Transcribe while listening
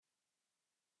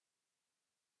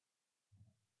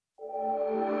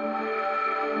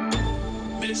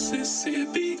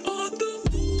Mississippi on the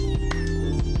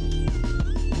move.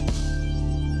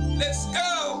 Let's go.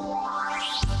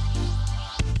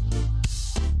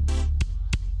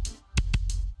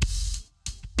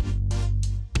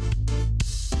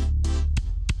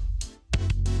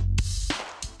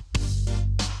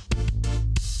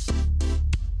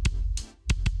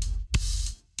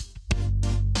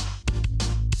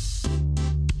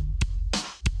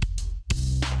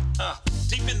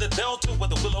 Deep in the delta where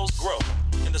the willows grow,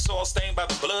 in the soil stained by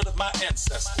the blood of my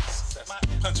ancestors.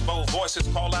 Punch bowl voices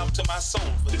call out to my soul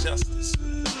for justice.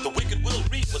 The wicked will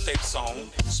reap what they've sown.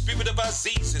 Spirit of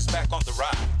Aziz is back on the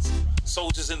rise.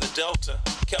 Soldiers in the delta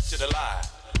kept it alive.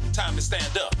 Time to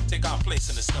stand up, take our place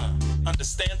in the sun.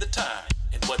 Understand the time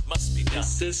and what must be done.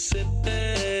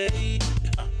 Mississippi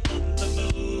on the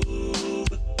move.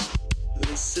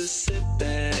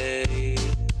 Mississippi.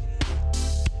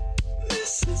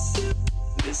 Mississippi.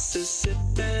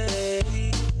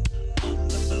 Mississippi on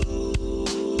the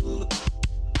move.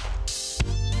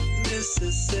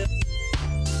 Mississippi.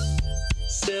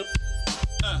 Sip.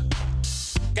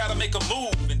 Gotta make a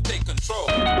move and take control.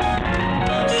 Call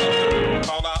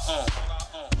our own.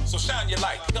 So shine your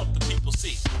light, help the people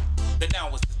see that now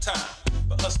is the time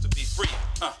for us to be free.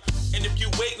 And if you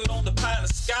waiting on the pie in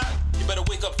the sky, you better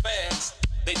wake up fast.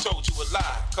 They told you a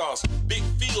lie, cause big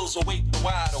fields await the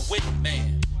wide awake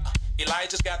man.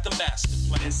 Elijah's got the master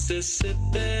plan.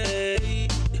 Mississippi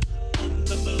on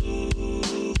the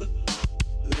move.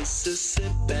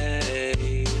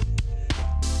 Mississippi.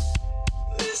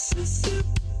 Mississippi.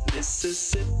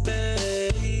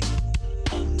 Mississippi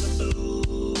on the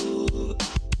move.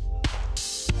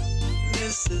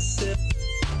 Mississippi.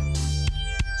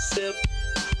 Sip.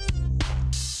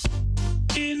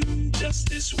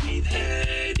 Injustice, we've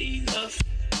had enough.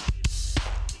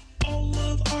 All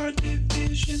of our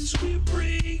divisions we're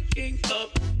breaking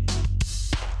up.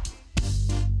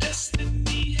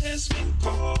 Destiny has been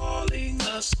calling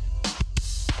us.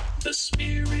 The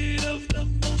spirit of the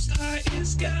Most High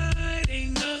is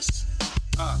guiding us.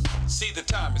 See, the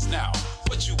time is now.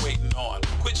 What you waiting on?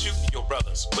 Quit shooting your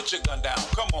brothers. Put your gun down.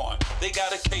 Come on. They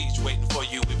got a cage waiting for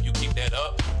you if you keep that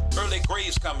up. Early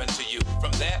graves coming to you.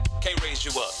 From that, can't raise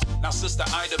you up. Now, Sister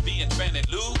Ida B and Fannie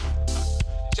Lou,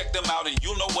 check them out and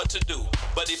you'll know what to do.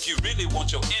 But if you really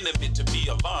want your enemy to be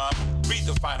alarmed, read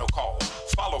the final call.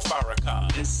 Follow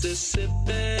Farrakhan.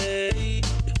 Mississippi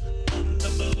on the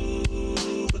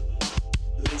move.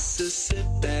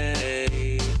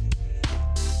 Mississippi.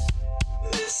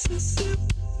 Mississippi.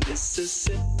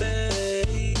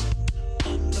 Mississippi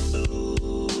on the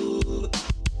move.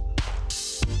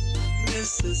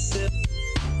 Mississippi.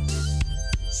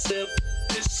 Sip.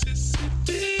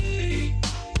 Mississippi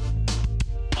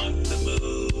on the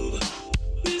move.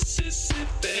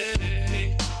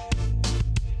 Mississippi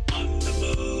on the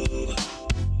move.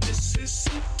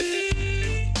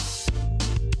 Mississippi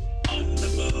on the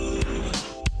move.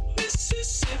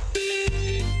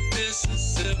 Mississippi.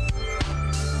 Mississippi.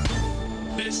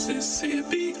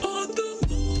 Mississippi on the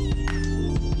move.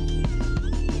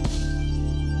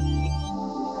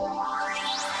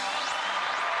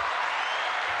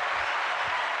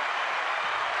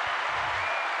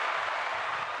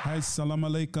 Hi, salam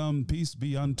alaikum, peace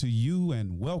be unto you,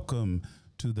 and welcome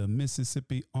to the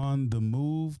Mississippi on the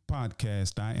Move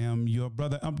podcast. I am your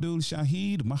brother Abdul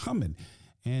Shaheed Muhammad,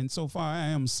 and so far I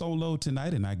am solo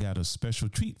tonight, and I got a special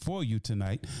treat for you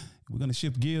tonight. We're going to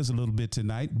shift gears a little bit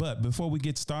tonight, but before we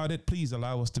get started, please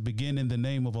allow us to begin in the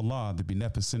name of Allah, the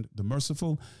Beneficent, the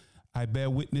Merciful. I bear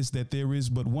witness that there is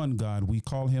but one God. We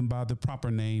call him by the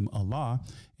proper name, Allah,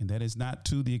 and that is not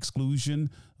to the exclusion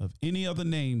of any other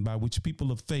name by which people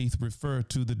of faith refer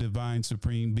to the divine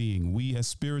supreme being. We as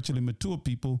spiritually mature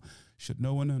people should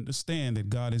know and understand that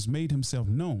God has made himself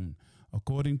known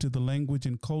according to the language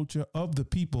and culture of the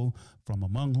people from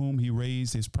among whom he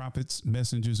raised his prophets,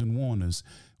 messengers, and warners.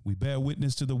 We bear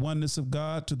witness to the oneness of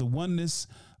God, to the oneness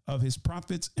of his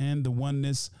prophets, and the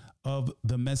oneness of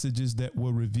the messages that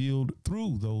were revealed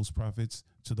through those prophets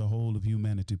to the whole of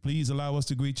humanity. Please allow us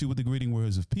to greet you with the greeting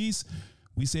words of peace.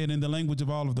 We say it in the language of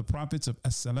all of the prophets of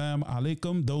Assalamu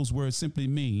alaikum. Those words simply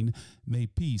mean, may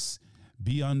peace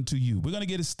be unto you. We're going to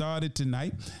get it started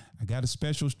tonight. I got a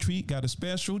special treat. We're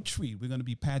going to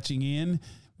be patching in.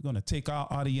 We're going to take our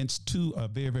audience to a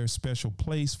very, very special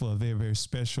place for a very, very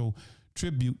special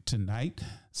tribute tonight.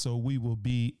 So we will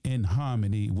be in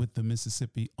harmony with the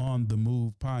Mississippi on the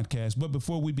Move podcast. But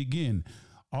before we begin,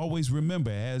 always remember,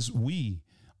 as we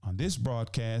on this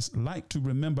broadcast like to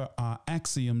remember our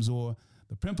axioms or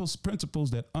the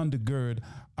principles that undergird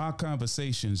our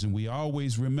conversations. And we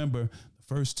always remember the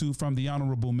first two from the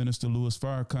Honorable Minister Louis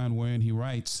Farrakhan, wherein he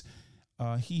writes,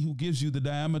 He who gives you the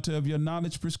diameter of your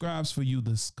knowledge prescribes for you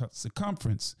the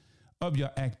circumference of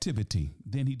your activity.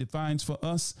 Then he defines for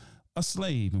us a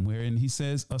slave, and wherein he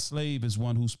says a slave is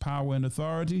one whose power and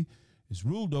authority is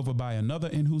ruled over by another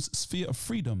and whose sphere of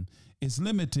freedom is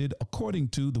limited according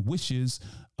to the wishes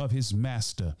of his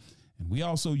master. And we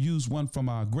also use one from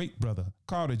our great brother,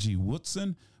 Carter G.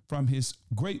 Woodson, from his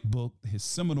great book, his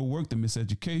seminal work, The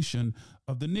Miseducation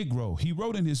of the Negro. He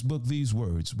wrote in his book these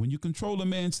words: when you control a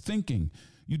man's thinking,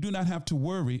 you do not have to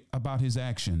worry about his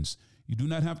actions. You do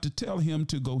not have to tell him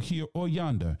to go here or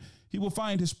yonder. He will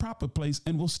find his proper place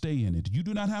and will stay in it. You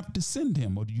do not have to send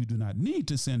him, or you do not need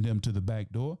to send him to the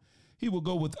back door. He will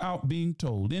go without being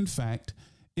told. In fact,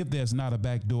 if there's not a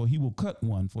back door, he will cut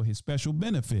one for his special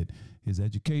benefit. His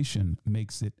education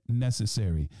makes it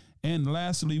necessary. And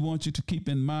lastly, I want you to keep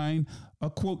in mind a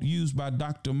quote used by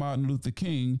Dr. Martin Luther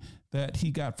King that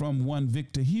he got from one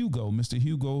Victor Hugo. Mr.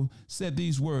 Hugo said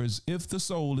these words: if the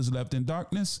soul is left in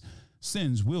darkness,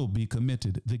 sins will be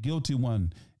committed. The guilty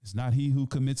one is not he who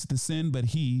commits the sin, but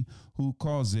he who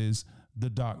causes the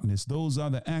darkness. Those are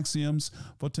the axioms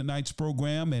for tonight's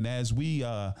program. And as we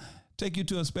take you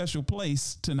to a special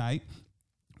place tonight,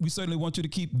 we certainly want you to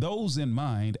keep those in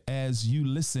mind as you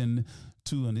listen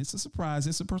to, and it's a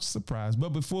surprise. But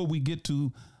before we get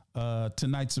to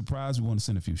tonight's surprise, we want to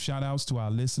send a few shout outs to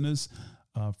our listeners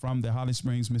from the Holly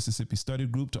Springs, Mississippi Study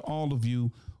Group. To all of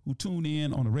you who tune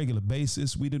in on a regular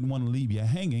basis, we didn't want to leave you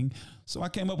hanging, so I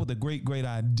came up with a great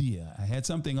idea. I had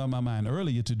something on my mind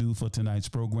earlier to do for tonight's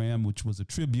program, which was a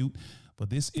tribute for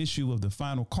this issue of The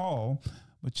Final Call.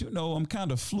 But, I'm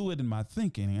kind of fluid in my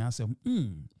thinking, and I said,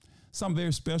 something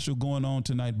very special going on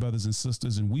tonight, brothers and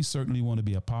sisters, and we certainly want to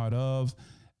be a part of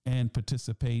and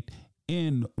participate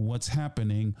in what's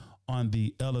happening on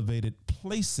the Elevated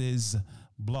Places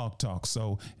Blog Talk.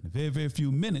 So in a very, very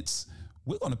few minutes,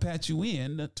 we're going to patch you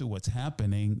in to what's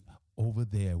happening over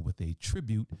there with a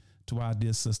tribute to our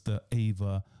dear sister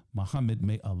Ava Muhammad.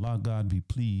 May Allah God be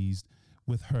pleased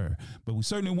with her. But we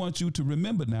certainly want you to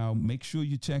remember now, make sure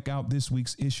you check out this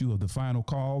week's issue of The Final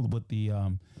Call with the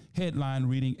headline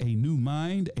reading, A New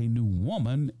Mind, A New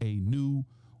Woman, A New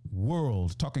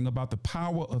World, talking about the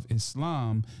power of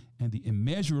Islam and the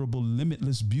immeasurable,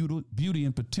 limitless beauty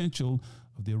and potential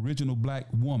of the original Black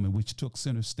woman, which took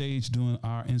center stage during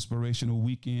our inspirational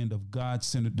weekend of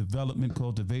God-centered development,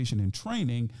 cultivation, and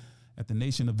training at the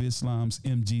Nation of Islam's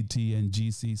MGT and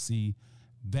GCC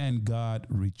Vanguard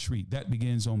Retreat. That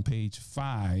begins on page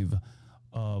 5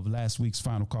 of last week's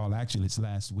Final Call. Actually, it's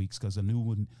last week's because a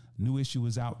new issue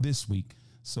is out this week.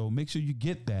 So make sure you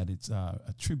get that. It's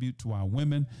a tribute to our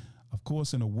women. Of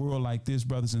course, in a world like this,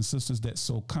 brothers and sisters, that's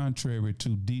so contrary to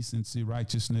decency,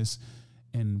 righteousness,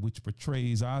 and which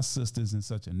portrays our sisters in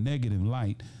such a negative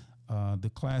light,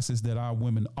 the classes that our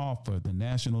women offer, the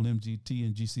National MGT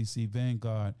and GCC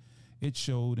Vanguard, it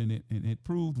showed and it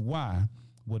proved why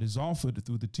what is offered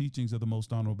through the teachings of the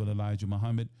Most Honorable Elijah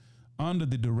Muhammad under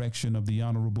the direction of the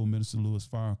Honorable Minister Louis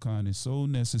Farrakhan is so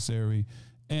necessary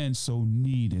and so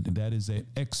needed. And that is an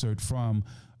excerpt from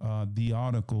the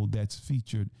article that's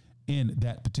featured in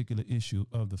that particular issue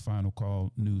of the Final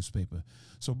Call newspaper.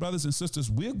 So, brothers and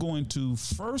sisters, we're going to,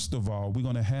 first of all, we're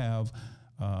going to have,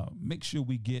 make sure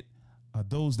we get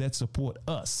those that support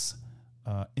us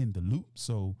in the loop.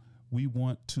 So we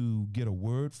want to get a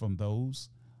word from those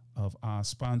of our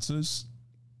sponsors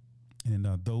and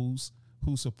those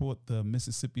who support the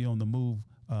Mississippi on the Move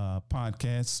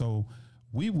podcast. So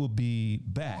we will be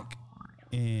back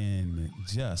in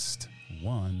just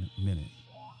 1 minute.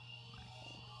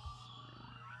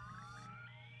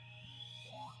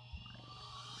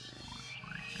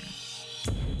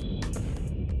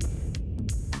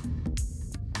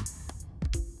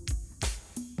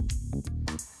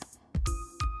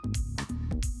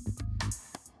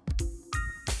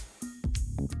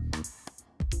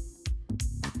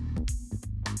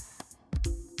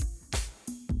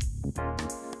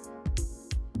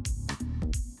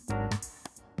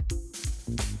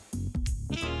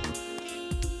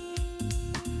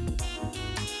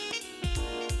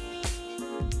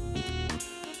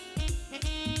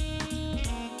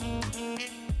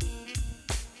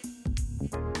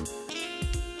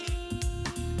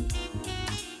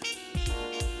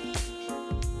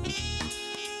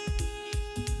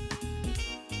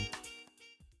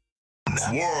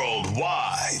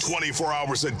 Worldwide. night, 24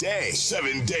 hours a day,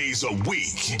 7 days a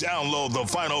week. Download the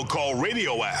Final Call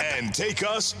Radio app and take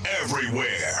us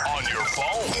everywhere. On your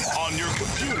phone, on your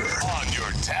computer, on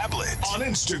your tablet, on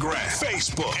Instagram,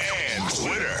 Facebook, and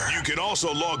Twitter. You can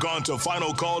also log on to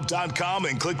finalcall.com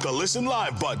and click the Listen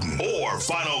Live button or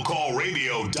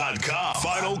finalcallradio.com.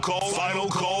 Final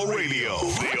Call Radio,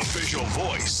 the official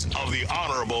voice of the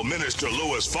Honorable Minister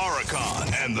Louis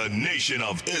Farrakhan and the Nation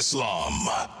of Islam.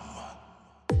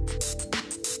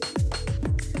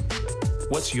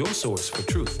 What's your source for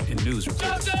truth in news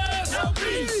reports? Justice, no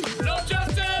peace. No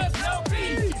justice, no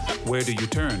peace. Where do you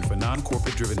turn for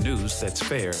non-corporate driven news that's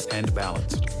fair and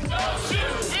balanced? No shoot.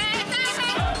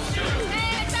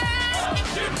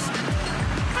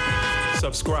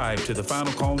 Subscribe to the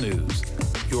Final Call News,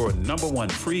 your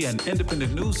 #1 free and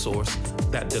independent news source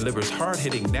that delivers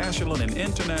hard-hitting national and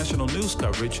international news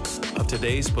coverage of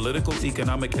today's political,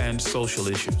 economic, and social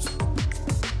issues.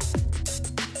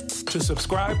 To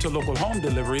subscribe to local home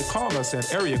delivery, call us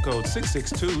at area code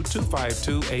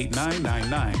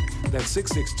 662-252-8999. That's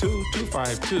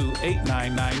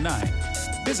 662-252-8999.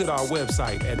 Visit our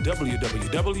website at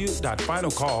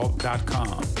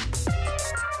www.finalcall.com.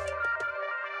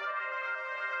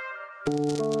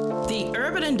 The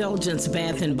Urban Indulgence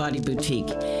Bath and Body Boutique.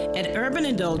 At Urban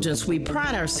Indulgence, we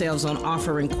pride ourselves on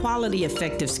offering quality,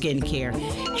 effective skincare.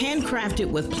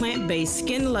 Handcrafted with plant-based,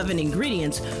 skin-loving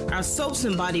ingredients, our soaps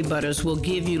and body butters will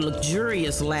give you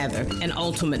luxurious lather and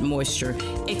ultimate moisture.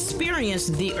 Experience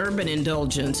the Urban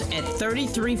Indulgence at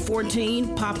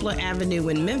 3314 Poplar Avenue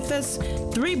in Memphis,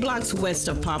 3 blocks west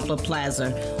of Poplar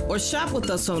Plaza, or shop with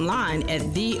us online at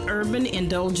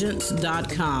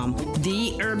theurbanindulgence.com.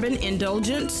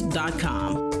 theurbanindulgence.com.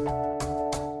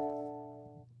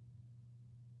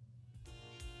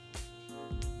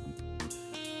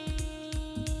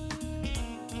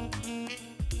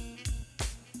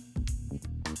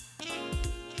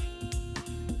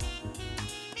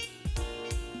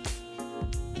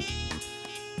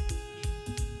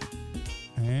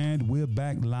 And we're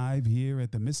back live here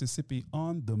at the Mississippi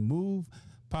on the Move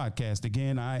podcast.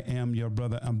 Again, I am your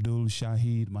brother Abdul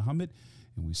Shaheed Muhammad,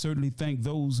 and we certainly thank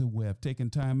those who have taken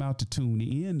time out to tune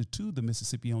in to the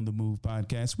Mississippi on the Move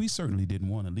podcast. We certainly didn't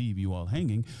want to leave you all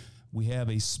hanging. We have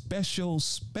a special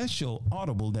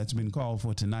audible that's been called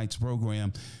for tonight's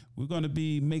program. We're going to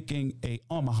be making a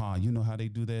Omaha. You know how they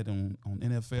do that on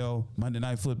NFL, Monday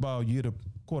Night Football. You hear the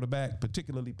quarterback,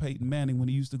 particularly Peyton Manning, when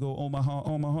he used to go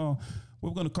Omaha.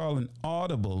 We're going to call an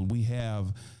audible. We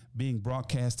have being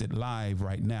broadcasted live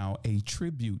right now a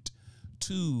tribute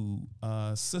to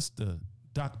Sister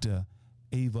Dr.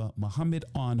 Ava Muhammad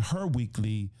on her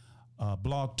weekly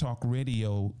Blog Talk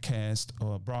Radio cast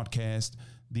or broadcast,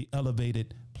 The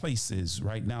Elevated Places.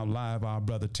 Right now, live, our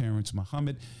brother Terrence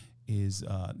Muhammad is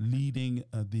leading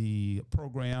the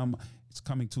program. It's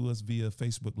coming to us via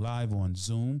Facebook Live on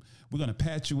Zoom. We're going to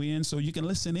patch you in so you can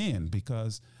listen in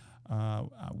because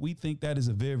we think that is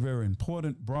a very, very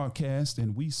important broadcast,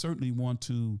 and we certainly want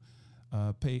to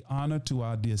pay honor to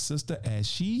our dear sister as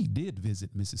she did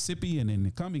visit Mississippi. And in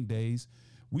the coming days,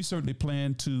 we certainly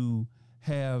plan to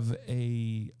have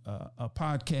a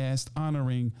podcast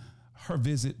honoring her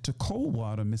visit to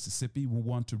Coldwater, Mississippi. We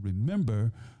want to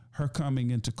remember her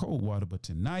coming into Coldwater. But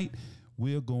tonight,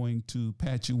 we're going to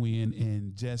patch you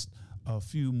in just a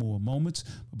few more moments.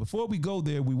 But before we go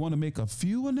there, we want to make a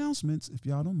few announcements, if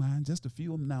y'all don't mind, just a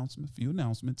few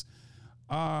announcements.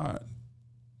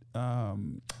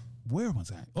 Where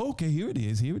was I? Okay, here it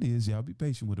is. Y'all be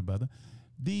patient with it, brother.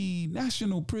 The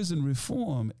National Prison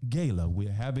Reform Gala.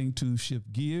 We're having to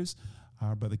shift gears.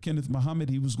 Our brother Kenneth Muhammad,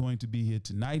 he was going to be here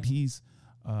tonight. He's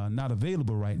not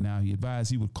available right now. He advised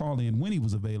he would call in when he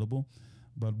was available.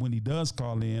 But when he does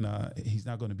call in, he's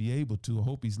not going to be able to. I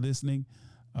hope he's listening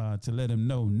to let him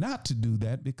know not to do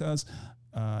that, because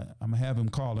I'm going to have him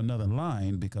call another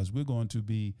line, because we're going to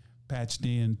be patched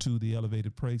into the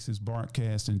Elevated Places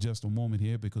broadcast in just a moment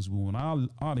here, because we want our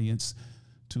audience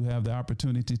to have the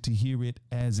opportunity to hear it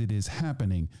as it is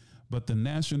happening. But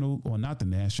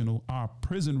our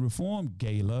Prison Reform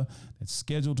Gala that's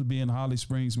scheduled to be in Holly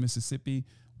Springs, Mississippi,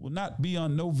 will not be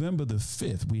on November the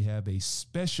 5th. We have a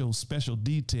special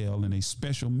detail and a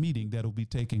special meeting that will be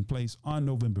taking place on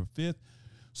November 5th.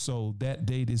 So that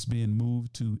date is being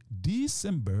moved to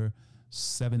December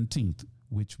 17th,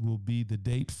 which will be the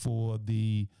date for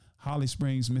the Holly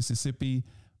Springs, Mississippi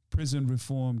Prison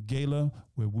Reform Gala,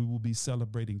 where we will be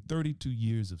celebrating 32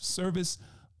 years of service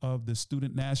of the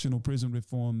Student National Prison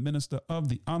Reform Minister of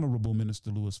the Honorable Minister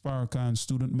Louis Farrakhan,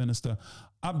 Student Minister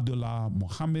Abdullah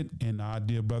Muhammad, and our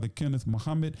dear brother Kenneth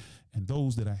Muhammad. And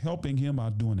those that are helping him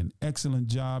are doing an excellent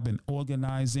job in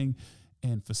organizing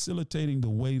and facilitating the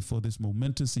way for this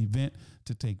momentous event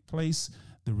to take place.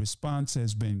 The response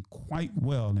has been quite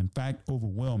well, in fact,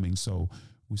 overwhelming. So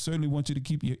we certainly want you to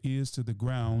keep your ears to the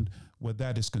ground where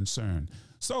that is concerned.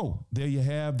 So there you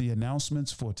have the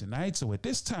announcements for tonight. So at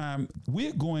this time,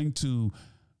 we're going to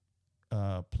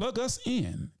plug us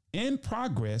in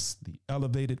progress, the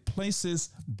Elevated Places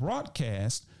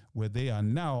broadcast, where they are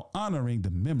now honoring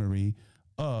the memory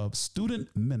of student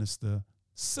minister,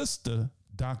 Sister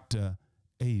Dr.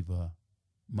 Ava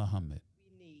Muhammad.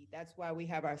 That's why we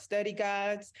have our study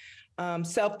guides,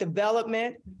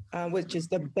 self-development, which is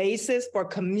the basis for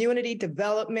community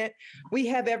development. We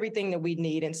have everything that we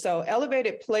need. And so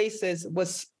Elevated Places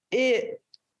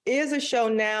is a show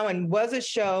now and was a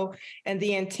show. And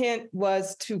the intent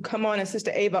was to come on, and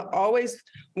Sister Ava always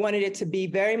wanted it to be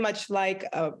very much like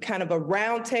a kind of a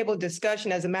roundtable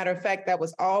discussion. As a matter of fact, that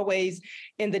was always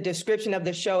in the description of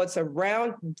the show. It's a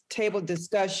roundtable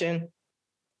discussion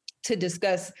to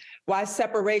discuss why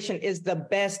separation is the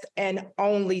best and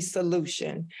only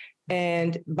solution.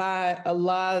 And by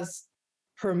Allah's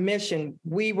permission,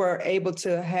 we were able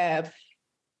to have,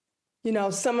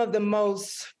 some of the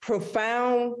most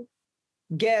profound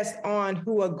guests on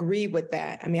who agree with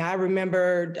that. I mean, I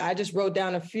remember, I just wrote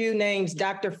down a few names.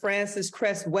 Dr. Frances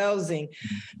Cress Welsing,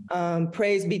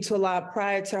 praise be to Allah,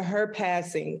 prior to her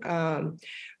passing,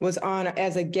 was on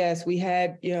as a guest. We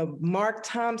had, Mark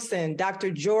Thompson,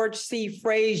 Dr. George C.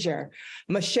 Frazier,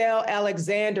 Michelle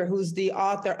Alexander, who's the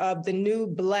author of the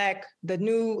new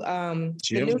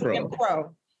Jim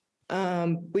Crow.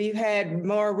 We've had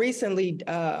more recently,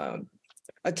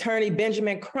 Attorney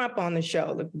Benjamin Crump on the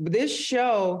show. This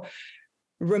show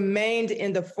remained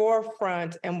in the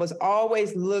forefront and was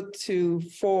always looked to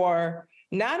for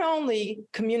not only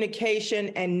communication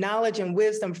and knowledge and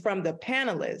wisdom from the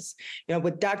panelists,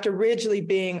 with Dr. Ridgely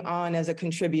being on as a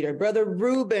contributor, Brother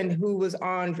Reuben, who was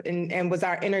on and was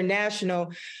our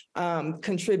international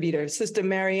contributor, Sister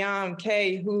Mariam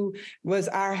Kay, who was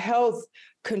our health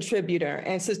contributor,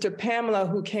 and Sister Pamela,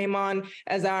 who came on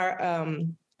as our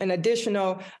an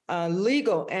additional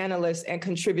legal analyst and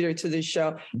contributor to this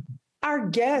show. Our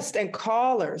guests and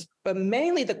callers, but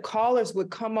mainly the callers, would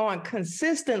come on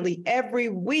consistently every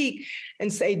week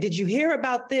and say, did you hear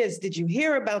about this? Did you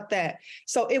hear about that?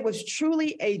 So it was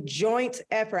truly a joint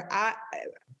effort.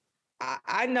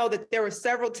 I know that there were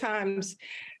several times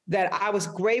that I was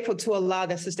grateful to Allah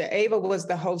that Sister Ava was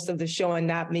the host of the show and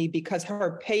not me, because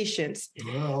her patience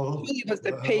really was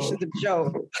the patience of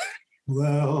Job.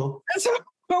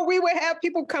 But we would have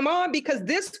people come on because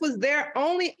this was their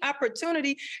only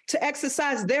opportunity to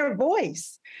exercise their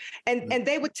voice. And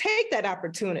they would take that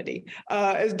opportunity,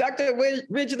 as Dr.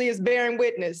 Ridgely is bearing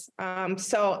witness.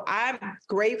 So I'm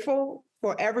grateful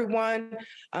for everyone,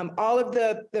 all of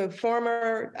the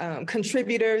former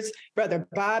contributors. Brother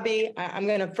Bobby, I'm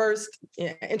going to first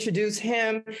introduce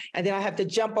him, and then I have to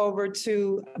jump over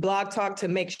to Blog Talk to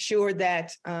make sure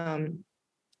that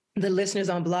the listeners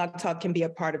on Blog Talk can be a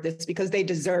part of this, because they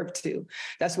deserve to.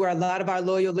 That's where a lot of our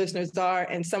loyal listeners are,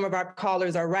 and some of our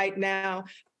callers are right now.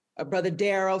 Brother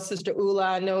Daryl, Sister Ula,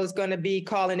 I know, is going to be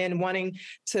calling in, wanting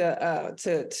to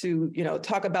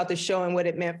talk about the show and what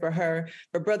it meant for her.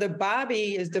 But Brother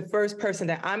Bobby is the first person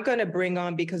that I'm going to bring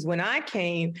on, because when I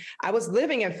came, I was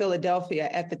living in Philadelphia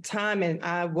at the time, and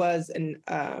I was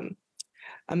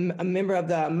a member of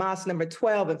the Mosque number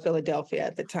 12 in Philadelphia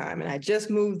at the time. And I just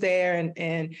moved there,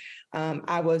 and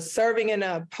I was serving in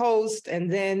a post, and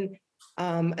then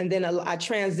I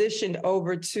transitioned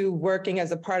over to working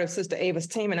as a part of Sister Ava's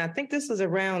team. And I think this was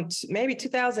around maybe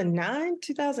 2009,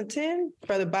 2010.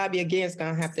 Brother Bobby, again, is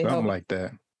going to have to help. Something like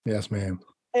that. Yes, ma'am.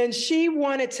 And she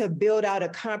wanted to build out a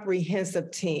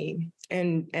comprehensive team.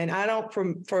 And I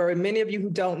don't, for many of you who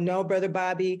don't know Brother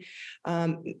Bobby,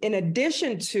 in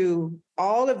addition to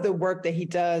all of the work that he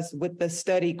does with the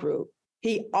study group,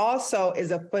 he also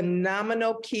is a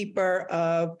phenomenal keeper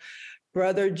of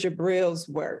Brother Jabril's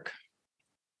work.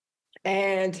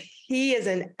 And he is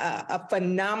a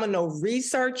phenomenal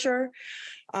researcher.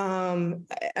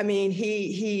 I mean,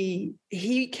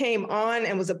 he came on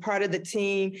and was a part of the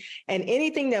team, and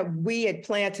anything that we had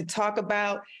planned to talk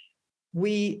about,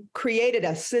 we created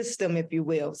a system, if you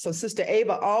will. So Sister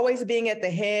Ava, always being at the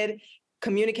head,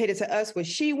 communicated to us what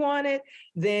she wanted.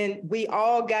 Then we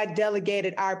all got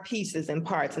delegated our pieces and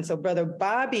parts. And so Brother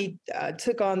Bobby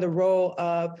took on the role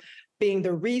of being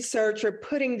the researcher,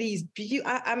 putting these,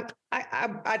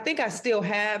 I think I still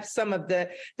have some of the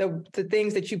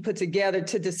things that you put together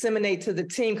to disseminate to the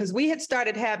team, because we had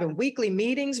started having weekly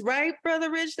meetings, right,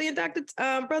 Brother Ridgely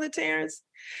and Brother Terrence?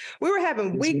 We were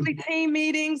having weekly team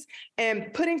meetings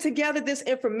and putting together this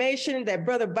information that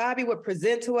Brother Bobby would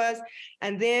present to us,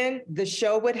 and then the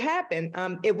show would happen.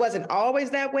 It wasn't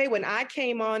always that way. When I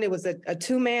came on, it was a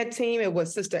two-man team. It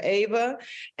was Sister Ava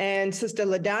and Sister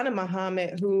LaDonna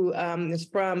Muhammad, who is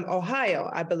from Ohio,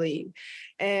 I believe.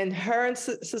 And her and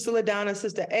Sister LaDonna,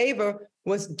 Sister Ava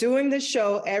was doing the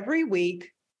show every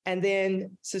week. And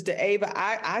then Sister Ava,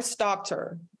 I stalked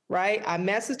her. Right. I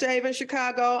met Sister Ava in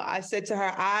Chicago. I said to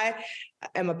her, I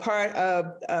am a part of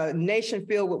a nation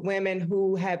filled with women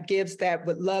who have gifts that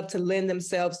would love to lend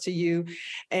themselves to you.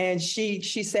 And she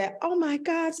said, oh, my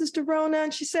God, Sister Rona.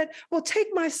 And she said, well, take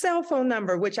my cell phone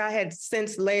number, which I had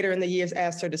since later in the years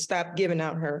asked her to stop giving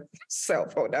out her cell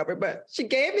phone number. But she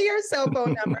gave me her cell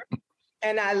phone number.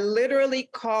 And I literally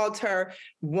called her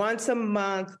once a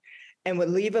month and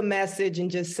would leave a message and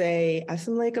just say,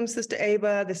 Assalamu alaikum, Sister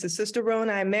Ava. This is Sister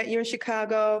Rona. I met you in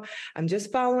Chicago. I'm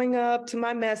just following up to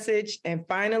my message. And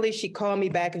finally, she called me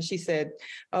back and she said,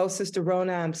 oh, Sister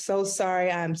Rona, I'm so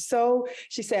sorry.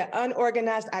 She said,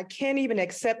 unorganized. I can't even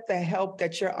accept the help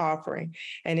that you're offering.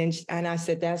 And I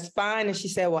said, that's fine. And she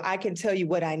said, well, I can tell you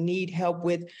what I need help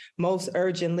with most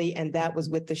urgently. And that was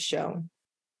with the show.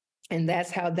 And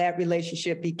that's how that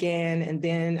relationship began. And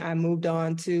then I moved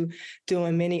on to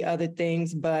doing many other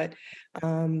things, but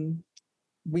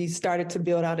we started to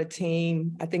build out a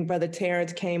team. I think Brother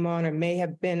Terrence came on or may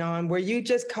have been on. Were you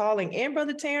just calling in,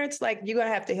 Brother Terrence? Like, you're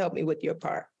gonna have to help me with your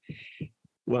part.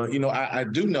 Well, I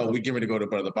do know we're getting ready to go to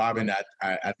Brother Bobby, and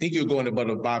I think you're going to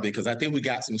Brother Bobby because I think we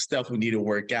got some stuff we need to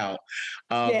work out.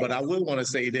 Yes. But I will want to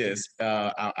say this.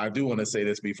 I do want to say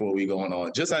this before we go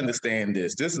on. Just understand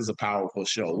this. This is a powerful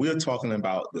show. We're talking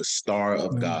about the Star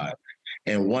of God.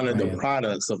 And one of the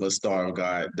products of a Star of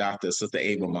God, Dr. Sister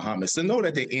Ava Muhammad. So know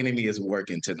that the enemy is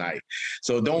working tonight.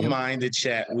 So don't mind the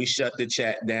chat. We shut the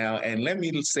chat down. And let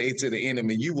me say to the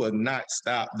enemy, you will not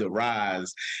stop the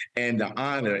rise and the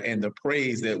honor and the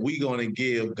praise that we're going to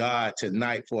give God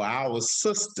tonight for our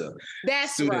sister,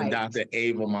 student Dr.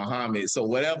 Ava Muhammad. So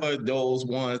whatever those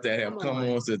ones that have come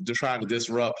on to try to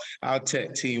disrupt, our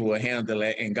tech team will handle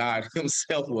it, and God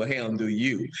himself will handle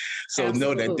you. So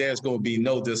know that there's going to be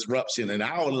no disruption in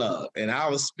our love and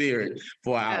our spirit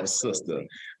for our sister.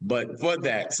 But for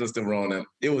that, Sister Rona,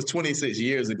 it was 26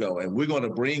 years ago, and we're going to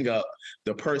bring up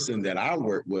the person that I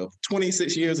worked with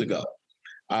 26 years ago.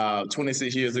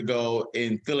 26 years ago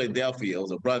in Philadelphia, it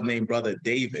was a brother named Brother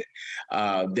David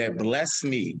that blessed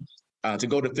me to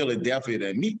go to Philadelphia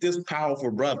to meet this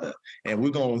powerful brother. And we're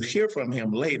going to hear from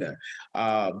him later,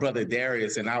 Brother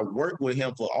Darius. And I worked with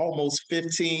him for almost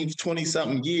 15,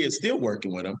 20-something years, still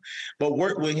working with him, but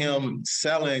worked with him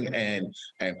selling and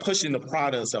pushing the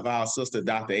products of our sister,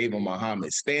 Dr. Ava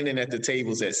Muhammad, standing at the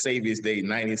tables at Savior's Day,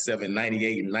 97,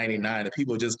 98, and 99, and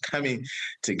people just coming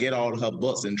to get all of her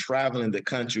books and traveling the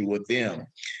country with them.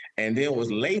 And then it was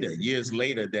years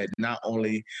later, that not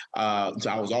only, so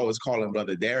I was always calling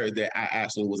Brother Darius, that I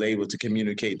actually was able to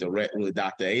communicate directly with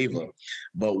Dr. Ava.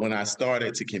 But when I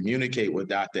started to communicate with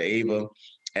Dr. Ava,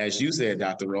 as you said,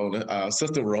 Dr. Rona,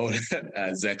 Sister Rona,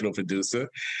 executive producer,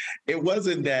 it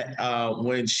wasn't that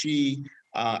when she,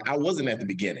 I wasn't at the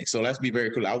beginning. So let's be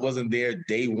very clear. I wasn't there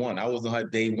day one. I wasn't her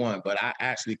day one, but I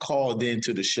actually called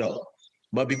into the show.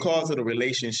 But because of the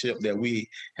relationship that we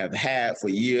have had for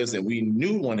years and we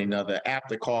knew one another,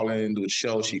 after calling into the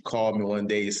show, she called me one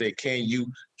day and said, can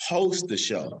you host the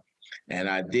show? And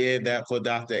I did that for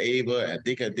Dr. Ava. I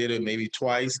think I did it maybe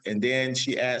twice. And then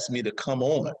she asked me to come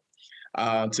on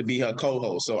to be her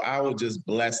co-host. So I was just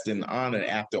blessed and honored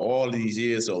after all these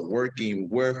years of working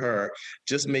with her,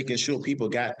 just making sure people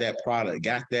got that product,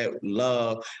 got that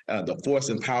love, the force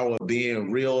and power of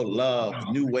being real love,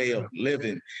 new way of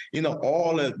living,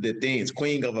 all of the things,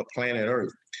 Queen of a Planet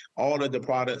Earth, all of the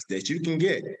products that you can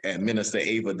get at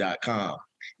ministerava.com.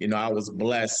 I was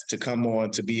blessed to come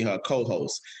on to be her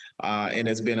co-host. And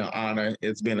it's been an honor.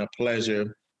 It's been a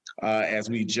pleasure. As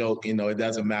we joke, it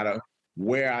doesn't matter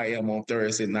where I am on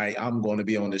Thursday night, I'm going to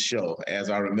be on the show. As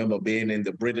I remember being in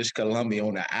the British Columbia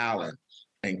on the island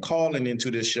and calling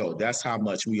into this show. That's how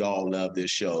much we all love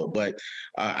this show. But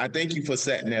I thank you for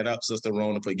setting that up, Sister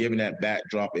Rona, for giving that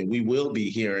backdrop. And we will be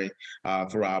hearing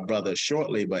for our brother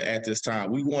shortly. But at this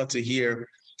time, we want to hear,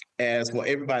 as for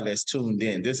everybody that's tuned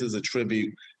in, this is a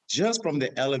tribute just from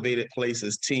the Elevated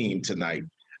Places team tonight.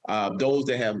 those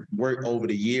that have worked over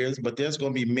the years, but there's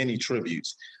going to be many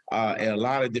tributes and a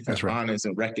lot of different honors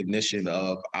and recognition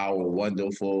of our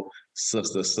wonderful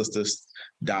sister,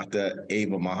 Dr.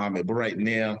 Ava Muhammad. But right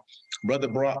now, Brother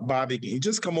Bobby, can you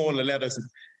just come on and let us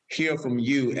hear from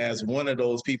you as one of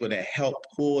those people that helped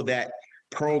pull that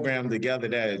program together,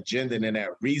 that agenda and that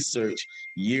research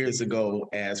years ago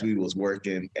as we was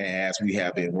working, as we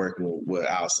have been working with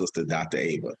our sister, Dr.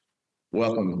 Ava.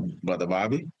 Welcome, Brother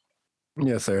Bobby.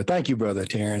 Yes, sir. Thank you, Brother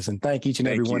Terrence, and thank each and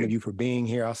every one of you for being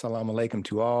here. Assalamu alaikum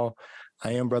to all.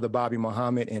 I am Brother Bobby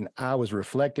Muhammad, and I was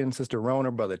reflecting, Sister Rona,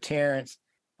 Brother Terrence.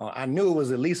 I knew it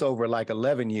was at least over like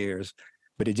 11 years,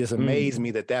 but it just amazed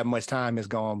me that much time has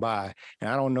gone by. And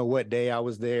I don't know what day I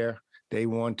was there. Day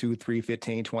 1, 2, 3,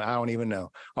 15, 20. I don't even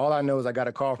know. All I know is I got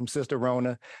a call from Sister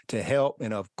Rona to help.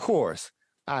 And of course,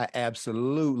 I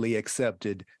absolutely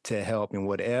accepted to help in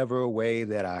whatever way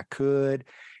that I could.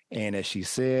 And as she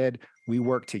said, we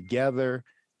worked together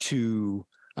to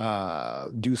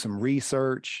do some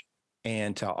research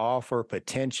and to offer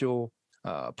potential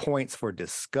points for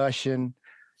discussion.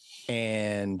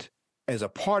 And as a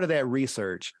part of that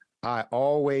research, I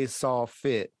always saw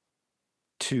fit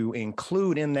to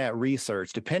include in that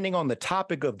research, depending on the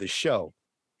topic of the show,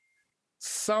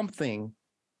 something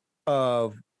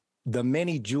of the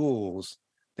many jewels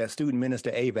that Student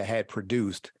Minister Ava had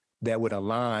produced that would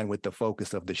align with the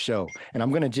focus of the show. And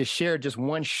I'm going to just share just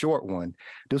one short one.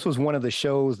 This was one of the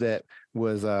shows that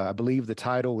was, I believe the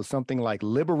title was something like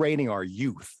Liberating Our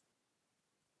Youth.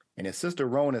 And as Sister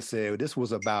Rona said, this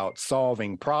was about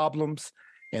solving problems,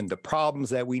 and the problems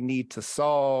that we need to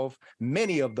solve,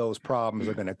 many of those problems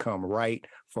are going to come right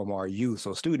from our youth.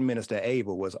 So Student Minister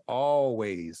Ava was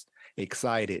always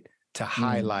excited to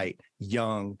highlight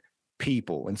young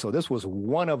people. And so this was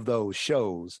one of those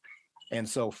shows. And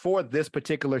so for this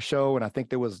particular show, and I think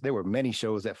there were many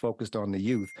shows that focused on the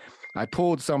youth, I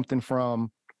pulled something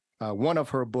from one of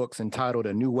her books entitled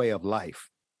A New Way of Life.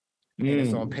 And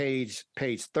it's on page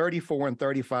 34 and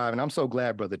 35. And I'm so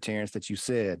glad, Brother Terrence, that you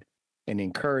said and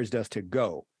encouraged us to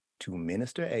go to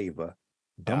ministerava.com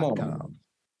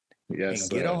and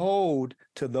get a hold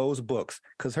to those books,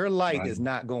 because her light is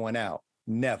not going out.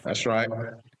 Never. That's right.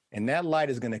 And that light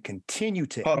is going to continue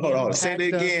to hold on. Say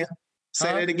that again.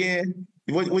 Say that again.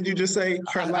 What would you just say?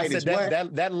 Her light is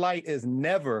what? That light is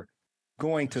never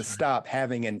going to stop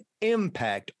having an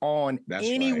impact on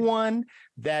anyone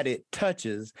that it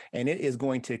touches, and it is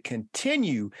going to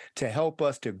continue to help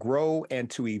us to grow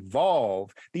and to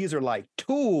evolve. These are like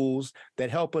tools that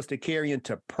help us to carry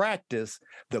into practice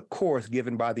the course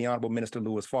given by the Honorable Minister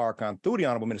Louis Farrakhan, through the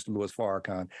Honorable Minister Louis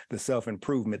Farrakhan, the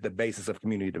self-improvement, the basis of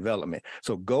community development.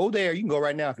 So go there. You can go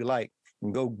right now if you like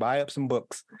and go buy up some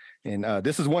books. And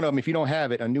this is one of them, if you don't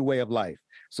have it, A New Way of Life.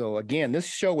 So again, this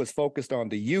show was focused on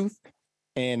the youth.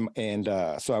 And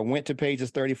so I went to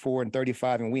pages 34 and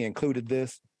 35, and we included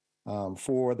this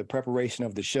for the preparation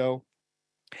of the show.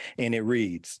 And it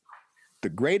reads, the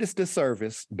greatest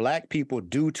disservice Black people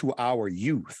do to our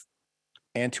youth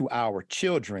and to our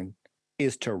children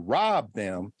is to rob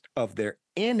them of their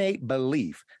innate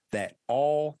belief that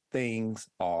all things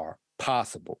are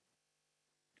possible.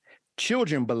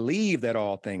 Children believe that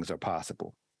all things are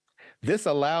possible. This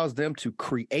allows them to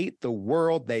create the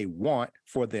world they want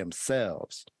for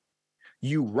themselves.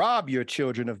 You rob your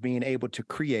children of being able to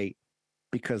create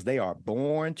because they are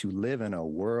born to live in a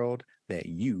world that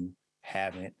you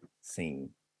haven't seen.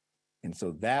 And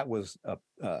so that was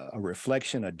a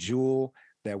reflection, a jewel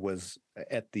that was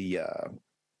at the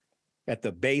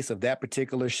base of that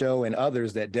particular show and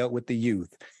others that dealt with the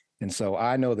youth. And so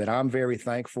I know that I'm very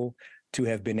thankful to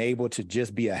have been able to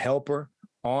just be a helper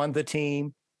on the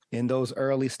team in those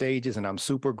early stages. And I'm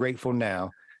super grateful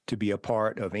now to be a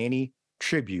part of any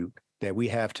tribute that we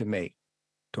have to make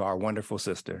to our wonderful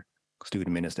sister,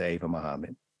 Student Minister Ava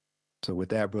Muhammad. So with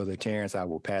that, Brother Terrence, I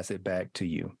will pass it back to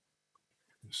you.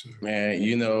 Man,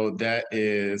 that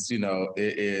is,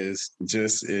 it is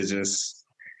just.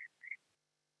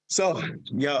 So,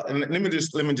 y'all, let me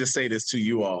just say this to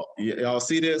you all. Y'all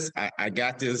see this? I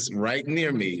got this right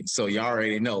near me, so y'all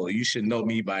already know. You should know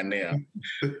me by now,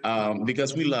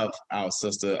 because we love our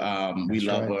sister. We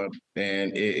love her,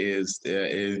 and it is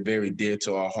very dear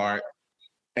to our heart.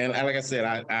 And like I said,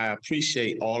 I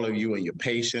appreciate all of you and your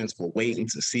patience for waiting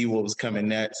to see what was coming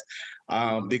next.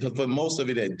 Because for most of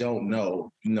you that don't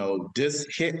know, this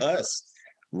hit us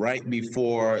right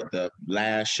before the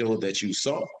last show that you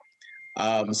saw.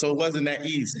 So it wasn't that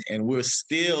easy, and we're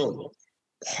still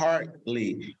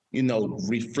partly,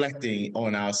 reflecting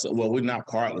on we're not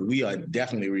partly, we are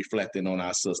definitely reflecting on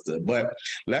our sister. But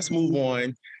let's move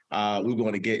on. We're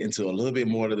going to get into a little bit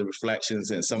more of the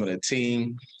reflections and some of the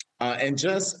team. And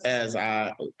just as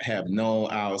I have known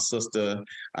our sister,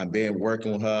 I've been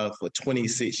working with her for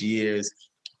 26 years.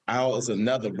 I was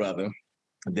another brother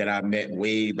that I met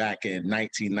way back in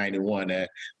 1991. I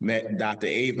met Dr.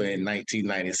 Ava in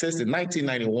 1996. In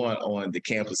 1991 on the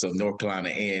campus of North Carolina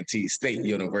A&T State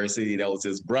University, that was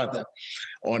his brother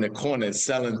on the corner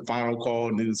selling Final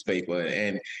Call newspaper.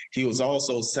 And he was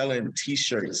also selling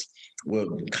T-shirts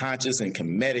with conscious and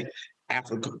comedic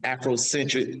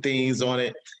Afrocentric things on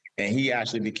it. And he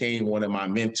actually became one of my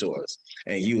mentors.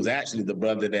 And he was actually the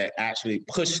brother that actually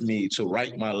pushed me to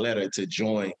write my letter to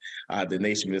join the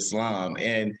Nation of Islam.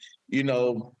 And, you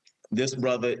know, this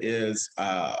brother is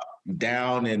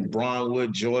down in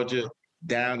Brownwood, Georgia,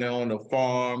 down there on the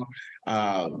farm,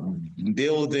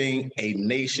 building a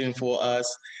nation for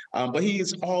us. But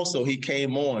he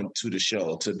came on to the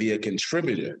show to be a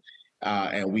contributor.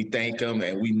 And we thank him,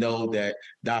 and we know that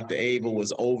Dr. Ava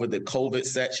was over the COVID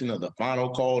section of the Final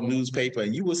Call newspaper,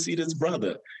 and you will see this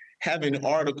brother having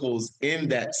articles in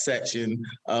that section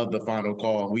of the Final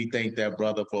Call. And we thank that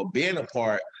brother for being a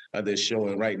part of this show.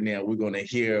 And right now, we're going to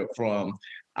hear from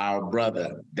our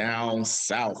brother down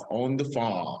south on the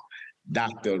farm,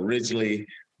 Dr. Ridgely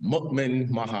Mukmin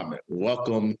Muhammad.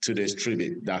 Welcome to this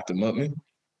tribute, Dr. Mukmin.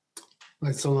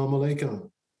 Assalamu alaikum.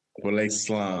 Wa alaikum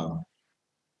salam.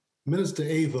 Minister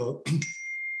Ava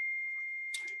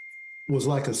was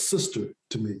like a sister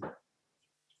to me,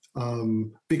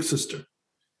 big sister.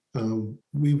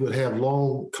 We would have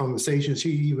long conversations.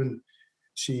 She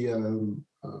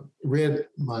read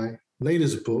my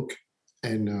latest book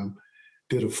and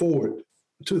did a foreword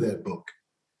to that book.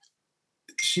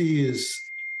 She is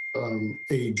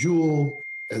a jewel,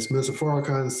 as Mr.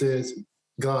 Farrakhan says,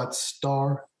 God's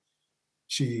star.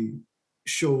 She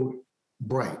showed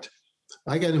bright.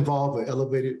 I got involved with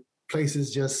Elevated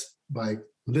Places just by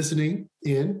listening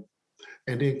in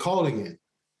and then calling in.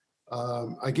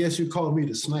 I guess you call me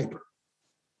the sniper.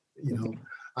 You know,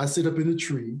 I sit up in the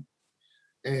tree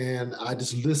and I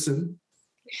just listen.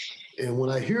 And when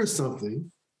I hear something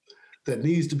that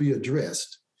needs to be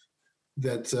addressed,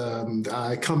 that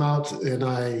I come out and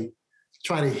I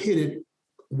try to hit it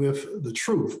with the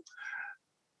truth.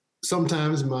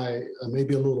 Sometimes I may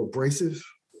be a little abrasive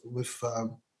with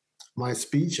my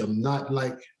speech. I'm not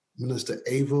like Minister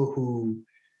Ava, who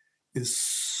is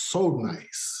so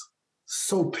nice,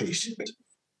 so patient.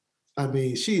 I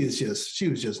mean, she was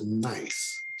just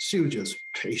nice. She was just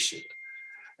patient.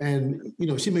 And, you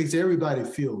know, she makes everybody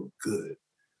feel good.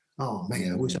 Oh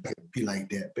man, I wish I could be like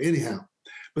that. But anyhow,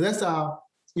 that's how,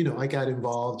 you know, I got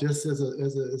involved just as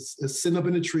sitting up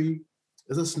in a tree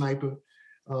as a sniper,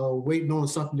 waiting on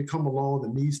something to come along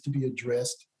that needs to be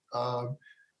addressed.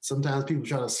 Sometimes people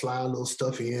try to slide a little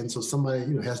stuff in, so somebody,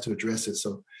 you know, has to address it.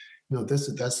 So, you know,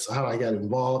 that's how I got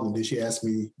involved. And then she asked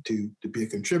me to be a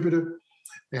contributor.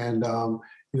 And,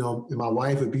 you know, and my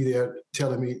wife would be there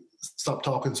telling me, stop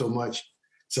talking so much.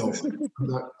 So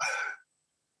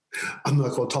I'm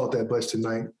not going to talk that much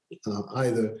tonight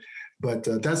either. But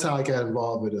that's how I got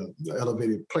involved with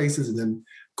Elevated Places. And then,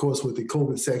 of course, with the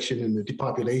COVID section and the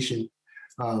depopulation,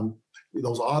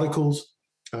 those articles,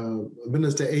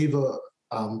 Minister Ava,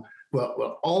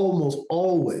 well, almost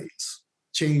always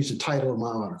change the title of my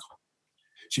article.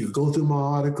 She would go through my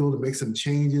article to make some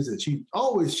changes, and she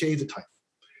always changed the title.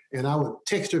 And I would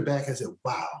text her back and say,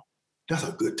 wow, that's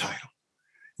a good title.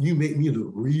 You make me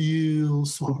look real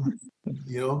smart,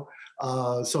 you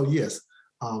know? So yes,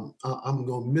 I'm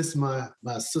gonna miss my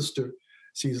sister.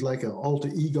 She's like an alter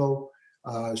ego.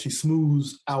 She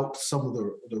smooths out some of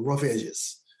the rough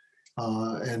edges.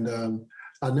 And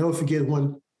I'll never forget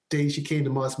one day she came to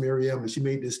Mosque Maryam and she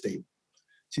made this statement.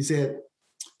 She said,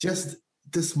 just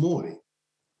this morning,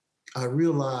 I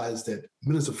realized that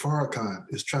Minister Farrakhan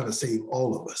is trying to save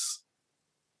all of us.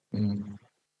 Mm.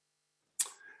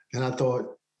 And I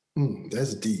thought,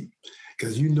 that's deep,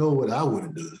 because you know what I would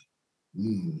have done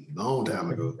long time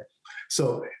ago.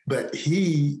 So, but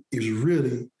he is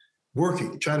really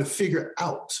working, trying to figure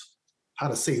out how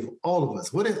to save all of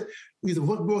us. What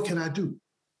more can I do?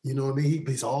 You know what I mean?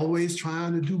 He's always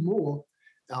trying to do more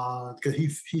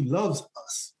because he loves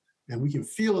us, and we can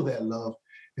feel that love.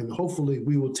 And hopefully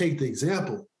we will take the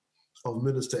example of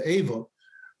Minister Ava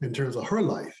in terms of her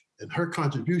life and her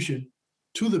contribution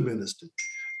to the minister.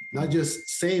 Not just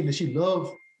saying that she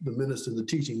loved the minister and the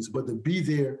teachings, but to be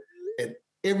there at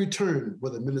every turn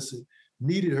where the minister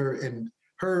needed her, and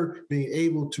her being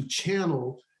able to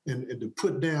channel and to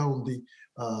put down the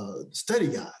study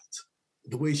guides,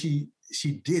 the way she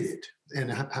did it,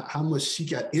 and how much she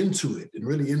got into it and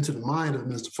really into the mind of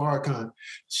Mr. Farrakhan.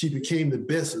 She became the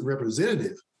best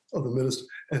representative of the minister,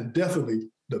 and definitely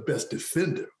the best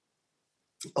defender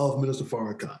of Minister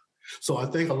Farrakhan. So I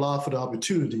thank Allah for the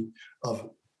opportunity of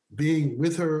being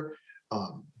with her,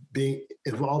 being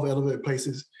involved in elevated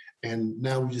places, and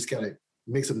now we just got to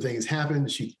make some things happen.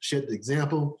 She set the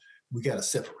example. We got to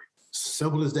separate.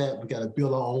 Simple as that. We got to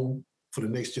build our own for the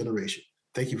next generation.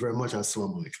 Thank you very much.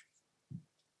 Assalamu alaikum.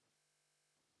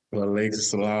 Well, alaikum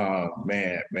salam,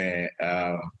 man.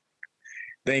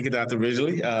 Thank you, Dr.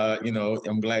 Ridgely.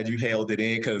 I'm glad you held it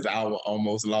in because I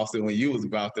almost lost it when you was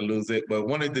about to lose it. But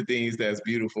one of the things that's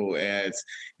beautiful, as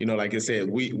like I said,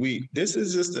 we this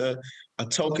is just a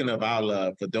token of our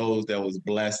love for those that was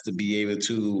blessed to be able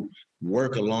to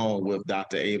work along with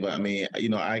Dr. Ava. I mean,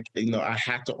 I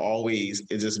have to always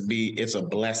it's a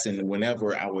blessing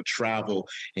whenever I would travel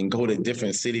and go to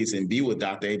different cities and be with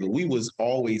Dr. Ava. We was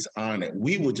always honored.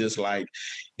 We were just like,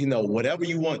 whatever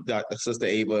you want, Sister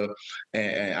Ava.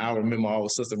 And I remember our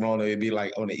Sister Rona, it'd be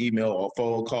like on an email or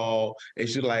phone call. And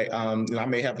she's like, I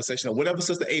may have a section of whatever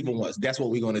Sister Ava wants, that's what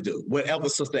we're going to do. Whatever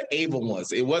Sister Ava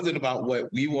wants. It wasn't about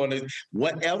what we wanted.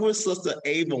 Whatever Sister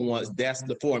Ava wants, that's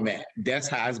the format. That's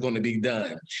how it's going to be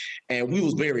done. And we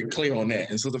was very clear on that.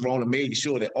 And Sister Rona made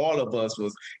sure that all of us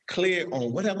was clear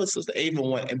on whatever Sister Ava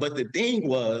wanted. But the thing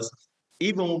was,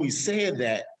 even when we said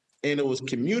that and it was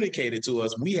communicated to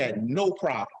us, we had no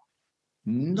problem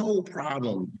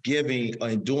giving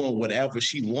and doing whatever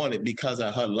she wanted because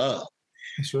of her love.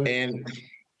 That's right.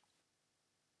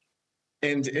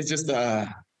 And it's just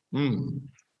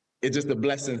it's just a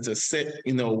blessing to sit,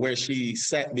 where she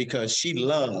sat because she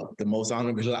loved the Most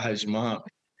Honorable Elijah Muhammad.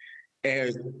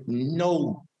 And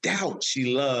no doubt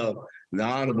she loved the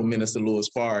Honorable Minister Louis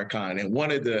Farrakhan. And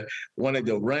one of the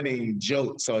running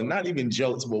jokes, or not even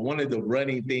jokes, but one of the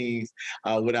running things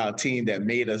with our team that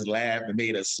made us laugh and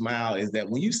made us smile is that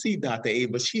when you see Dr.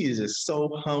 Ava, she is just so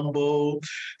humble,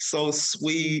 so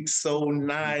sweet, so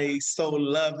nice, so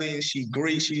loving. She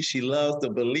gracious. She loves the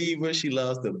believer. She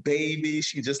loves the baby.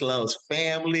 She just loves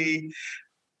family.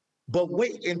 But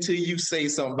wait until you say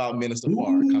something about Minister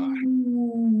Farrakhan.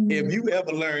 If you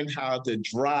ever learned how to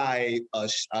drive a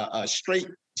straight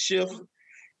shift,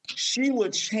 she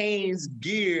would change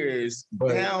gears,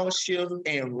 downshift,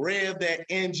 and rev that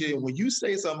engine. When you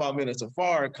say something about Minister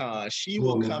Farrakhan, she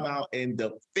will come out and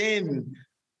defend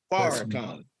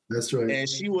Farrakhan. That's right. And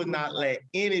she would not let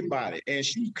anybody, and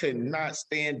she could not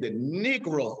stand the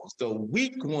Negroes, the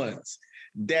weak ones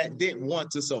that didn't want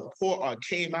to support or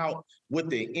came out with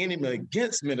the enemy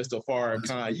against Minister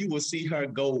Farrakhan. You will see her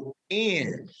go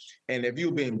in. And if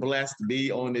you've been blessed to be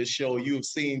on this show, you've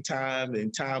seen time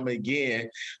and time again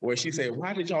where she said,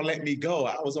 "Why did y'all let me go?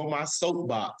 I was on my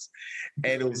soapbox."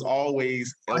 And it was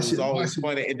always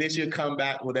funny. And then she'll come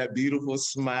back with that beautiful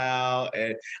smile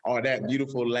or that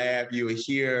beautiful laugh you would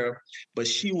hear. But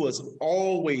she was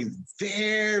always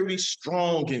very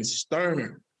strong and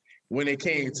stern when it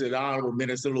came to the Honorable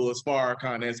Minister Louis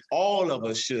Farrakhan, as all of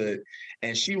us should.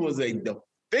 And she was a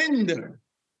defender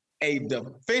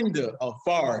of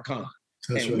Farrakhan.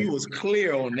 That's and right. We was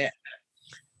clear on that.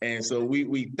 And so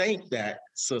we thank that,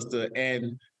 sister,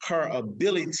 and her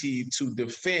ability to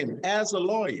defend as a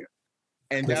lawyer.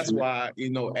 And that's why,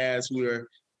 as we're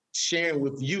sharing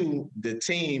with you, the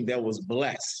team that was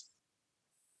blessed,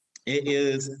 it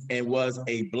is and was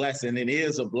a blessing. It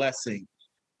is a blessing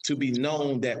to be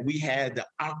known that we had the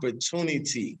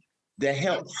opportunity to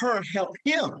help her help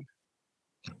him,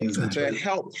 to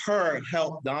help her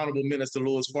help the Honorable Minister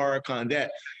Louis Farrakhan. That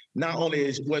not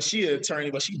only was she an attorney,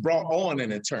 but she brought on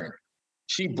an attorney.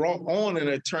 She brought on an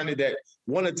attorney that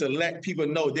wanted to let people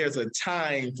know there's a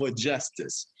time for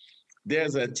justice.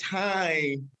 There's a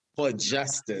time for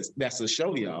justice. That's a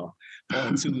show, y'all,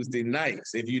 on Tuesday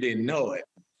nights, if you didn't know it.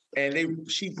 And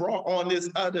she brought on this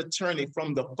other attorney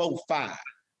from the 4-5.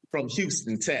 From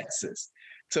Houston, Texas,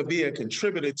 to be a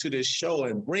contributor to this show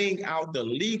and bring out the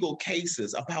legal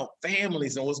cases about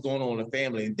families and what's going on in the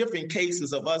family, and different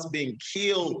cases of us being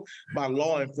killed by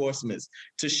law enforcement,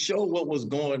 to show what was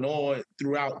going on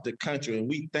throughout the country. And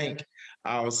we thank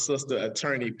our sister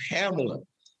attorney Pamela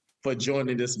for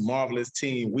joining this marvelous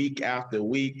team week after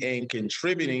week and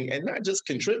contributing, and not just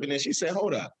contributing. She said,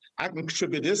 hold up, I can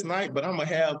contribute this night, but I'm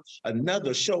gonna have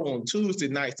another show on Tuesday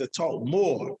nights to talk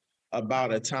more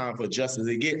about a time for justice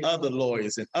and get other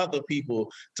lawyers and other people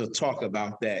to talk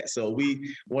about that. So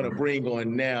we want to bring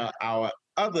on now our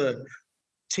other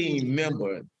team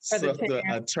member, Sister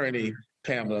Attorney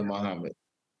Pamela Muhammad.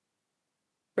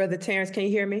 Brother Terrence, can you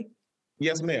hear me?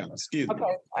 Yes, ma'am. Excuse me.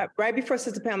 Okay. Right before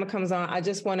Sister Pamela comes on, I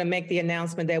just want to make the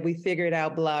announcement that we figured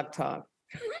out Blog Talk.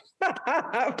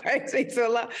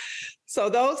 So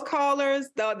those callers,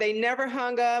 though, they never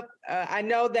hung up. I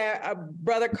know that a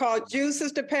brother called you,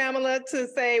 Sister Pamela, to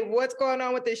say what's going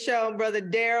on with the show. Brother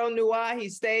Daryl Nua, he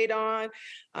stayed on.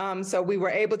 So we were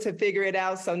able to figure it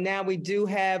out. So now we do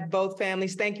have both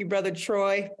families. Thank you, Brother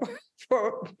Troy,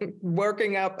 for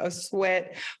working up a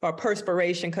sweat or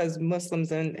perspiration, because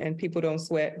Muslims and people don't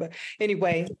sweat. But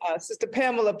anyway, Sister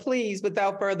Pamela, please,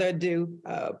 without further ado,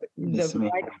 Yes, the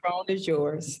microphone is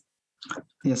yours.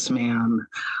 Yes, ma'am.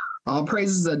 All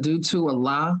praises are due to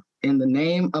Allah. In the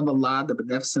name of Allah, the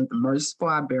Beneficent, the Merciful,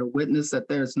 I bear witness that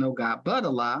there is no God but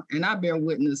Allah, and I bear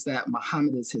witness that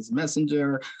Muhammad is his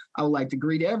messenger. I would like to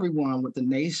greet everyone with the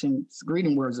nation's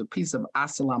greeting words of peace of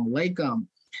Assalamu alaikum.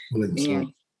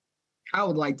 And I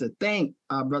would like to thank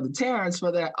Brother Terrence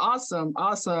for that awesome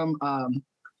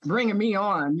bringing me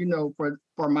on,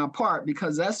 for my part,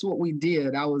 because that's what we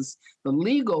did. I was the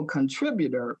legal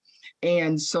contributor.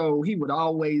 And so he would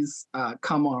always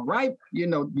come on right,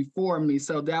 before me.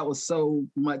 So that was so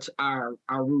much our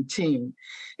routine.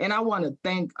 And I want to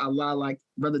thank Allah, like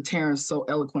Brother Terrence so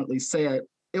eloquently said.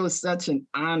 It was such an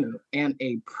honor and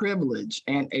a privilege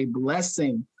and a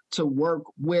blessing to work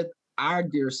with our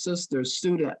dear sister,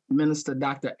 student minister,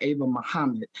 Dr. Ava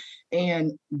Muhammad,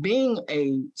 and being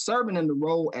serving in the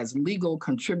role as legal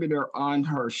contributor on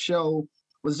her show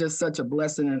was just such a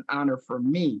blessing and honor for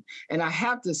me. And I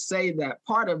have to say that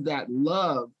part of that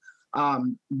love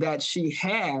that she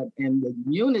had and the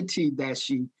unity that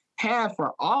she had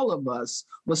for all of us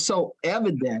was so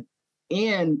evident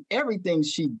in everything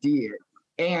she did.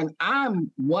 And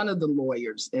I'm one of the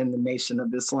lawyers in the Nation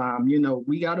of Islam.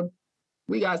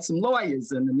 We got some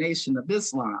lawyers in the Nation of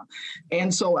Islam.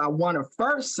 And so I want to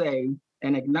first say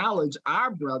and acknowledge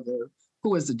our brother,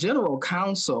 who is the general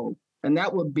counsel, and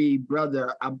that would be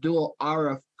Brother Abdul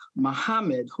Arif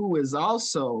Muhammad, who is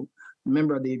also a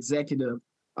member of the executive,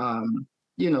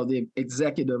 the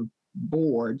executive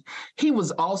board. He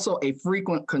was also a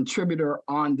frequent contributor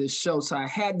on this show. So I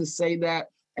had to say that.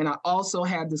 And I also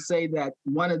had to say that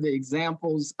one of the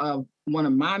examples of one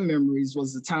of my memories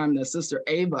was the time that Sister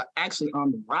Ava, actually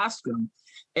on the rostrum,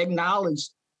 acknowledged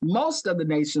most of the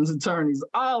nation's attorneys,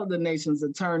 all of the nation's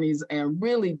attorneys. And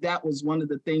really, that was one of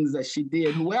the things that she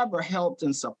did. Whoever helped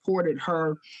and supported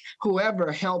her,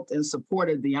 whoever helped and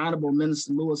supported the Honorable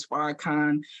Minister Louis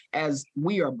Farrakhan, as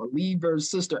we are believers,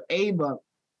 Sister Ava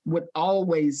would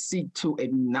always seek to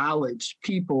acknowledge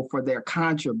people for their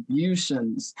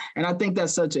contributions. And I think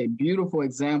that's such a beautiful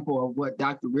example of what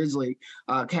Dr. Ridgely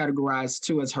categorized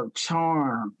too as her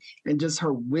charm and just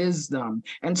her wisdom.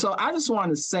 And so I just want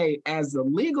to say, as the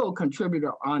legal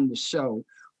contributor on the show,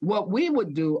 what we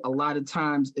would do a lot of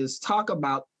times is talk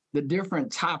about the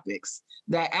different topics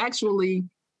that actually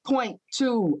point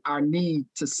to our need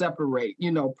to separate,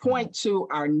 point to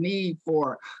our need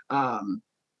for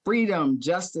freedom,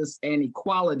 justice, and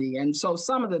equality. And so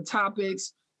some of the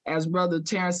topics, as Brother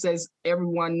Terrence says,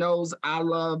 everyone knows I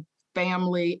love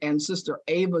family, and Sister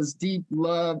Ava's deep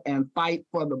love and fight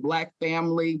for the Black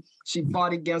family. She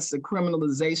fought against the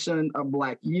criminalization of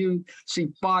Black youth. She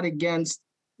fought against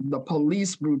the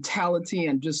police brutality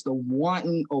and just the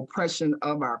wanton oppression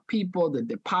of our people, the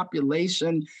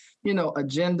depopulation,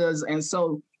 agendas. And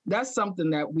so that's something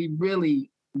that we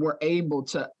really were able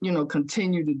to,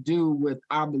 continue to do with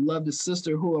our beloved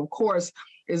sister, who, of course,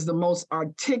 is the most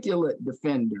articulate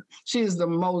defender. She is the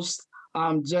most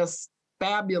just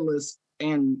fabulous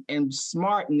and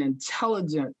smart and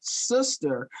intelligent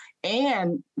sister,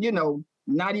 and,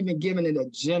 not even giving it a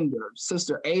gender.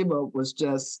 Sister Ava was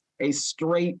just a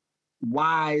straight,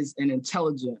 wise, and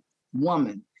intelligent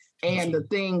woman. And the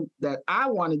thing that I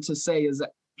wanted to say is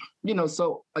that,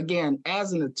 so again,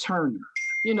 as an attorney,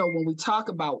 when we talk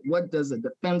about what does a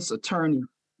defense attorney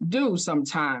do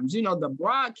sometimes, the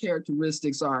broad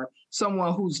characteristics are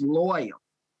someone who's loyal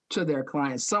to their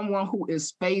clients, someone who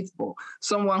is faithful,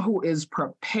 someone who is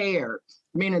prepared,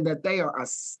 meaning that they are a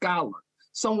scholar,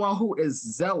 someone who is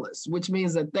zealous, which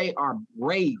means that they are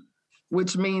brave,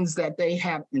 which means that they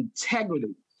have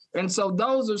integrity. And so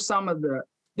those are some of the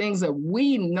things that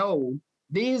we know.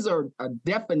 These are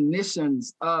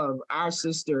definitions of our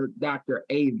sister, Dr.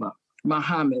 Ava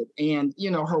Muhammad, and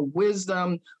her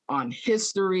wisdom on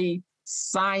history,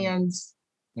 science,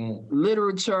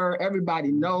 literature.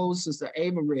 Everybody knows Sister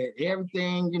Ava read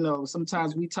everything.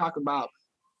 Sometimes we talk about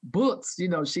books.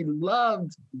 She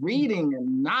loved reading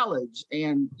and knowledge,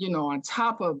 and on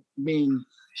top of being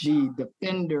the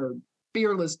defender,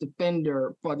 fearless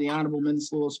defender for the Honorable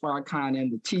Minister Louis Farrakhan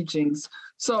and the teachings.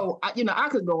 So I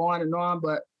could go on and on,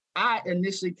 but I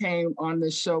initially came on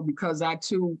this show because I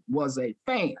too was a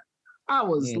fan. I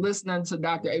was listening to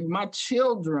Dr. Ava. My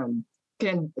children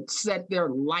can set their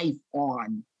life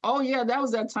on. Oh yeah, that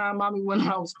was that time, mommy, when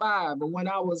I was 5, or when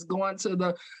I was going to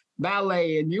the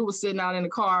ballet and you were sitting out in the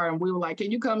car and we were like,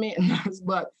 can you come in?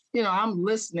 But, I'm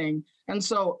listening. And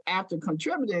so after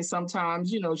contributing,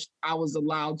 sometimes, I was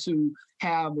allowed to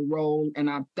have a role, and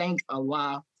I thank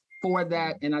Allah for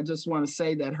that. And I just want to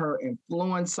say that her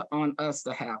influence on us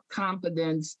to have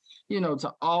confidence,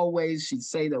 to always, she'd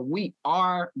say that we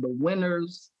are the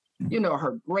winners,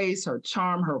 her grace, her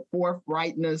charm, her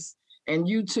forthrightness. And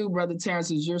you too, Brother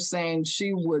Terrence, as you're saying,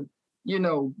 she would,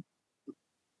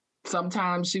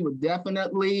 sometimes she would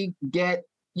definitely get,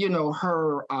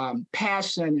 her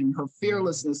passion and her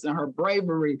fearlessness and her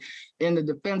bravery in the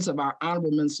defense of our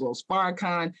Honorable Minister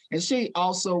Farrakhan. And she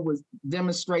also would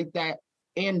demonstrate that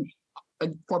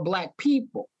for Black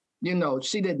people.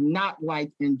 She did not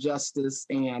like injustice.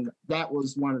 And that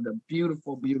was one of the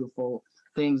beautiful, beautiful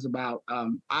things about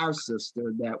our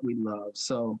sister that we love.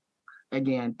 So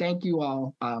again, thank you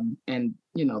all. And,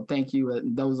 thank you.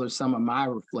 Those are some of my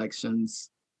reflections.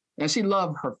 And she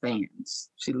loved her fans.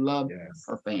 She loved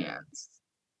her fans.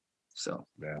 So,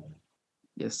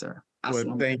 yes, sir.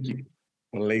 Well, thank you.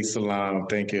 Alayhi salam.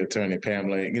 Thank you, Attorney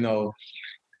Pamela. I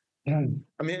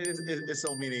mean, it's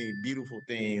so many beautiful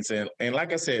things. And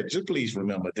like I said, just please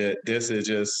remember that this is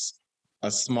just a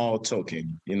small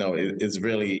token. It's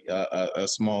really a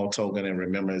small token in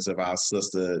remembrance of our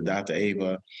sister, Dr.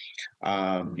 Ava.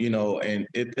 And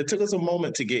it took us a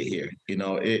moment to get here.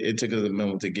 It took us a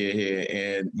moment to get here,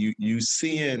 and you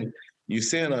seeing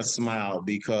us smile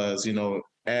because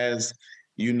as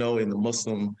in the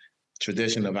Muslim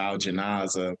tradition of our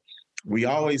janazah, we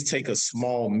always take a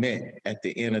small mint at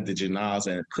the end of the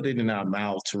janazah and put it in our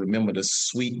mouth to remember the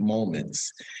sweet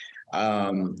moments.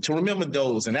 To remember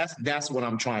those, and that's what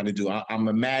I'm trying to do. I'm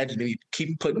imagining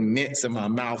keep putting mints in my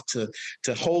mouth to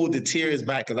hold the tears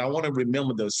back, because I want to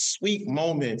remember those sweet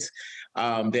moments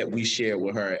that we share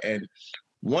with her. And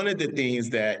one of the things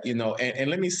that and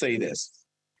let me say this: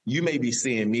 you may be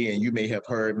seeing me and you may have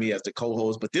heard me as the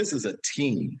co-host, but this is a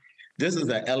team. This is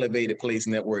an Elevated Place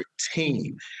Network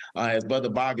team. As Brother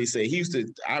Bobby said,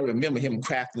 I remember him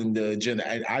crafting the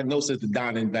agenda. I know Sister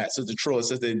Donna and back, Sister Troy,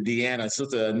 Sister Deanna,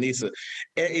 Sister Anissa.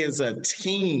 It is a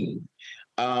team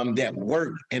that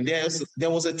worked. And there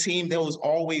was a team, there was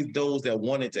always those that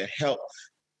wanted to help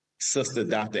Sister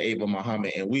Dr. Ava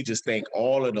Muhammad, and we just thank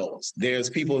all of those. There's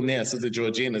people in there, Sister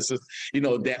Georgina,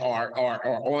 that are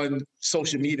on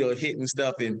social media hitting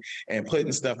stuff and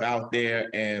putting stuff out there,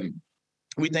 and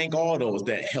we thank all those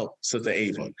that helped Sister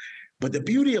Ava. But the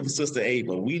beauty of Sister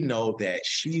Ava, we know that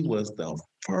she was the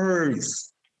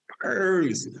first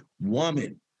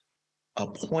woman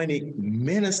appointed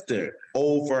minister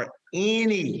over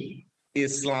any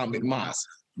Islamic mosque,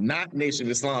 not Nation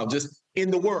of Islam, just in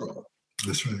the world.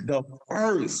 That's right. The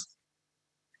first.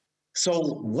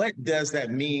 So what does that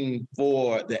mean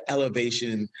for the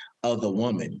elevation of the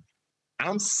woman?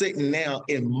 I'm sitting now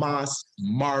in Mosque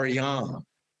Mariam.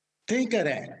 Think of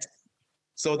that.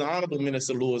 So the Honorable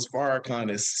Minister Louis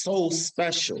Farrakhan is so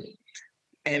special.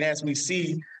 And as we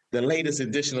see the latest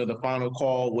edition of the Final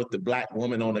Call with the Black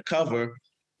woman on the cover,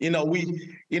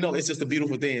 it's just a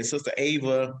beautiful thing. Sister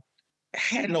Ava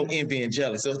had no envy and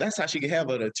jealousy. So that's how she could have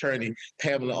an attorney,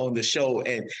 Pamela, on the show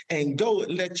and go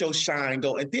let your shine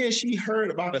go. And then she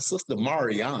heard about a Sister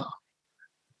Mariam.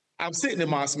 I'm sitting in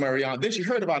Mosque Mariam. Then she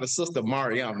heard about a Sister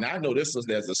Mariam. Now I know this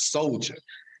sister as a soldier.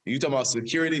 You talking about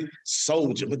security,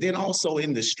 soldier, but then also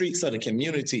in the streets of the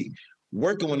community,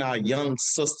 working with our young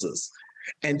sisters.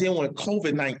 And then when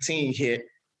COVID-19 hit,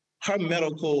 her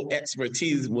medical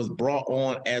expertise was brought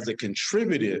on as a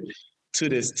contributor to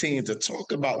this team to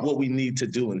talk about what we need to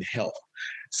do in health.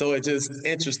 So it's just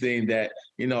interesting that,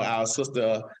 our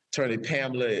sister Attorney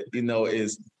Pamela,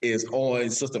 is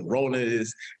on, Sister Rona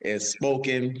is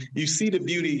spoken. You see the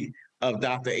beauty of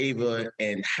Dr. Ava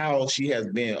and how she has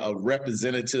been a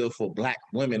representative for Black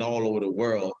women all over the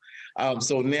world.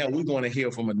 So now we're going to hear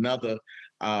from another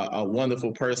a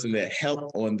wonderful person that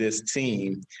helped on this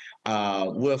team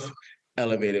with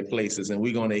Elevated Places. And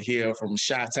we're going to hear from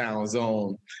Chi-Town's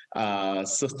own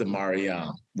Sister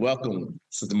Mariam. Welcome,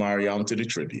 Sister Mariam, to the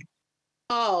tribute.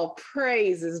 All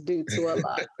praise is due to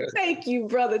Allah. Thank you,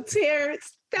 Brother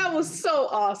Terrence. That was so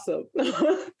awesome.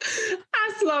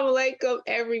 Assalamu alaikum,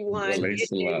 everyone. It is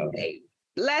a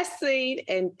blessing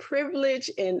and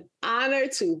privilege and honor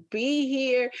to be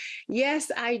here.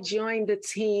 Yes, I joined the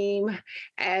team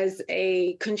as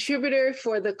a contributor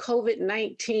for the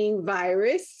COVID-19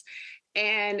 virus.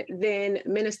 And then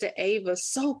Minister Ava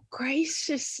so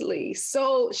graciously,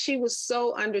 she was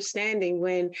so understanding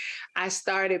when I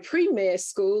started pre-med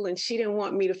school, and she didn't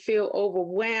want me to feel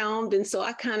overwhelmed. And so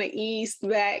I kind of eased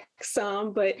back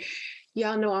some, but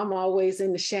y'all know I'm always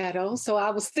in the shadow, so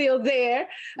I was still there.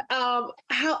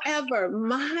 However,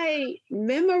 my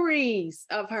memories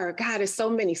of her, God, is so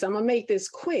many. So I'm gonna make this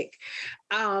quick.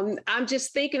 I'm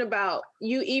just thinking about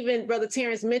you, even Brother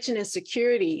Terrence mentioning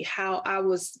security, how I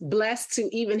was blessed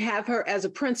to even have her as a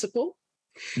principal.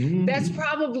 Mm. That's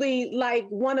probably like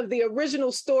one of the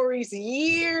original stories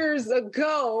years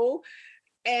ago.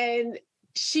 And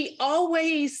she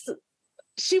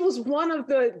was one of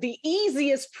the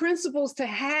easiest principals to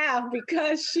have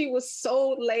because she was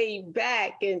so laid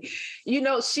back. And,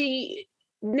 she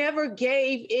never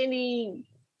gave any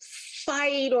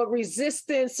fight or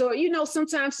resistance, or,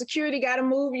 sometimes security got to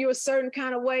move you a certain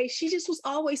kind of way. She just was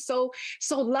always so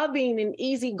loving and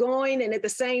easygoing, and at the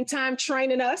same time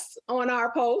training us on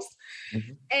our post.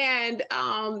 Mm-hmm. And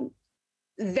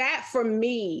that for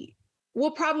me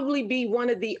will probably be one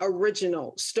of the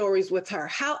original stories with her.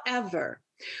 However,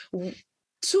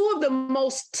 two of the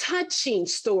most touching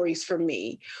stories for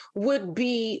me would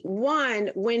be one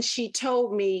when she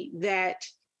told me that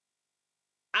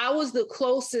I was the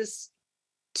closest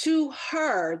to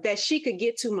her that she could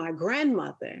get to my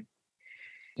grandmother,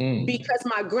 because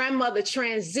my grandmother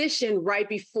transitioned right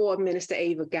before Minister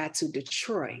Ava got to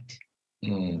Detroit.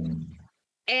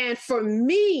 And for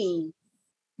me,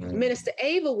 Minister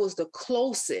Ava was the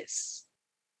closest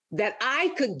that I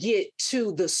could get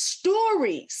to the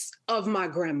stories of my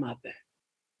grandmother.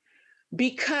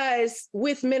 Because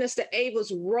with Minister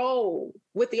Ava's role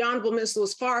with the Honorable Minister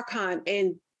Louis Farrakhan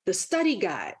and the study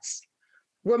guides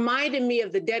reminded me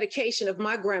of the dedication of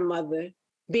my grandmother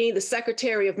being the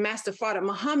secretary of Master Fard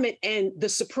Muhammad and the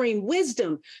supreme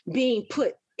wisdom being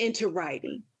put into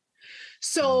writing.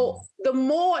 So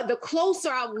the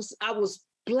closer I was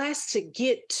blessed to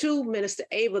get to Minister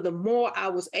Ava, the more I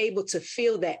was able to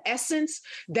feel that essence,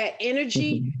 that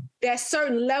energy, that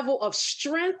certain level of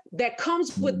strength that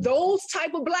comes with those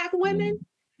type of Black women,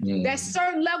 that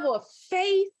certain level of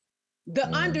faith, the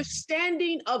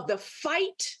understanding of the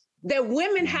fight that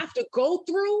women have to go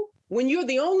through when you're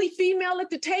the only female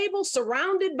at the table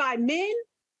surrounded by men,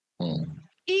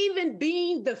 even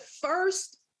being the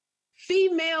first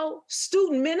female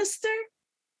student minister,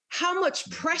 how much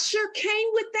pressure came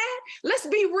with that? Let's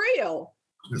be real.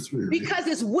 Because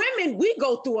as women, we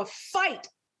go through a fight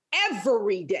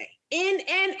every day, in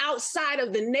and outside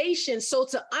of the nation. So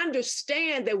to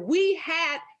understand that we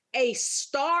had a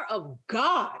star of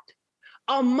God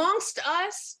amongst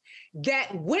us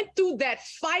that went through that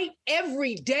fight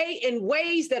every day in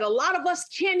ways that a lot of us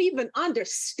can't even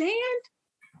understand,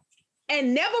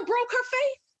 and never broke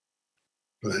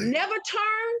her faith, never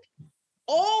turned,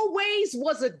 always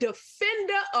was a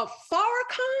defender of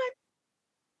Farrakhan.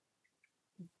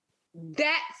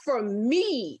 That for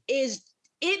me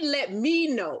it let me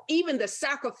know even the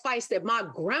sacrifice that my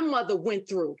grandmother went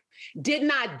through did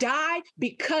not die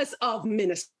because of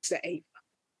Minister Ava.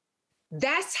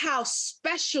 That's how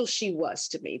special she was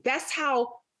to me. That's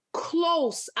how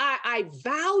close I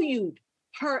valued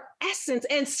her essence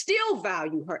and still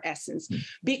value her essence,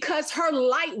 because her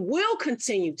light will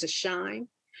continue to shine.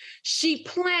 She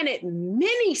planted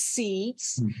many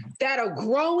seeds that are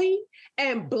growing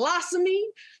and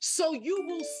blossoming, so you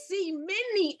will see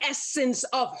many essence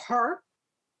of her.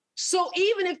 So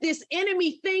even if this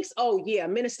enemy thinks, oh yeah,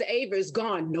 Minister Ava is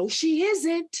gone. No, she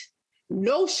isn't.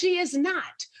 No, she is not.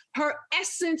 Her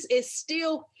essence is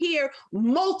still here,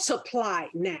 multiplied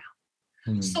now.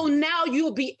 So now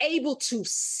you'll be able to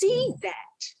see that.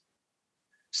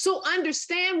 So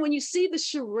understand when you see the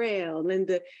Sherelle and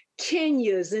the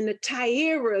Kenyas and the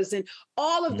Tyeras and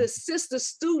all of the sister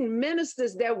student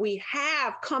ministers that we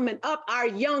have coming up, our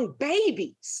young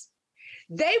babies,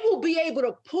 they will be able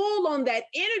to pull on that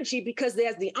energy, because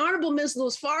as the Honorable Minister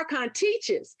Louis Farrakhan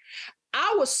teaches,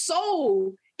 our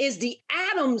soul is the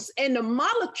atoms and the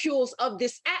molecules of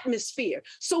this atmosphere.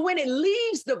 So when it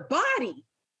leaves the body,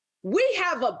 we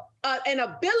have an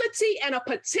ability and a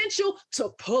potential to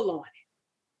pull on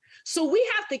it. So we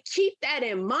have to keep that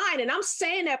in mind. And I'm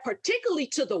saying that particularly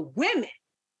to the women,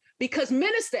 because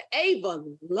Minister Ava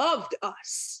loved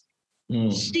us.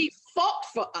 She fought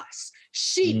for us.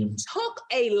 She took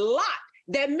a lot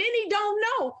that many don't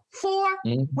know for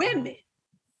women.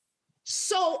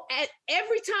 So at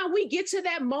every time we get to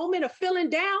that moment of feeling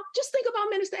down, just think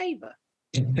about Minister Ava.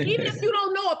 Even if you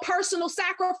don't know a personal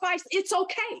sacrifice, it's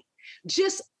okay.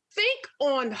 Just think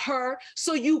on her.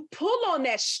 So you pull on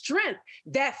that strength,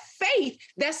 that faith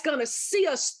that's going to see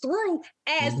us through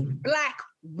as Black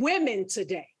women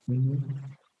today. And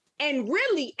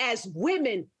really as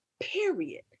women,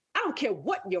 period. I don't care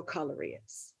what your color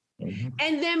is.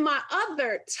 And then my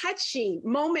other touching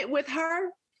moment with her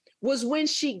was when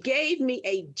she gave me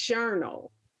a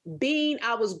journal.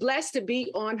 I was blessed to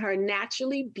be on her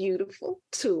Naturally Beautiful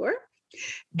tour.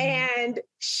 And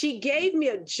she gave me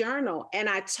a journal, and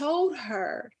I told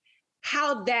her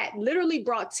how that literally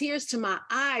brought tears to my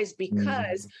eyes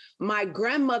because my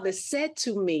grandmother said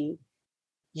to me,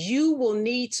 you will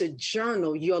need to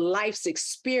journal your life's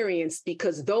experience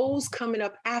because those coming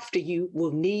up after you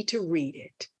will need to read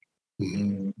it.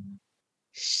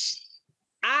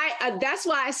 That's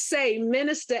why I say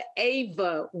Minister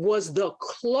Ava was the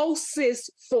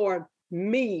closest for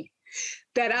me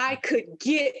that I could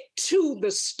get to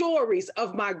the stories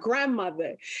of my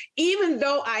grandmother. Even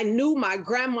though I knew my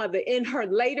grandmother in her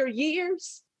later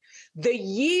years, the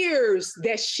years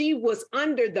that she was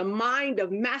under the mind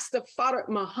of Master Fard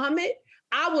Muhammad,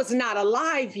 I was not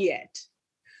alive yet.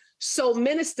 So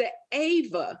Minister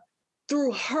Ava,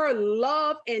 through her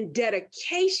love and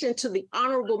dedication to the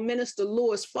Honorable Minister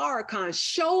Louis Farrakhan,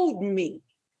 showed me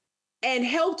and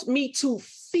helped me to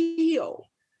feel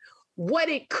what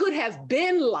it could have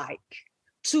been like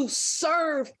to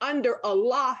serve under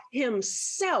Allah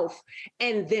himself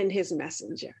and then his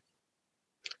messenger.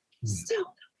 So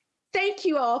thank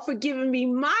you all for giving me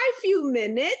my few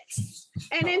minutes,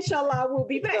 and inshallah we'll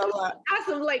be back.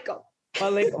 Assalamu alaikum.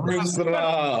 Before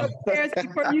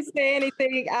you say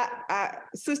anything,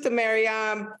 Sister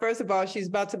Mariam, first of all, she's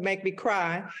about to make me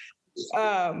cry.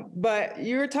 But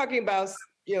you're talking about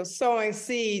sowing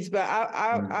seeds, but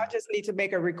I just need to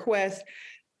make a request.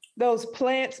 Those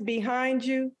plants behind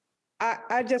you,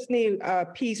 I just need a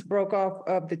piece broke off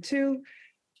of the two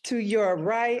to your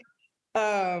right.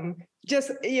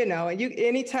 Just,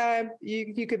 anytime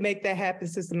you could make that happen,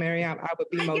 Sister Mariam, I would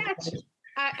be motivated.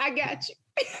 I got you.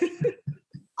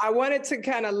 I wanted to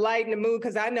kind of lighten the mood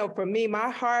because I know for me,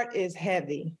 my heart is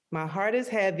heavy. My heart is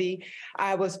heavy.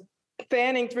 I was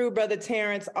fanning through, Brother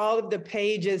Terrence, all of the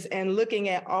pages and looking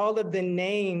at all of the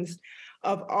names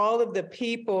of all of the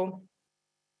people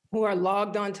who are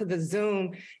logged onto the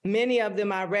Zoom. Many of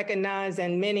them I recognize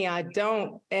and many I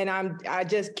don't. And I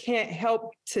just can't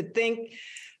help to think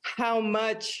how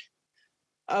much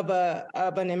of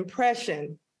an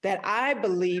impression that I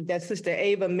believe that Sister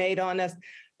Ava made on us,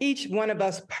 each one of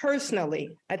us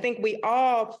personally. I think we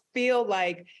all feel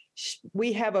like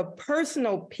we have a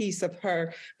personal piece of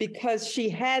her because she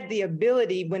had the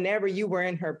ability whenever you were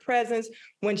in her presence,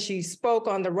 when she spoke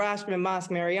on the Rashman Mosque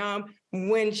Mariam,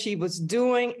 when she was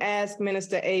doing Ask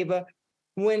Minister Ava,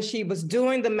 when she was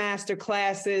doing the master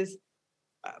classes,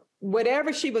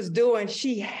 whatever she was doing,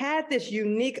 she had this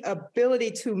unique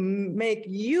ability to make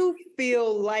you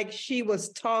feel like she was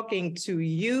talking to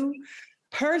you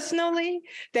personally,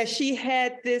 that she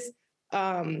had this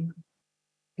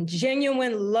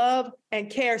genuine love and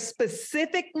care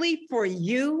specifically for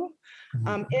you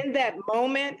in that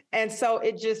moment. And so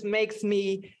it just makes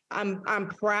me, I'm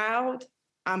proud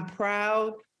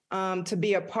to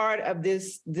be a part of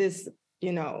this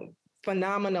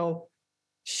phenomenal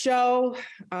show.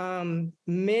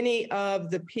 Many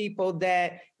of the people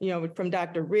that, from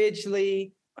Dr.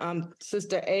 Ridgely,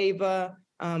 Sister Ava,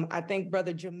 I think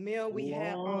Brother Jamil, we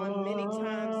had on many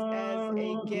times as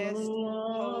a guest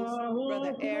host,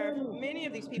 Brother Arif, many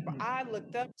of these people I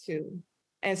looked up to.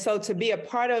 And so to be a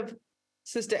part of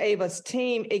Sister Ava's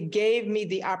team, it gave me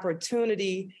the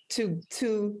opportunity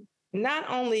to not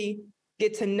only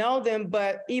get to know them,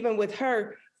 but even with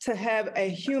her, to have a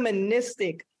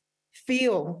humanistic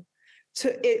feel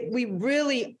to it. We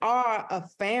really are a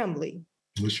family.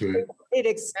 That's right. It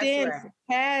extends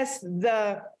past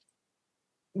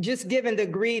just giving the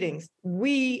greetings.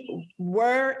 We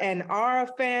were and are a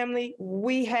family.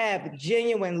 We have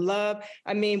genuine love.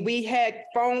 I mean, we had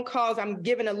phone calls. I'm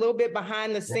giving a little bit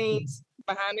behind the scenes,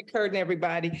 behind the curtain,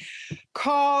 everybody.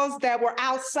 Calls that were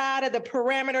outside of the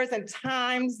parameters and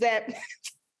times that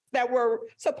were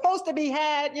supposed to be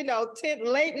had, 10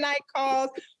 late night calls,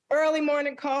 early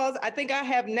morning calls. I think I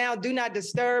have now Do Not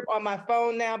Disturb on my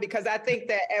phone now, because I think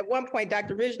that at one point,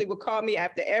 Dr. Ridgely would call me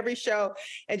after every show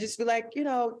and just be like,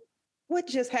 what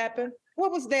just happened?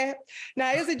 What was that?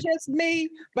 Now, is it just me?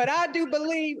 But I do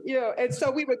believe, and so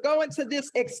we would go into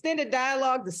this extended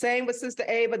dialogue, the same with Sister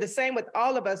Ava, the same with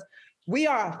all of us. We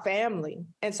are a family.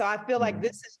 And so I feel like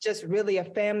this is just really a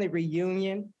family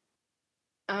reunion.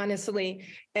 honestly.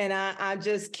 And I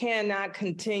just cannot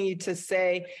continue to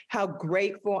say how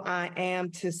grateful I am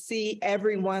to see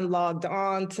everyone logged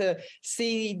on, to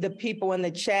see the people in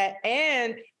the chat.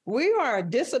 And we are a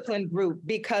disciplined group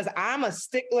because I'm a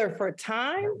stickler for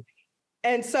time.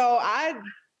 And so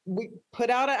we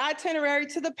put out an itinerary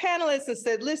to the panelists and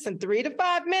said, listen, 3 to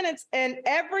 5 minutes. And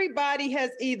everybody has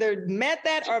either met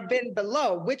that or been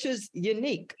below, which is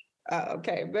unique.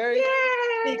 Okay, very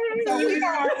unique. So we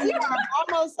are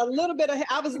almost a little bit ahead.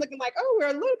 I was looking like, oh, we're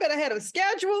a little bit ahead of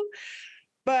schedule.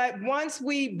 But once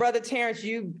Brother Terrence,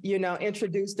 you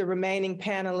introduce the remaining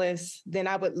panelists, then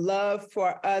I would love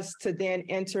for us to then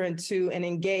enter into and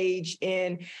engage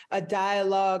in a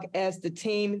dialogue as the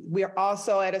team. We're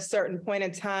also at a certain point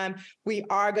in time, we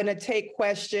are going to take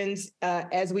questions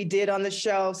as we did on the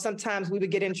show. Sometimes we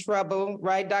would get in trouble,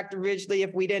 right, Dr. Ridgely,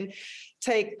 if we didn't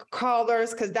take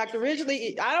callers, because Dr.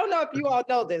 Ridgely, I don't know if you all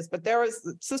know this, but there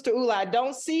was Sister Ula, I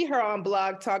don't see her on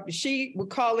Blog Talk, but she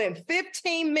would call in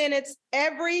 15 minutes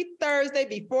every Thursday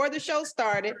before the show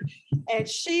started. And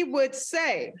she would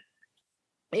say,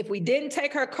 if we didn't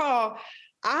take her call,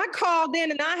 I called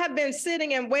in and I have been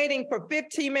sitting and waiting for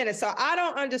 15 minutes. So I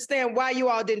don't understand why you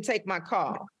all didn't take my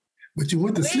call. But you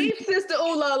went to sleep. Leave Sister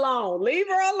Ula alone. Leave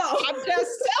her alone. I'm just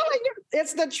telling you,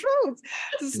 it's the truth.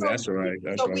 So, that's right.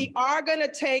 We are going to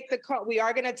take the call. We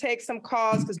are going to take some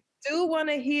calls because we do want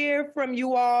to hear from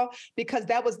you all, because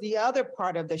that was the other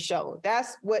part of the show.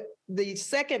 That's what the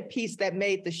second piece that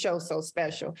made the show so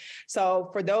special. So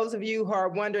for those of you who are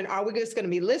wondering, are we just going to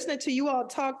be listening to you all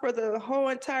talk for the whole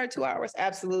entire 2 hours?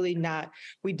 Absolutely not.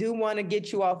 We do want to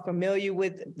get you all familiar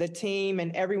with the team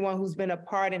and everyone who's been a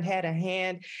part and had a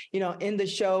hand, in the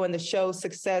show and the show's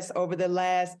success over the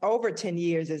last over 10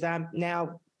 years, as I'm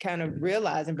now kind of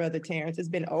realizing, Brother Terrence, it's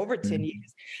been over 10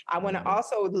 years. I want to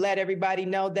also let everybody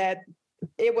know that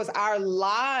it was our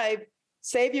live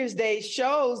Savior's Day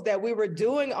shows that we were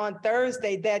doing on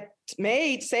Thursday that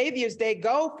made Savior's Day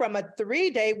go from a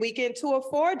 3-day weekend to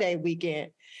a 4-day weekend.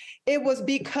 It was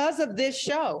because of this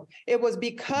show. It was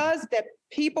because that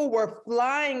people were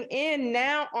flying in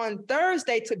now on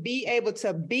Thursday to be able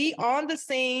to be on the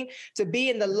scene, to be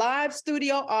in the live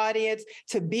studio audience,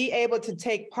 to be able to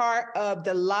take part of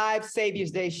the live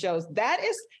Savior's Day shows.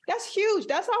 That's huge.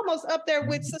 That's almost up there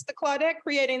with Sister Claudette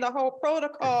creating the whole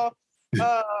protocol.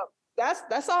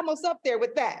 That's almost up there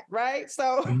with that, right?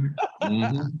 So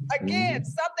again,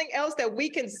 something else that we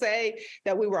can say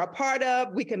that we were a part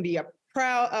of, we can be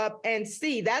proud of and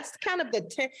see. That's kind of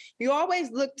you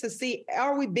always look to see,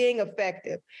 are we being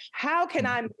effective? How can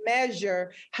I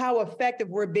measure how effective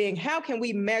we're being? How can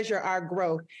we measure our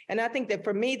growth? And I think that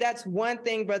for me, that's one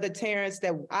thing, Brother Terrence,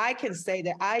 that I can say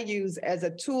that I use as a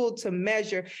tool to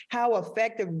measure how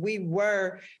effective we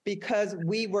were, because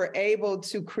we were able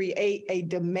to create a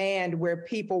demand where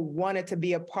people wanted to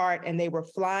be a part and they were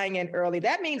flying in early.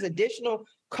 That means additional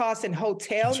costs and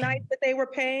hotel nights that they were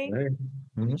paying.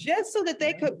 Just so that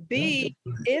they could be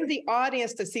in the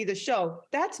audience to see the show.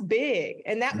 That's big.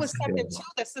 And that was something too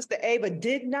that Sister Ava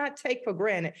did not take for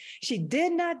granted. She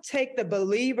did not take the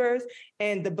believers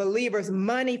and the believers'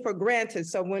 money for granted.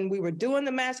 So when we were doing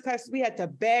the masterclasses, we had to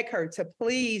beg her to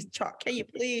please charge. Can you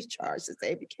please charge, Sister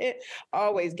Ava? You can't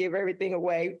always give everything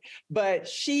away. But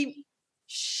she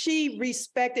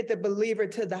respected the believer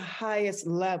to the highest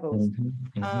levels.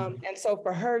 And so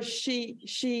for her,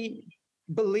 she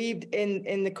believed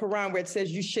in the Quran where it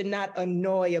says you should not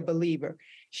annoy a believer.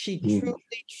 She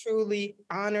truly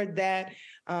honored that.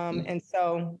 And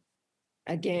so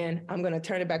again, I'm going to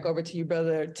turn it back over to you,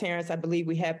 Brother Terrence. I believe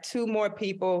we have 2 more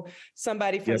people,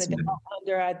 somebody from the Down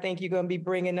Under, I think you're going to be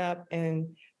bringing up,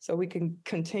 and so we can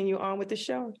continue on with the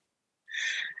show.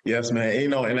 Yes,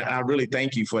 man. And I really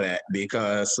thank you for that,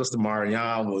 because Sister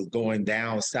Marianne was going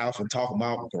down south and talking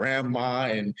about grandma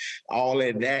and all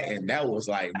of that. And that was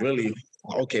like really,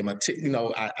 okay,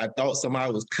 I thought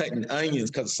somebody was cutting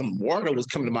onions because some water was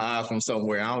coming to my eyes from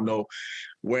somewhere. I don't know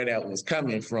where that was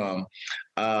coming from.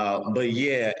 But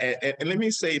yeah, and let me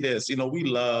say this, we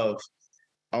love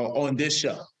on this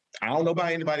show. I don't know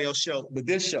about anybody else's show, but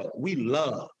this show, we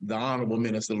love the Honorable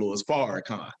Minister Louis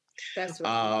Farrakhan. That's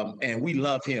right. And we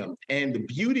love him. And the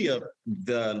beauty of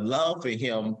the love for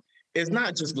him is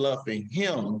not just love for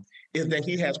him, is that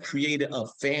he has created a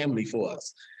family for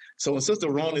us. So when Sister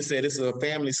Rona said this is a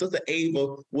family, Sister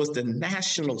Ava was the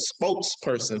national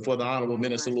spokesperson for the Honorable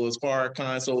Minister Louis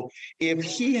Farrakhan. So if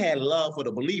he had love for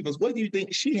the believers, what do you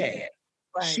think she had?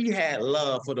 Right. She had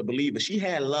love for the believers. She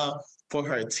had love for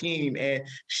her team, and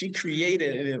she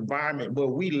created an environment where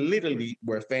we literally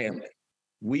were family.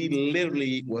 We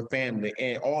literally were family.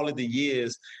 And all of the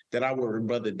years that I worked with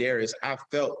Brother Darius, I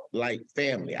felt like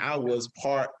family. I was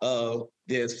part of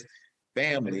this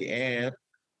family. And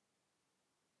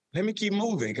let me keep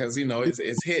moving because,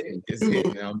 it's hitting. It's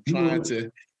hitting. I'm trying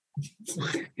to,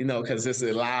 because it's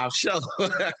a live show.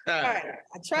 Right.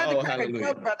 I tried to crack a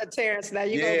joke, Brother Terrence. Now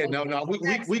no.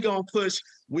 We gonna push.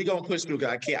 We gonna push through.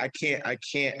 I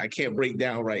can't break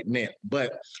down right now.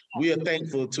 But we are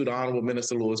thankful to the Honorable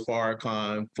Minister Louis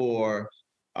Farrakhan for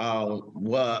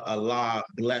what Allah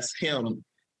bless him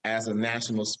as a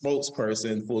national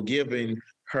spokesperson for giving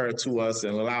her to us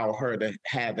and allow her to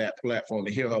have that platform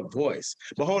to hear her voice.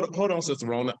 But hold on, Sister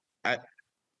Rona. I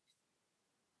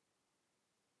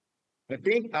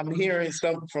think I'm hearing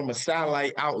something from a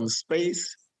satellite out in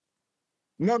space.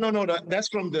 No, that's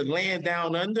from the land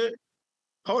down under.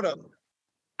 Hold up.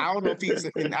 I don't know if he's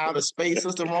in outer space,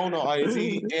 Sister Rona, or is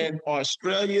he in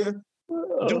Australia?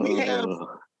 Do we have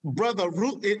Brother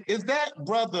Root? Is that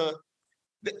Brother?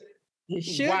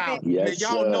 Wow. Yes,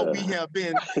 y'all know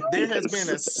there has been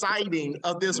a sighting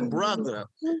of this brother.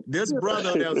 This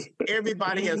brother that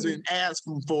everybody has been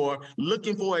asking for,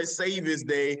 looking for a Savior's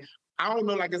Day. I don't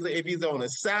know, like I said, if he's on a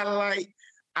satellite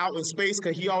out in space,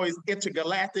 because he always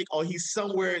intergalactic, or he's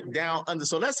somewhere down under.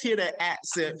 So let's hear that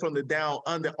accent from the down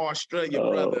under Australia,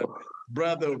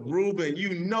 brother Ruben.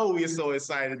 We're so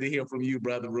excited to hear from you,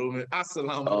 Brother Ruben.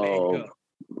 Assalamu alaikum.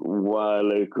 Wa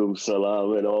alaikum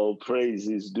salam, and all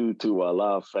praises due to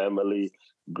Allah, family.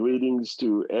 Greetings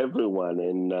to everyone.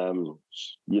 And,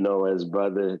 as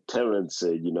Brother Terrence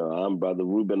said, I'm Brother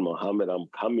Ruben Muhammad. I'm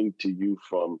coming to you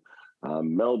from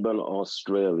Melbourne,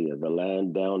 Australia, the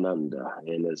land down under.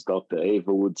 And as Dr.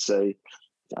 Ava would say,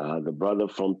 the brother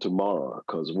from tomorrow,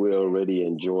 because we're already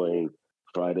enjoying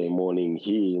Friday morning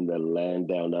here in the land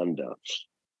down under.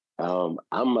 I'm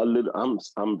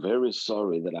very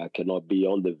sorry that I cannot be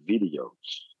on the video,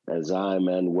 as I'm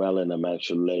unwell and I'm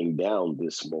actually laying down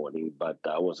this morning, but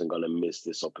I wasn't going to miss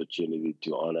this opportunity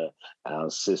to honor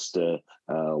our sister,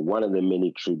 one of the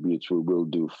many tributes we will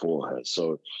do for her.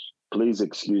 So please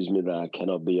excuse me that I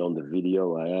cannot be on the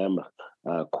video. I am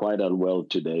quite unwell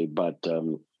today, but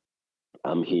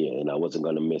I'm here and I wasn't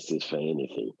going to miss this for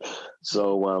anything.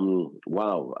 So,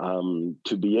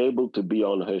 to be able to be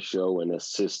on her show and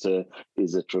assist her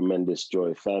is a tremendous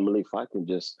joy. Family, if I can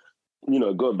just,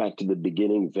 go back to the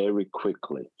beginning very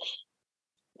quickly.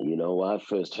 I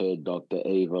first heard Dr.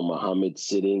 Ava Muhammad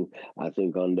sitting, I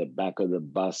think, on the back of the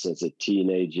bus as a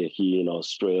teenager here in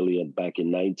Australia back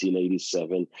in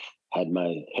 1987. Had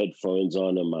my headphones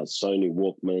on and my Sony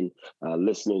Walkman,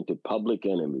 listening to Public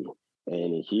Enemy.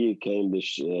 And here came the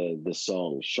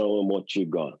song, Show 'Em What You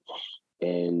Got.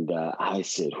 And I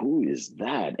said, who is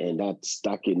that? And that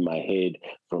stuck in my head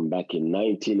from back in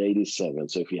 1987.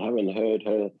 So if you haven't heard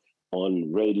her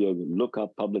on radio, look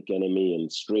up Public Enemy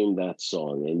and stream that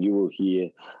song. And you will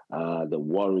hear the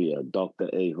warrior, Dr.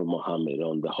 Ava Muhammad,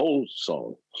 on the whole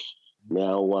song.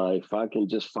 Now, if I can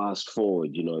just fast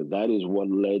forward, that is what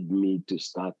led me to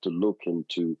start to look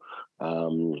into,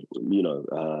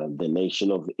 the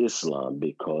Nation of Islam,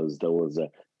 because there was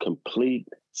a complete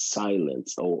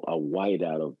silence or a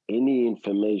whiteout of any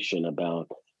information about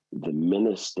the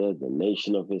minister, the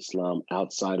Nation of Islam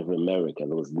outside of America.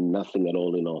 There was nothing at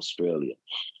all in Australia.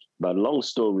 But long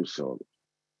story short,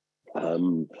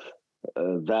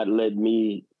 that led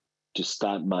me to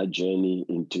start my journey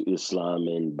into Islam.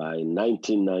 And by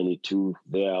 1992,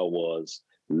 there I was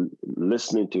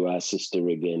listening to our sister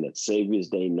again at Savior's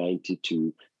Day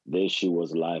 92. There she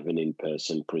was live and in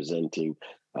person presenting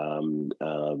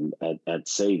at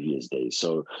Savior's Day.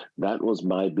 So that was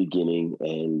my beginning.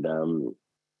 And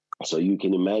so you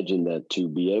can imagine that to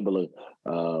be able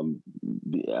to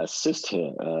assist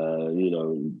her,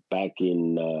 back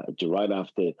in right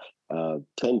after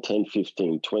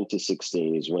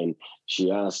 2016 is when she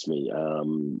asked me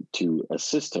to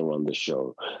assist her on the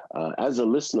show. As a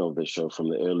listener of the show from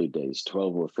the early days,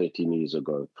 12 or 13 years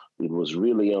ago, it was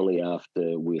really only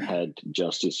after we had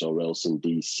Justice or Else in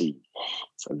DC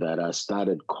that I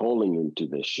started calling into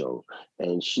the show.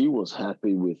 And she was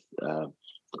happy with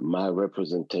my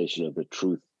representation of the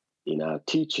truth in our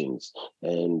teachings.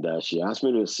 And she asked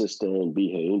me to assist her and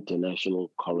be her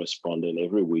international correspondent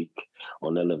every week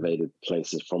on Elevated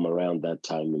Places from around that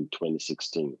time in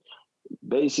 2016.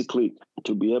 Basically,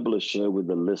 to be able to share with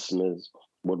the listeners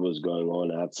what was going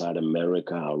on outside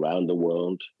America, around the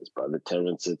world, as Brother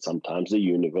Terrence said, sometimes the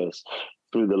universe,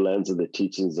 through the lens of the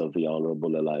teachings of the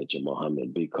Honorable Elijah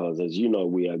Muhammad. Because as you know,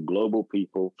 we are global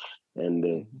people, and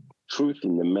the truth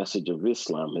in the message of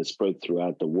Islam has spread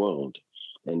throughout the world.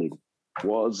 And it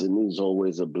was and is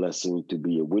always a blessing to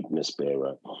be a witness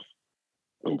bearer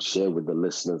and share with the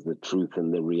listeners the truth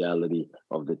and the reality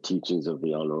of the teachings of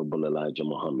the Honorable Elijah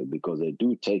Muhammad, because they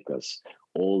do take us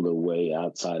all the way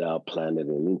outside our planet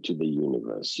and into the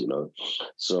universe, you know.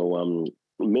 So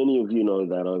many of you know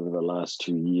that over the last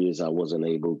 2 years, I wasn't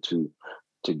able to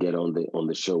get on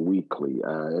the show weekly.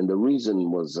 And the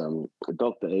reason was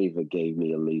Dr. Ava gave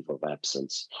me a leave of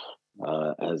absence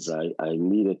as I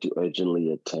needed to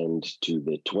urgently attend to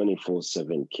the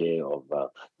 24/7 care of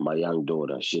my young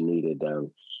daughter. She needed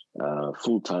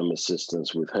full-time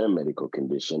assistance with her medical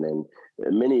condition. And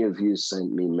many of you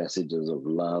sent me messages of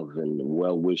love and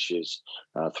well wishes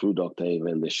through Dr. Ava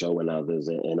and the show and others.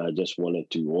 And I just wanted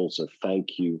to also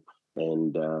thank you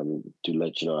and to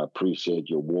let you know I appreciate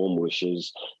your warm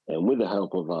wishes. And with the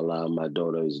help of Allah, my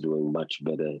daughter is doing much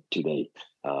better today.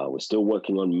 We're still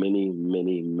working on many,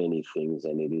 many, many things,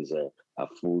 and it is a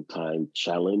full-time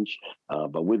challenge.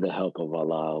 But with the help of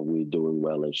Allah, we're doing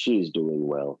well, and she's doing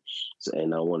well. So,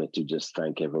 and I wanted to just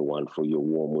thank everyone for your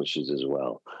warm wishes as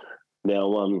well.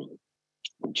 Now,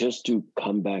 just to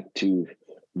come back to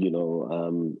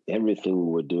everything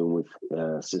we're doing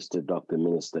with Sister Dr.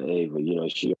 Minister Ava,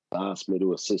 she asked me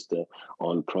to assist her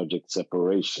on Project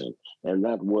Separation, and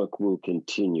that work will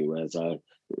continue. As I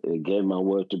gave my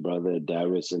word to Brother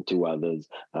Darius and to others,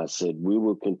 I said we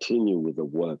will continue with the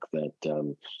work that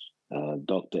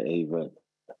Dr. Ava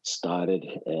started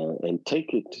and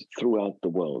take it throughout the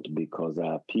world, because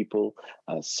our people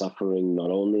are suffering not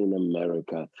only in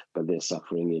America, but they're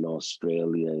suffering in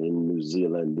Australia, in New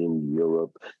Zealand, in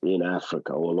Europe, in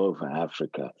Africa, all over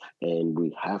Africa. And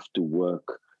we have to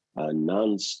work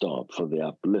non-stop for the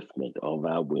upliftment of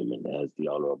our women, as the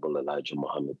Honorable Elijah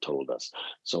Muhammad told us.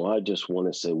 So I just want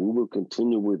to say we will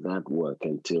continue with that work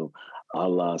until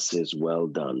Allah says, well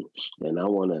done. And I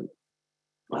want to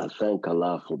I thank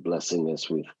Allah for blessing us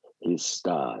with his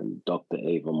star, Dr.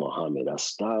 Ava Muhammad, a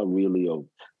star really of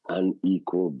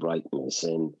unequal brightness.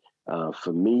 And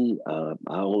for me,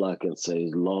 all I can say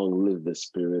is long live the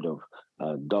spirit of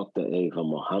Dr. Ava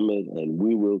Muhammad, and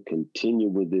we will continue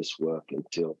with this work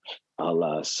until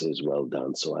Allah says well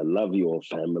done. So I love you all,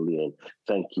 family, and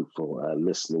thank you for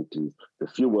listening to the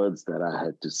few words that I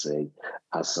had to say.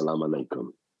 Assalamu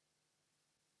alaikum.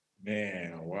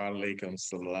 Man, wa alaikum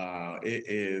salam. It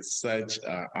is such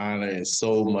an honor and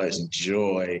so much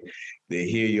joy to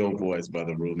hear your voice,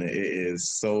 Brother Ruben. It is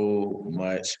so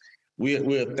much.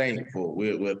 We're thankful.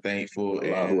 We're thankful,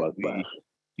 and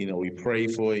we pray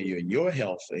for your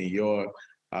health and your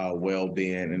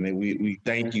well-being, and then we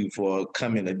thank you for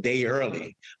coming a day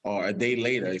early or a day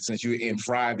later, since you're in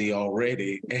Friday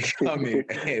already, and coming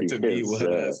and to be with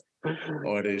us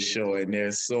on this show. And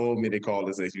there's so many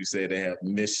callers, as you said, that have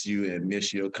missed you and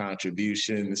missed your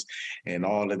contributions and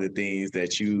all of the things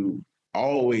that you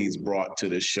always brought to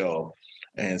the show.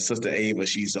 And Sister Ava,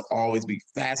 she's always be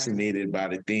fascinated by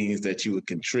the things that you would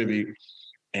contribute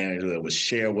and would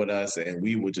share with us, and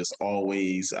we were just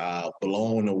always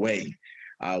blown away.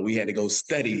 We had to go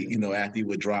study, after you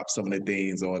would drop some of the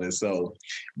things on it. So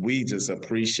we just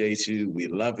appreciate you. We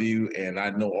love you. And I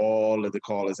know all of the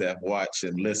callers that have watched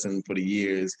and listened for the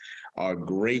years are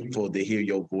grateful to hear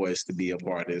your voice, to be a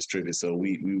part of this tribute. So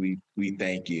we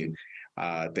thank you.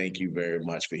 Thank you very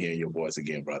much for hearing your voice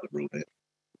again, Brother Ruben.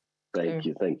 Thank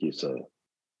you. Thank you, sir.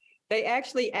 They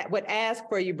actually would ask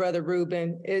for you, Brother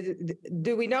Ruben.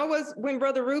 Do we know when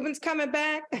Brother Ruben's coming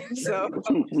back? So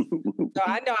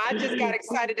I know I just got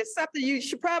excited. It's something you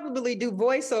should probably do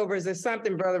voiceovers or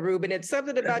something, Brother Ruben. It's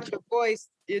something about your voice,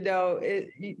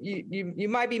 you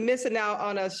might be missing out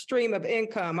on a stream of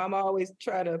income. I'm always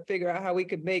trying to figure out how we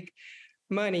could make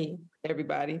money,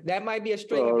 everybody. That might be a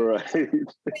stream. All right. You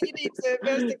need to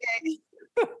investigate.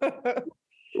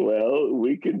 Well,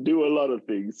 we can do a lot of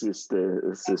things,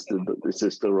 Sister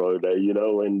Rhoda,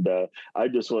 and I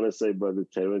just want to say, Brother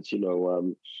Terrence, we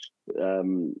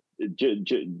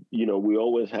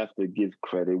always have to give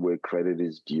credit where credit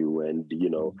is due. And,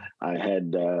 I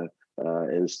had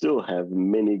and still have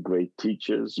many great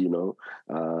teachers,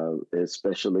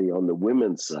 especially on the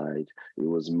women's side. It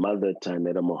was Mother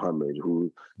Tanetta Muhammad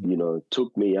who,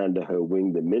 took me under her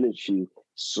wing the minute she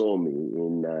saw me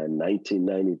in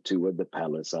 1992 at the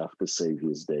palace after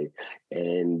Savior's Day.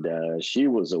 And she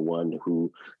was the one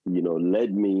who,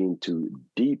 led me into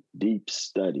deep, deep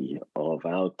study of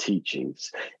our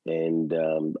teachings. And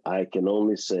I can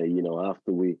only say,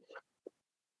 after we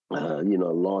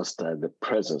lost the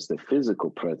presence, the physical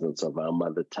presence of our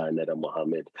mother, Tainetta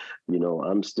Muhammad.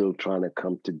 I'm still trying to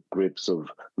come to grips of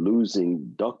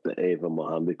losing Dr. Ava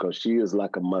Muhammad, because she is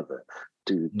like a mother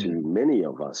to many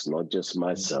of us, not just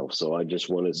myself. So I just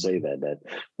want to say that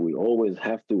we always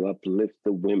have to uplift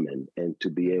the women and to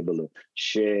be able to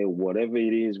share whatever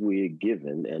it is we're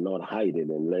given and not hide it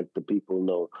and let the people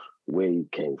know where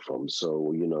it came from.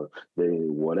 So,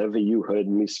 whatever you heard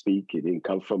me speak, it didn't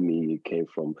come from me. It came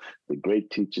from the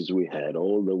great teachers we had,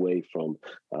 all the way from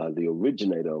the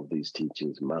originator of these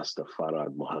teachings, Master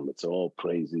Farad Muhammad. So all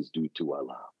praise is due to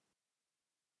Allah.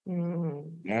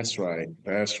 That's right.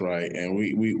 And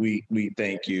we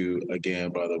thank you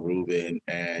again, Brother Ruben.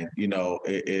 And,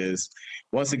 it is,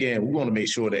 once again, we want to make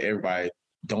sure that everybody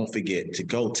don't forget to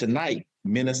go tonight,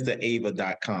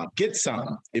 ministerava.com. Get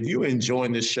something. If you're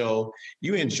enjoying this show,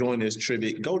 you enjoying this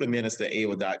tribute, go to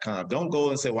ministerava.com. Don't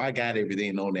go and say, well, I got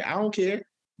everything on there. I don't care.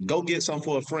 Go get some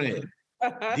for a friend.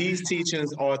 These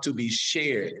teachings are to be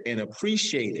shared and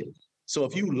appreciated. So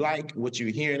if you like what you're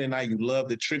hearing tonight, you love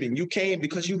the tribute, you came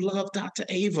because you love Dr.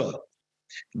 Ava,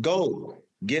 go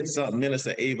get something,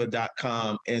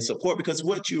 ministerava.com, and support, because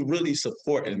what you're really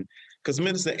supporting, because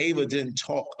Minister Ava didn't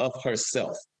talk of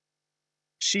herself.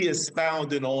 She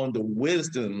expounded on the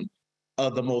wisdom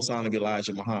of the Most Honorable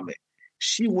Elijah Muhammad.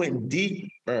 She went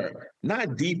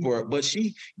not deeper, but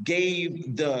she gave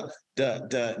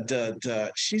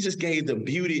she just gave the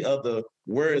beauty of the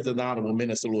words of the Honorable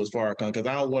Minister Louis Farrakhan, because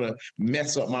I don't want to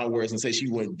mess up my words and say she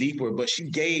went deeper, but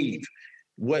she gave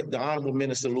what the Honorable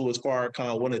Minister Louis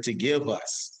Farrakhan wanted to give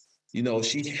us.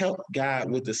 She helped guide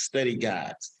with the study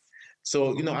guides.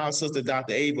 So, our sister,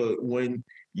 Dr. Ava, when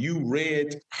you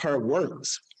read her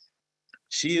works,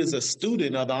 she is a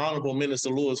student of the Honorable Minister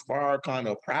Louis Farrakhan,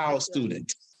 a proud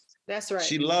student. That's right.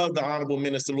 She loved the Honorable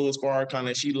Minister Louis Farrakhan,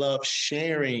 and she loved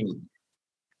sharing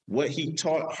what he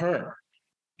taught her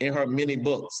in her many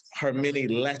books, her many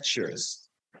lectures.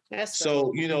 That's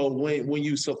so, right. When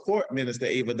you support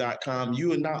ministerava.com,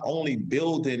 you are not only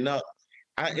building up.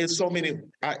 It's so many,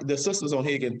 the sisters on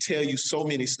here can tell you so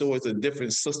many stories of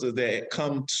different sisters that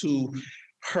come to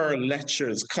her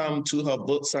lectures, come to her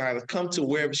book signs, come to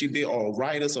wherever she did, or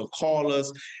write us or call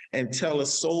us and tell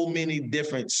us so many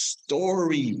different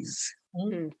stories,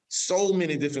 so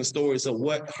many different stories of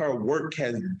what her work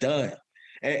has done.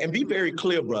 And be very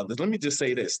clear, brothers. Let me just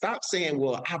say this. Stop saying,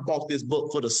 well, I bought this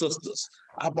book for the sisters.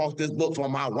 I bought this book for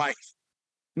my wife.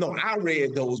 No, I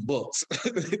read those books.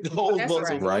 Those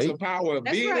books of Force and Power of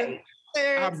Being. Right.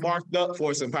 I marked up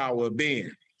Force and Power of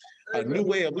Being. A new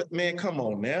way of, man, come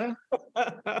on now.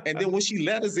 And then when she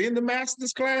let us in the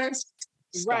master's class,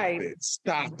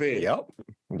 stop it.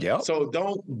 Yep. So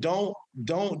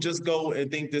don't just go and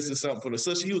think this is something for the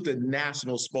sister. She was the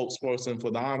national spokesperson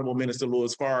for the Honorable Minister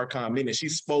Louis Farrakhan, meaning she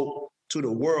spoke to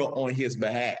the world on his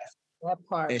behalf. That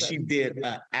part. And she did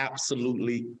an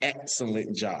absolutely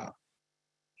excellent job.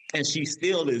 And she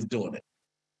still is doing it.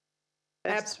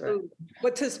 Absolutely.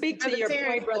 But to speak to your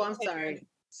point, brother, I'm sorry.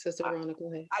 Sister Veronica,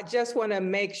 go ahead. I just want to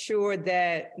make sure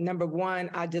that, number one,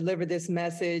 I deliver this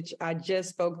message. I just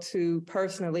spoke to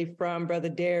personally from Brother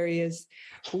Darius.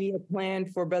 We have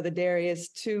planned for Brother Darius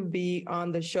to be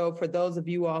on the show. For those of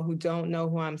you all who don't know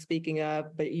who I'm speaking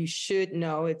of, but you should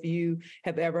know if you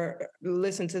have ever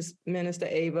listened to Minister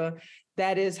Ava,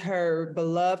 that is her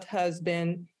beloved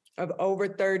husband of over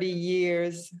 30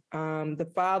 years, the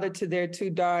father to their two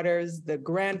daughters, the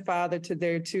grandfather to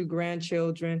their two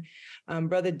grandchildren.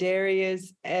 Brother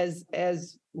Darius,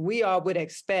 as we all would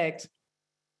expect,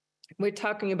 we're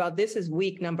talking about, this is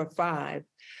week number 5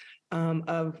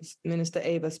 of Minister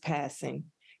Ava's passing.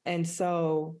 And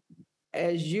so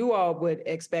as you all would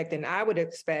expect, and I would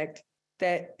expect,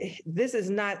 that this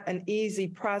is not an easy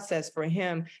process for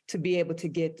him to be able to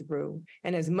get through.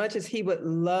 And as much as he would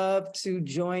love to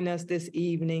join us this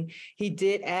evening, he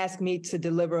did ask me to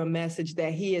deliver a message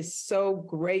that he is so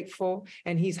grateful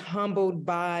and he's humbled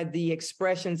by the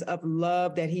expressions of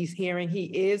love that he's hearing.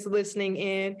 He is listening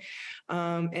in,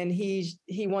 and he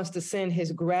wants to send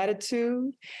his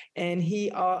gratitude, and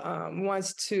he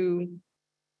wants to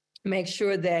make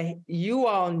sure that you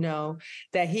all know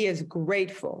that he is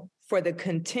grateful for the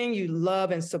continued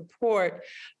love and support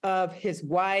of his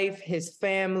wife, his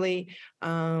family.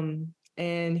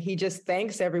 And he just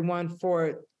thanks everyone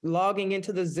for logging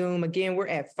into the Zoom. Again, we're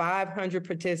at 500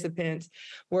 participants.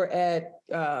 We're at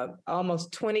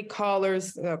almost 20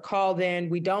 callers called in.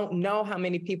 We don't know how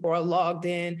many people are logged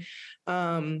in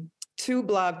to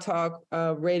Blog Talk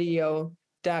Radio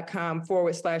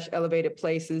youtube.com/elevated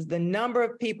places, the number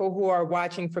of people who are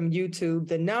watching from YouTube,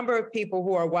 the number of people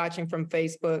who are watching from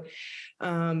Facebook.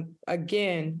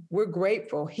 Again, we're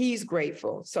grateful. He's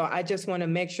grateful. So I just want to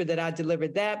make sure that I deliver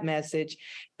that message.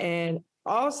 And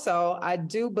also, I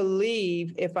do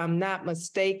believe, if I'm not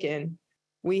mistaken,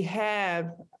 we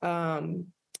have,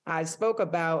 I spoke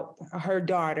about her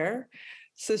daughter,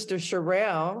 Sister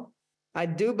Sherelle. I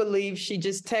do believe she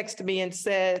just texted me and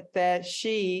said that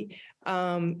she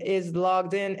is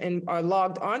logged in and are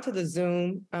logged onto the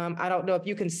Zoom. I don't know if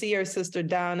you can see her, Sister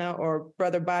Donna or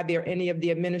Brother Bobby or any of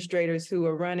the administrators who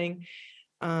are running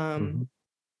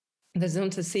the Zoom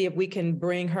to see if we can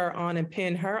bring her on and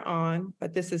pin her on.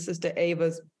 But this is Sister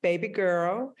Ava's baby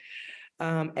girl.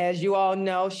 As you all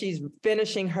know, she's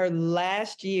finishing her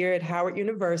last year at Howard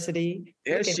University.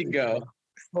 There she go.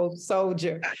 Old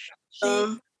soldier.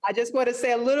 I just want to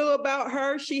say a little about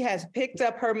her. She has picked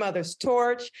up her mother's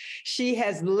torch. She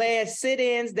has led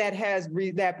sit-ins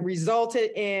that resulted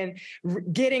in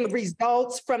getting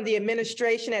results from the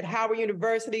administration at Howard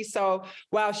University. So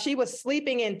while she was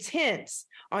sleeping in tents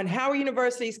on Howard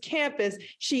University's campus,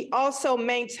 she also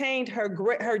maintained her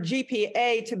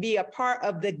GPA to be a part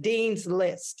of the dean's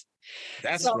list.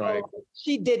 That's right.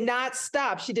 She did not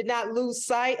stop. She did not lose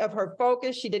sight of her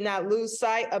focus. She did not lose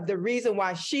sight of the reason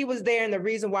why she was there and the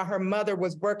reason why her mother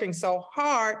was working so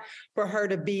hard for her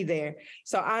to be there.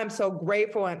 So I'm so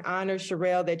grateful and honored,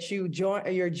 Sherelle, that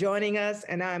you're joining us.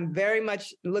 And I'm very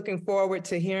much looking forward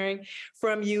to hearing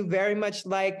from you, very much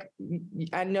like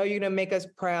I know you're going to make us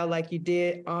proud like you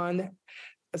did on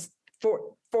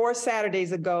four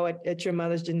Saturdays ago at your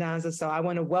mother's janaza. So I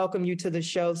want to welcome you to the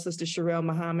show, Sister Sherelle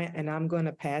Muhammad, and I'm going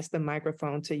to pass the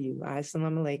microphone to you.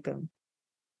 Assalamu alaikum.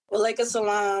 Walaikum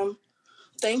salam.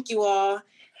 Thank you all.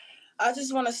 I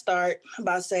just want to start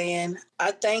by saying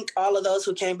I thank all of those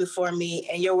who came before me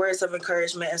and your words of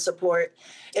encouragement and support.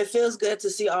 It feels good to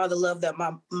see all the love that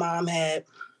my mom had.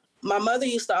 My mother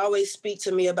used to always speak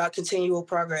to me about continual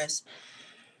progress.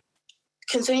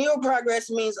 Continual progress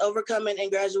means overcoming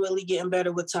and gradually getting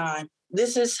better with time.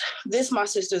 This, my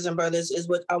sisters and brothers, is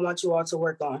what I want you all to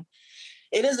work on.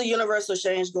 It is a universal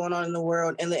change going on in the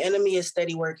world, and the enemy is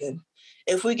steady working.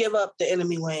 If we give up, the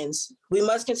enemy wins. We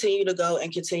must continue to go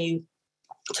and continue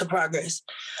to progress.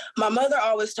 My mother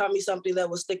always taught me something that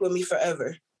will stick with me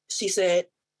forever. She said,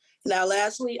 "Now,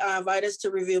 lastly, I invite us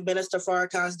to review Minister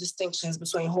Farrakhan's distinctions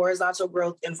between horizontal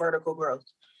growth and vertical growth.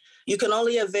 You can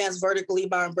only advance vertically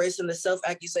by embracing the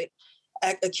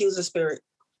self-accusing spirit.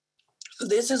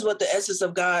 This is what the essence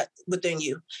of God within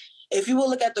you. If you will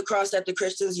look at the cross that the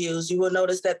Christians use, you will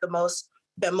notice that most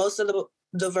of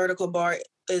the vertical bar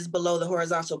is below the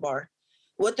horizontal bar.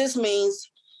 What does this mean?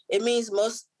 It means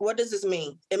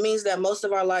that most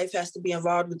of our life has to be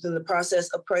involved within the process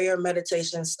of prayer,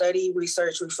 meditation, study,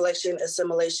 research, reflection,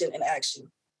 assimilation, and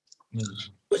action,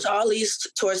 which all leads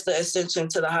towards the ascension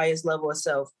to the highest level of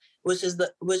self, which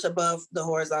above the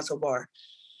horizontal bar.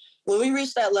 When we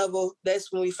reach that level, this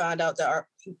is when we find out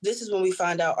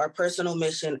our personal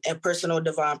mission and personal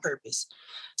divine purpose.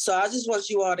 So I just want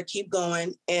you all to keep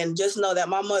going and just know that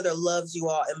my mother loves you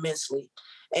all immensely.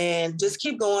 And just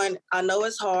keep going. I know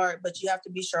it's hard, but you have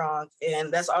to be strong.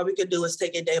 And that's all we could do is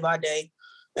take it day by day.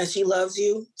 And she loves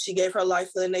you. She gave her life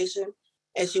for the nation,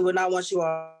 and she would not want you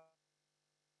all.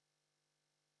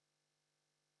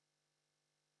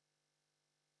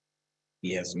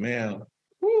 Yes, ma'am.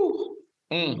 Woo.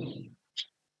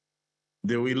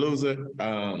 Did we lose her?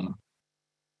 I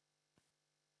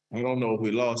don't know if we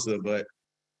lost her, but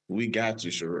we got you,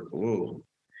 Sherelle. Whoa.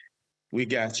 We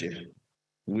got you.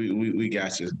 We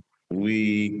got you.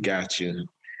 We got you.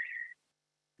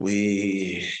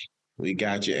 We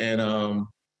got you. And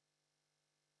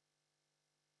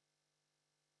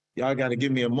y'all got to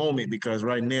give me a moment, because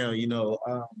right now, I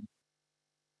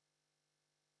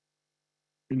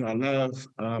love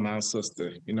our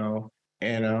sister,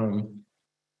 and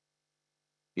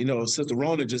Sister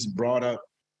Rona just brought up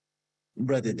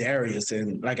Brother Darius,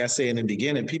 and like I said in the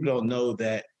beginning, people don't know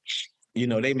that,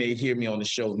 they may hear me on the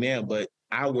show now, but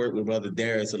I worked with Brother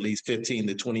Darius at least 15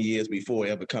 to 20 years before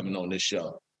ever coming on this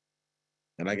show.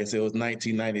 And like I said, it was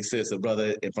 1996. A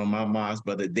brother from my mosque,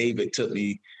 Brother David, took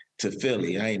me to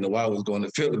Philly. I didn't know why I was going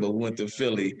to Philly, but we went to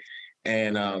Philly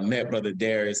and met Brother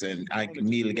Darius, and I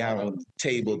immediately got on the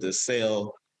table to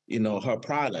sell, her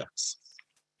products.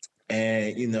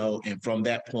 And, and from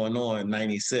that point on,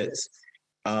 96,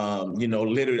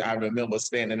 literally I remember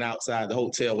standing outside the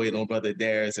hotel waiting on Brother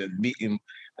Darius and meeting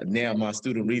now my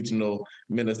student regional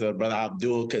minister, Brother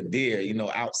Abdul Kadir,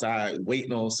 outside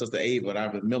waiting on Sister Ava. And I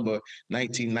remember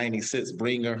 1996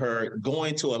 bringing her,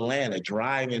 going to Atlanta,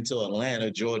 driving to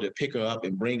Atlanta, Georgia, pick her up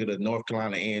and bring her to North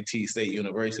Carolina A&T State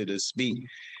University to speak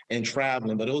and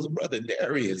traveling. But it was Brother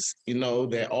Darius,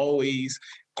 that always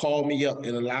called me up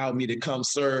and allowed me to come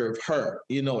serve her,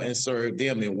 and serve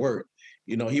them and work.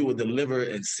 He would deliver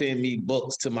and send me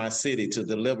books to my city to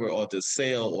deliver or to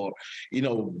sell or,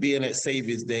 being at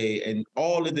Savior's Day and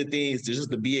all of the things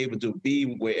just to be able to be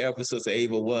wherever Sister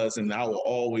Ava was. And I will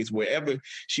always, wherever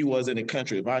she was in the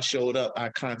country, if I showed up, I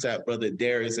contact Brother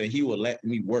Darius and he would let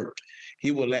me work.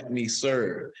 He would let me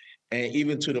serve. And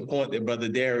even to the point that Brother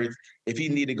Darius, if he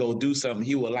needed to go do something,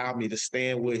 he would allow me to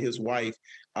stand with his wife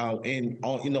for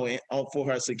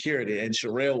her security. And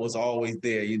Sherelle was always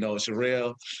there.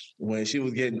 Sherelle, when she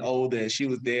was getting older, she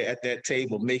was there at that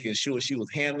table, making sure she was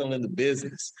handling the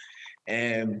business.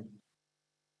 And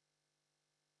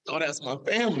that's my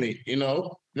family.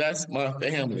 That's my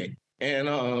family.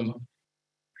 And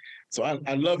so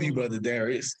I love you, Brother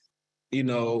Darius.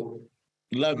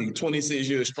 Love you. 26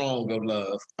 years strong of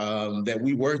love, that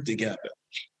we work together.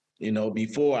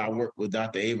 Before I worked with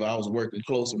Dr. Ava, I was working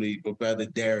closely with Brother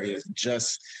Darius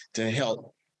just to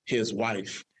help his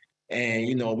wife. And,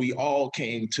 we all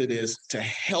came to this to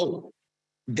help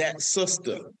that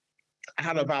sister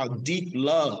out of our deep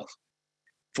love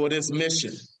for this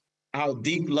mission, our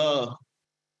deep love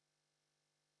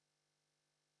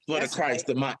for the Christ,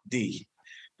 the Mahdi.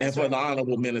 And for the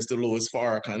Honorable Minister Louis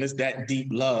Farrakhan. It's that deep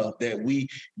love that we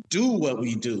do what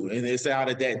we do. And it's out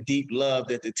of that deep love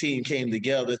that the team came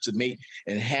together to make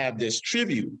and have this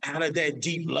tribute, out of that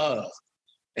deep love.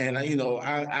 And,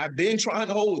 I've been trying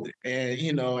to hold it.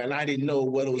 And, and I didn't know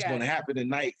what was going to happen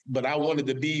tonight, but I wanted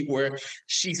to be where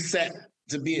she sat,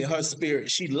 to be in her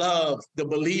spirit. She loved the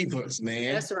believers,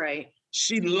 man. That's right.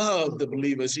 She loved the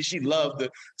believers. She loved the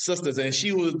sisters, and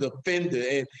she was the defender.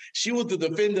 And she was the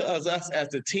defender of us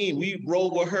as a team. We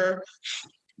rolled with her.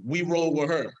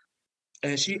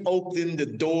 And she opened the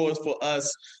doors for us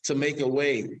to make a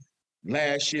way.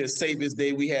 Last year, Savior's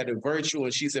Day, we had a virtual,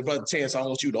 and she said, Brother Terrence, I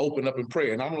want you to open up in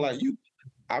prayer. And I'm like,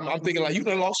 I'm thinking like, you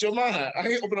done lost your mind. I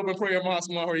ain't open up in prayer,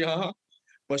 Maria, huh?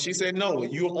 But she said, no,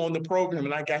 you're on the program,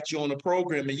 and I got you on the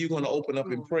program, and you're going to open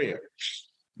up in prayer.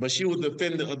 But she was the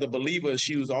defender of the believers.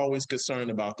 She was always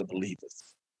concerned about the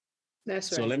believers.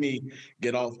 That's right. So let me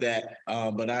get off that.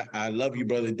 But I love you,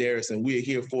 Brother Darius, and we're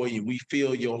here for you. We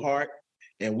feel your heart,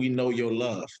 and we know your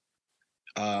love.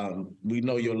 We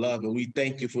know your love, and we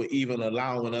thank you for even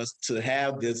allowing us to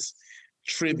have this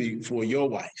tribute for your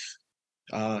wife.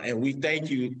 And we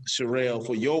thank you, Sherelle,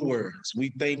 for your words.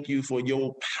 We thank you for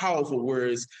your powerful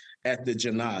words at the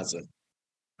janazah.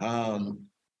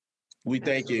 We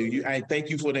thank you. I thank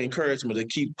you for the encouragement to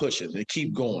keep pushing, to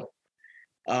keep going.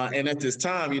 And at this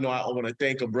time, I want to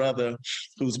thank a brother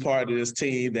who's part of this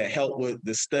team that helped with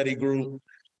the study group.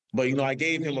 But, I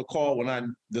gave him a call when I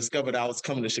discovered I was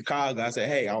coming to Chicago. I said,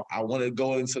 hey, I want to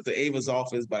go into the Ava's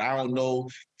office, but I don't know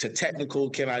to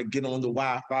technical. Can I get on the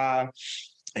Wi-Fi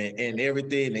and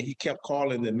everything? And he kept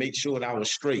calling to make sure that I was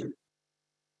straight.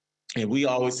 And we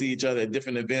always see each other at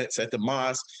different events at the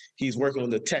mosque. He's working on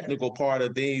the technical part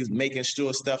of things, making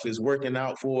sure stuff is working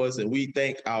out for us. And we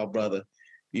thank our brother.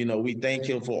 We thank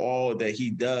him for all that he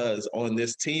does on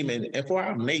this team and for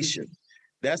our nation.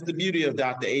 That's the beauty of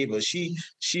Dr. Ava. She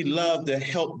loved to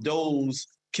help those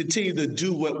continue to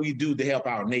do what we do to help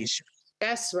our nation.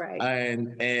 That's right.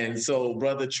 And so,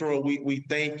 Brother Troy, we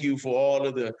thank you for all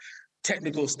of the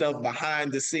technical stuff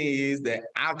behind the scenes that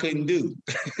I couldn't do.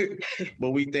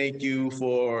 But we thank you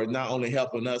for not only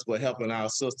helping us, but helping our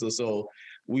sisters. So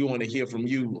we want to hear from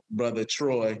you, Brother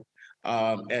Troy,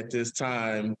 at this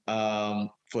time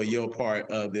for your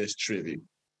part of this tribute.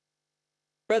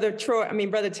 Brother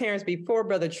Terrence, before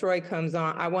Brother Troy comes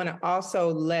on, I want to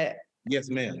also let Yes,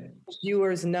 ma'am.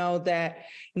 viewers know that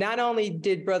not only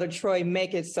did Brother Troy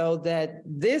make it so that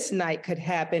this night could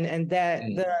happen and that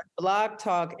the Blog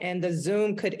Talk and the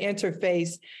Zoom could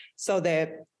interface so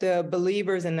that the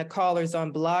believers and the callers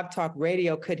on Blog Talk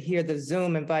Radio could hear the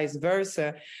Zoom and vice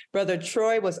versa. Brother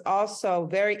Troy was also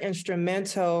very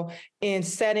instrumental in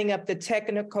setting up the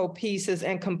technical pieces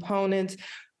and components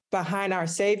behind our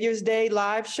Savior's Day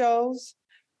live shows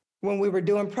when we were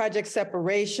doing Project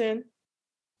Separation.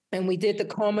 And we did the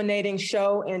culminating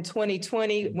show in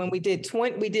 2020 when we did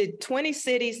 20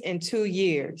 cities in 2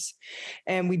 years.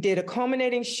 And we did a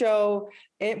culminating show.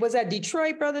 It was at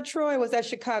Detroit, Brother Troy? Was that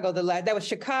Chicago? That was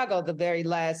Chicago, the very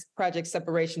last Project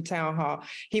Separation Town Hall.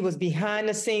 He was behind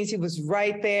the scenes. He was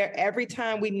right there. Every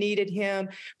time we needed him,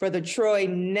 Brother Troy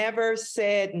never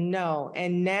said no.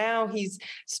 And now he's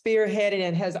spearheaded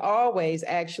and has always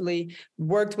actually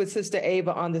worked with Sister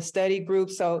Ava on the study group.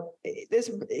 So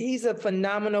he's a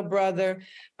phenomenal brother.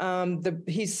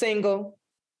 He's single.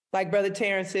 Like Brother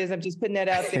Terrence says, I'm just putting that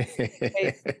out there.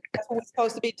 That's what we're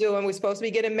supposed to be doing. We're supposed to be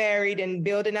getting married and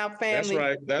building out family.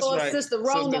 That's right. Sister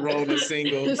Rona. Sister Rona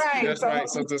single. Right. That's right.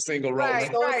 Sister single Rona.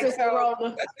 Right. Sister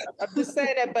Rona. I'm just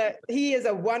saying that, but he is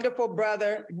a wonderful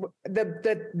brother.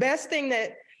 The best thing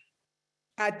that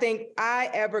I think I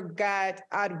ever got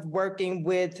out of working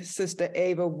with Sister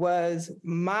Ava was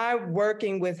my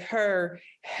working with her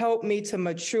helped me to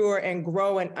mature and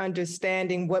grow in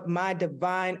understanding what my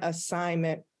divine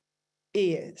assignment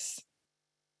is.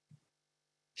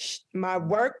 My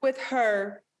work with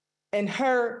her and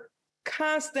her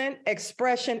constant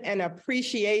expression and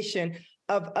appreciation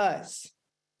of us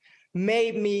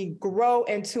made me grow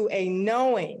into a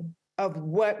knowing of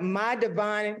what my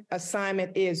divine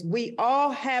assignment is. We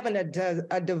all have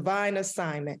a divine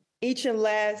assignment, each and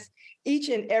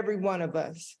every one of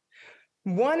us.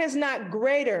 One is not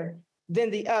greater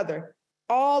than the other.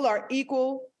 All are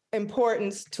equal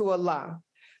importance to Allah.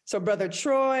 So Brother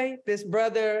Troy, this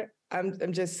brother,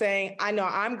 I'm just saying, I know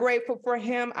I'm grateful for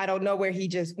him. I don't know where he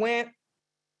just went.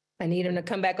 I need him to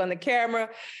come back on the camera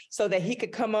so that he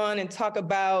could come on and talk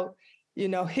about,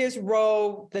 his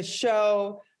role, the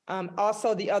show,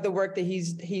 also the other work that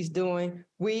he's doing.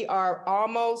 We are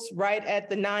almost right at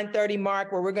the 9:30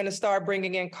 mark where we're going to start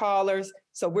bringing in callers.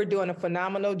 So we're doing a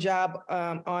phenomenal job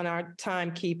on our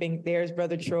timekeeping. There's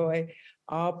Brother Troy.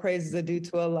 All praises are due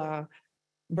to Allah.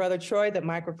 Brother Troy, the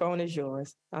microphone is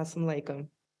yours. Assalamu alaikum.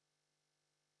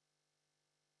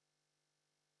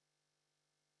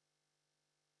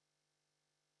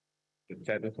 The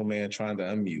technical man trying to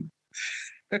unmute.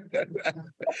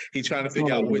 He's trying to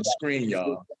figure out which screen,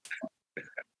 y'all.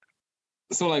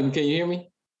 So, can you hear me?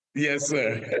 Yes,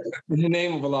 sir. In the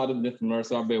name of Allah, the Myth and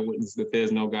Mercy, I bear witness that there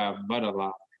is no God but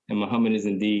Allah, and Muhammad is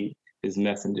indeed his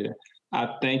messenger.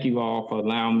 I thank you all for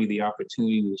allowing me the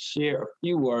opportunity to share a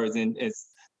few words. And it's,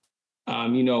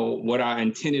 what I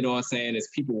intended on saying as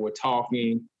people were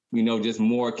talking, just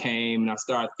more came. And I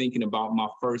started thinking about my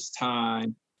first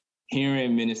time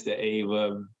hearing Minister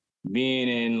Ava, being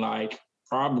in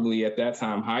probably at that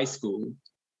time high school,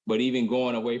 but even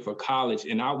going away for college.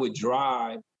 And I would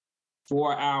drive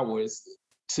 4 hours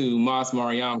to Mosque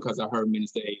Mariam because I heard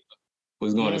Minister Ava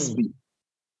was going to speak.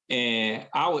 And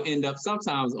I would end up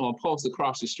sometimes on posts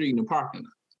across the street in the parking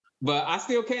lot. But I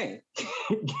still came.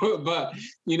 But,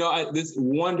 this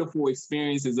wonderful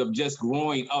experiences of just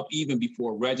growing up even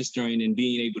before registering and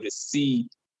being able to see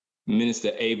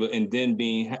Minister Ava and then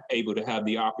being able to have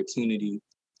the opportunity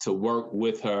to work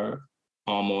with her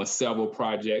on several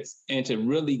projects and to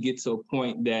really get to a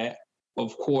point that,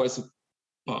 of course,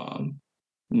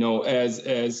 as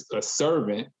a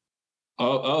servant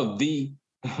of the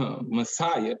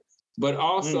Messiah, but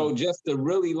also just to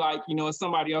really as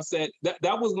somebody else said,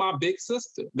 that was my big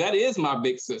sister. That is my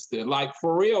big sister.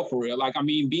 For real.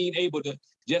 Being able to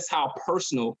just how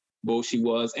personal she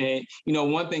was. And,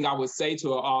 one thing I would say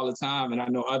to her all the time, and I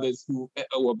know others who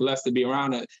were blessed to be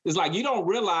around her, is you don't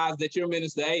realize that you're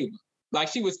Minister Ava.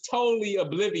 She was totally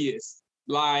oblivious.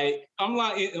 I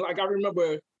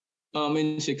remember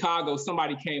in Chicago,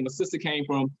 a sister came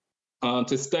from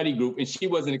to study group, and she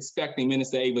wasn't expecting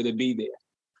Minister Ava to be there.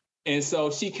 And so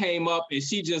she came up and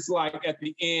she just at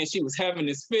the end, she was having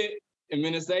this fit, and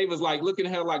Minister Ava was looking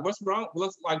at her what's wrong?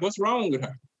 What's wrong with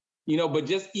her? But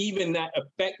just even that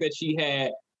effect that she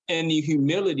had and the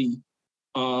humility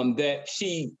that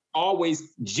she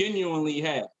always genuinely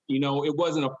had, it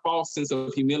wasn't a false sense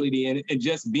of humility, and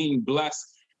just being blessed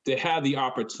to have the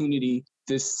opportunity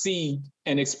to see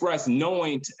and express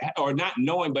knowing or not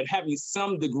knowing, but having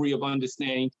some degree of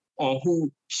understanding on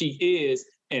who she is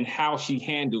and how she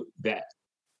handled that,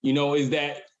 is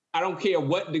that I don't care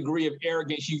what degree of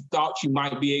arrogance you thought you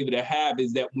might be able to have,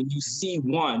 is that when you see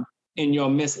one in your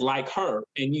midst like her,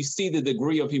 and you see the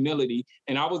degree of humility.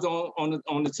 And I was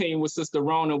on the team with Sister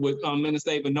Rona with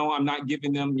Minister Ava. No, I'm not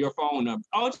giving them your phone number.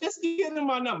 Oh, just give them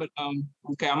my number.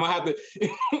 Okay, I'm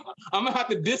gonna have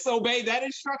to disobey that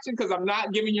instruction because I'm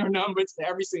not giving your number to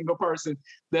every single person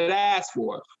that asked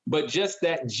for it. But just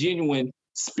that genuine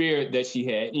spirit that she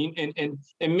had, and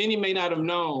many may not have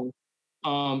known.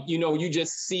 You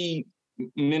just see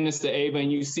Minister Ava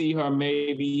and you see her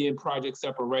maybe in Project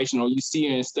Separation or you see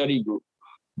her in study group,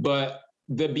 but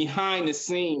the behind the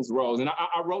scenes roles, and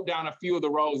I wrote down a few of the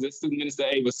roles that Student Minister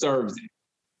Ava serves in.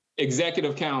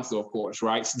 Executive Council, of course,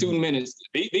 right? Student Minister.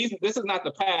 This is not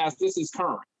the past, this is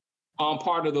current.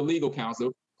 Part of the Legal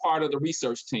Council, part of the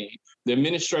research team, the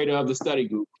administrator of the study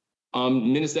group.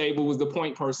 Minister Ava was the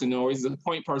point person, or he's the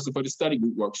point person for the study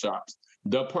group workshops.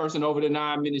 The person over the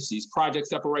 9 ministries, Project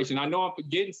Separation. I know I'm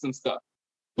forgetting some stuff,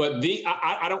 but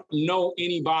I don't know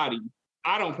anybody,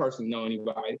 I don't personally know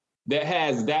anybody that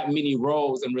has that many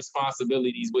roles and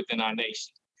responsibilities within our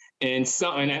nation. And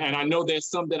I know there's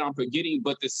some that I'm forgetting,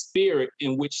 but the spirit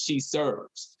in which she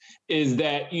serves is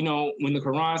that, you know, when the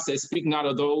Quran says, speak not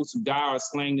of those who die or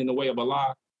slain in the way of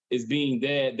Allah is being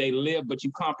dead, they live, but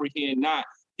you comprehend not,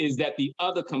 is that the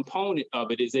other component of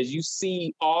it is as you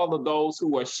see all of those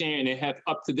who are sharing and have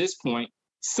up to this point,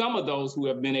 some of those who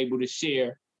have been able to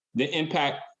share the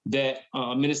impact that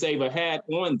Minister Ava had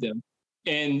on them,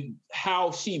 and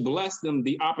how she blessed them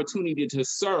the opportunity to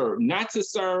serve, not to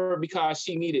serve because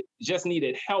she just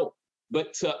needed help,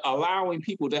 but to allowing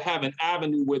people to have an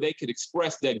avenue where they could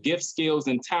express their gifts, skills,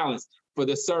 and talents for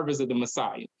the service of the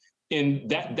Messiah. And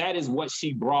that is what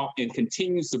she brought and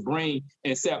continues to bring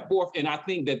and set forth. And I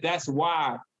think that that's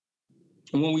why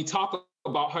when we talk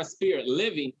about her spirit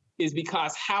living, is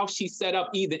because how she set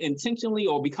up, either intentionally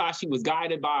or because she was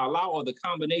guided by Allah, or the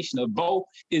combination of both,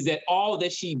 is that all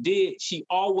that she did, she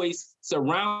always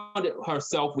surrounded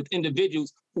herself with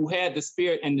individuals who had the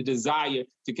spirit and the desire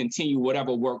to continue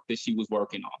whatever work that she was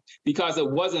working on, because it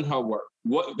wasn't her work.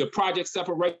 What the Project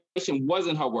Separation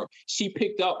wasn't her work. She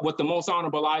picked up what the Most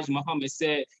Honorable Elijah Muhammad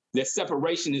said, that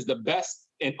separation is the best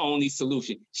and only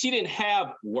solution. She didn't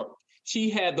have work.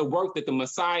 She had the work that the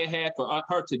Messiah had for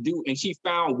her to do, and she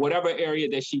found whatever area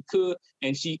that she could,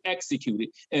 and she executed.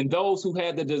 And those who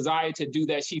had the desire to do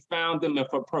that, she found them and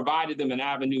provided them an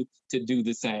avenue to do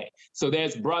the same. So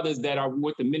there's brothers that are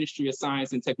with the Ministry of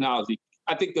Science and Technology.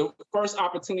 I think the first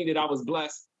opportunity that I was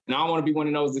blessed, and I don't want to be one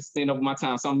of those that stand over my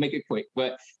time, so I'll make it quick,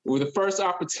 but with the first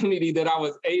opportunity that I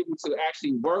was able to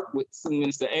actually work with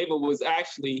Minister Ava was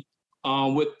actually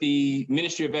with the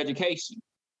Ministry of Education.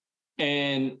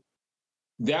 And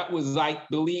that was, I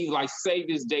believe, like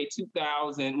Savior's Day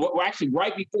 2000. Well, actually,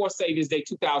 right before Savior's Day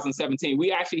 2017,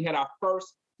 we actually had our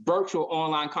first virtual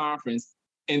online conference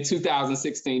in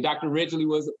 2016. Dr. Ridgely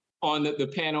was on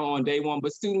the panel on day one,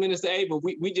 but Student Minister Ava,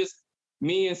 we just,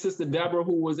 me and Sister Deborah,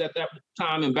 who was at that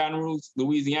time in Baton Rouge,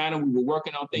 Louisiana, we were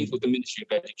working on things with the Ministry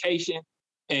of Education.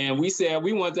 And we said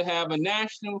we want to have a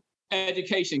national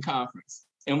education conference.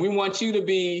 And we want you to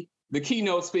be the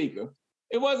keynote speaker.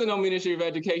 It wasn't no Ministry of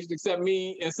Education except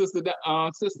me and Sister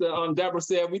Deborah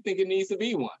said, we think it needs to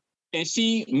be one. And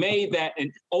she made that and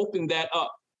opened that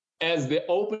up as the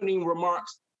opening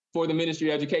remarks for the Ministry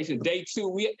of Education. Day 2,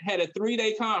 we had a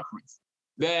 3-day conference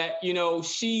that, you know,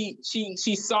 she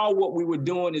saw what we were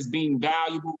doing as being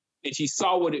valuable, and she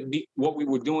saw what we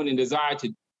were doing and desired to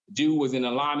do was in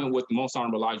alignment with the Most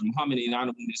Honorable Elijah Muhammad and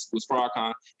Honorable Minister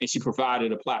Farrakhan, and she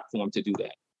provided a platform to do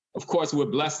that. Of course, we're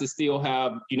blessed to still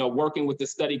have, you know, working with the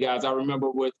study guides. I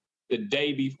remember with the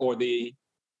day before the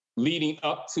leading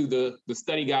up to the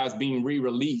study guides being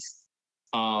re-released,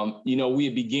 you know, we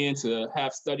began to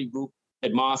have study group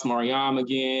at Mos Mariam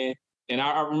again. And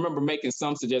I remember making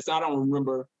some suggestions. I don't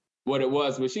remember what it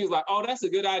was, but she was like, oh, that's a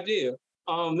good idea.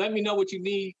 Let me know what you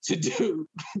need to do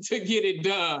to get it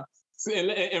done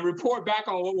and report back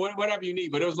on whatever you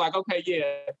need. But it was like, okay,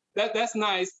 yeah, that's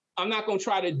nice. I'm not going to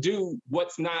try to do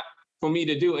what's not for me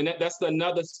to do. And that's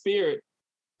another spirit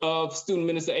of Student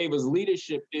Minister Ava's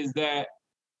leadership, is that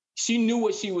she knew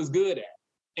what she was good at.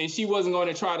 And she wasn't going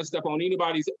to try to step on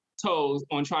anybody's toes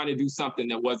on trying to do something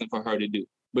that wasn't for her to do.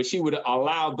 But she would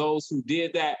allow those who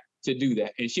did that to do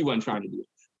that. And she wasn't trying to do it.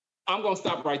 I'm going to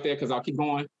stop right there because I'll keep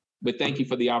going. But thank you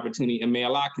for the opportunity. And may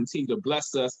Allah continue to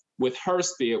bless us with her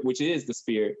spirit, which is the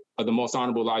spirit of the Most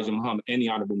Honorable Elijah Muhammad and the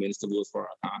Honorable Minister Louis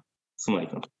Farrakhan. Assalamu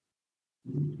alaikum.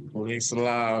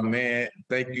 Salam, man.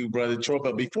 Thank you, Brother Troy.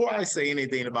 But before I say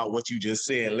anything about what you just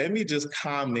said, let me just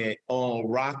comment on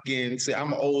rocking. Say,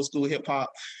 I'm an old school hip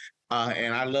hop,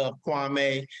 and I love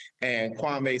Kwame. And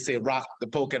Kwame said, "Rock the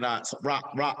polka dots,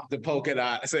 rock the polka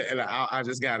dots." And I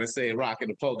just gotta say, rocking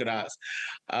the polka dots.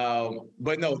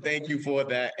 But no, thank you for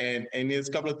that. And there's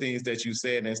a couple of things that you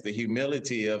said. And it's the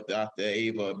humility of Dr.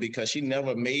 Ava, because she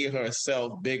never made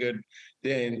herself bigger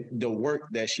than the work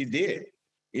that she did.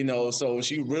 You know, so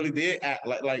she really did act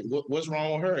like what's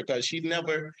wrong with her? Because she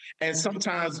never, and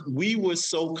sometimes we were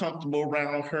so comfortable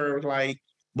around her, like,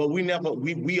 but we never,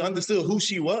 we understood who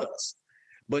she was.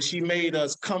 but she made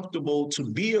us comfortable to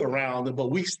be around her,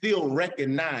 but we still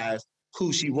recognize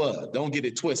who she was. Don't get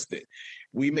it twisted.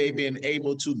 We may have been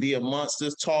able to be amongst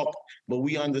us, talk, but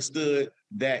we understood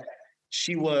that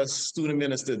she was student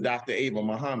minister, Dr. Ava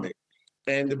Muhammad.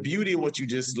 And the beauty of what you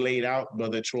just laid out,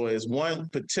 Brother Troy, is one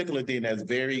particular thing that's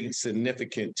very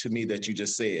significant to me that you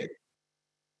just said.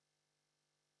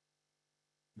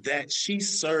 That she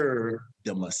served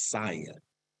the Messiah.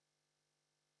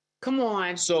 Come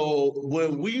on. So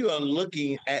when we are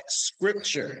looking at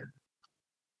scripture,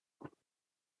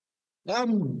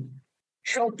 I'm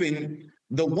helping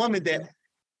the woman that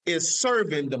is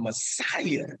serving the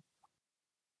Messiah.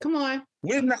 Come on.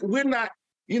 We're not,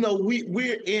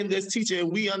 we're in this teaching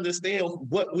and we understand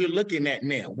what we're looking at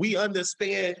now. We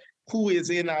understand who is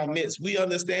in our midst. We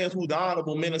understand who the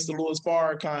Honorable Minister Louis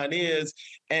Farrakhan is.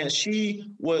 And she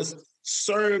was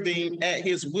serving at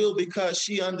his will because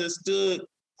she understood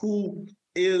who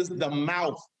is the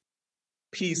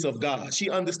mouthpiece of God. She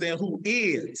understands who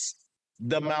is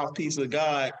the mouthpiece of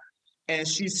God. And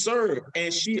she served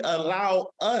and she allowed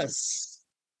us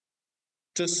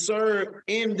to serve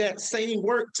in that same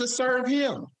work to serve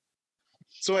him.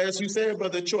 So as you said,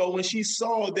 Brother Troy, when she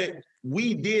saw that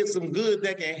we did some good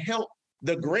that can help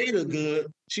the greater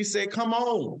good, she said, come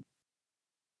on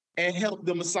and help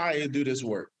the Messiah do this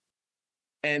work.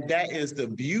 And that is the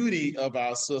beauty of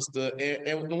our sister.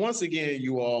 And once again,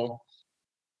 you all,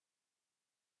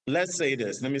 let's say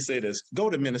this. Let me say this. Go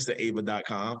to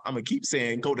ministerava.com. I'm going to keep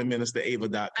saying go to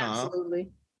ministerava.com. Absolutely.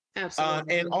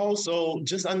 Absolutely. And also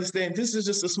just understand this is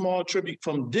just a small tribute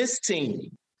from this team.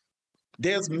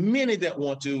 There's many that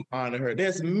want to honor her.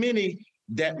 There's many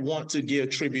that want to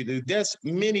give tribute. There's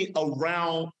many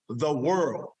around the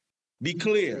world. Be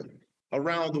clear,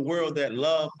 around the world that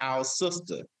love our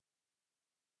sister.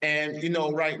 And,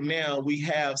 right now we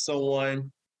have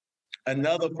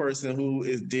another person who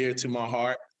is dear to my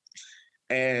heart.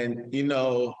 And,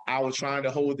 I was trying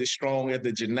to hold it strong at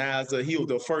the janazah. He was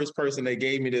the first person that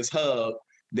gave me this hug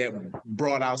that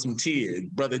brought out some tears.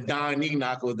 Brother Don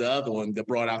Enoch was the other one that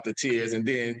brought out the tears. And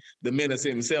then the minister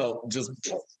himself just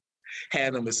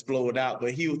had him explode out.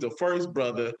 But he was the first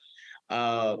brother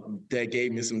that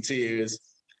gave me some tears.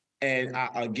 And I,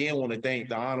 again, want to thank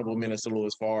the Honorable Minister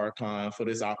Louis Farrakhan for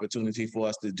this opportunity for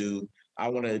us to do. I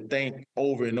want to thank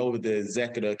over and over the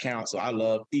Executive Council. I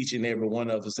love each and every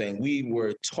one of us, and we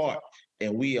were taught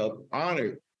and we are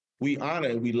honored. We honor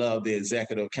and we love the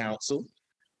Executive Council.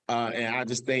 And I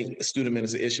just thank Student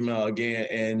Minister Ishmael again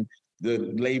and the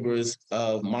laborers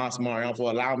of Mosque Mariam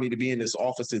for allowing me to be in this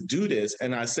office to do this.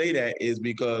 And I say that is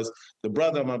because the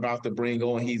brother I'm about to bring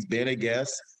on, he's been a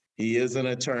guest. He is an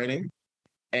attorney.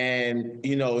 And,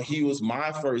 he was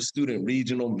my first student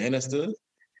regional minister.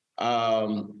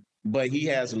 But he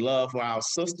has love for our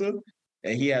sister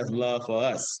and he has love for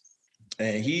us.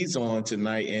 And he's on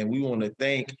tonight. And we want to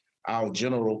thank our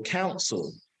general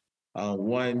counsel,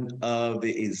 one of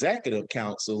the executive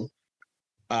council,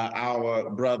 our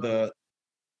brother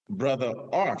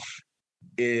Arf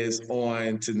is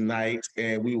on tonight.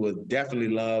 And we would definitely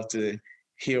love to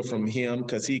hear from him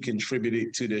because he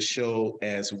contributed to the show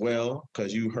as well,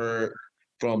 because you heard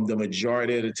from the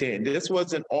majority of the team. This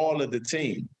wasn't all of the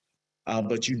team,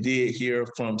 but you did hear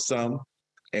from some.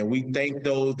 And we thank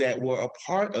those that were a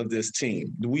part of this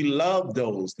team. We love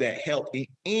those that help in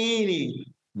any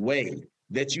way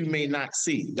that you may not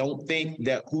see. Don't think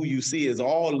that who you see is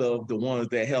all of the ones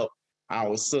that help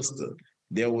our sister.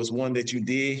 There was one that you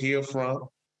did hear from,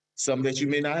 some that you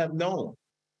may not have known.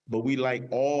 But we like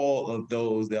all of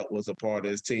those that was a part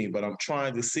of this team. But I'm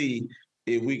trying to see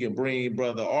if we can bring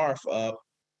Brother Arf up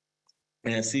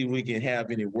and see if we can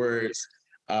have any words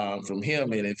from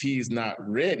him. And if he's not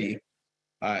ready,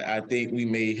 I think we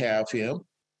may have him.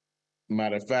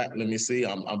 Matter of fact, let me see.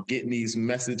 I'm getting these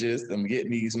messages. Brother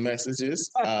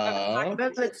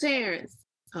Terrence.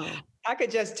 Oh. I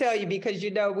could just tell you because,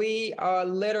 we are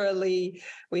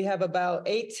we have about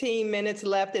 18 minutes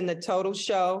left in the total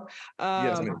show.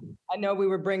 Yes, ma'am. I know we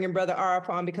were bringing Brother Arf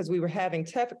on because we were having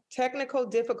technical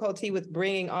difficulty with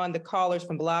bringing on the callers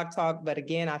from Blog Talk. But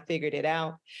again, I figured it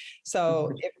out.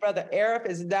 So if Brother Arf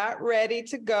is not ready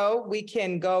to go, we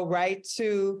can go right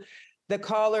to the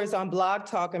callers on Blog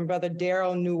Talk. And Brother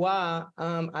Daryl Nua,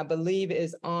 I believe,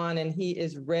 is on and he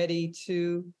is ready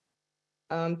to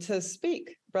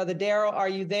speak. Brother Daryl, are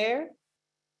you there?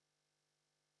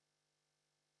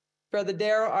 Brother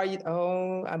Daryl, are you?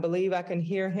 Oh, I believe I can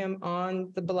hear him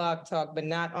on the Blog Talk, but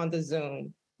not on the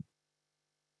Zoom.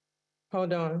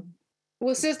 Hold on.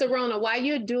 Well, Sister Rona, while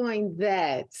you're doing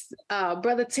that,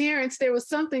 Brother Terrence, there was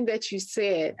something that you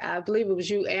said, I believe it was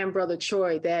you and Brother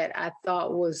Troy, that I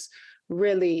thought was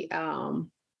really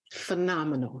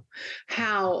phenomenal.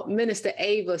 How Minister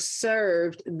Ava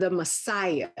served the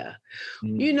Messiah.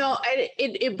 You know,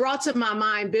 it brought to my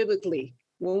mind biblically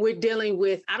when we're dealing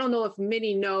with, I don't know if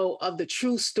many know of the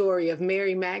true story of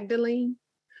Mary Magdalene,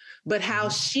 but how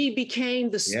she became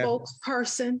the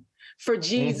spokesperson for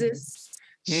Jesus.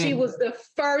 She was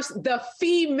the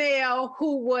female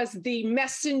who was the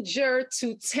messenger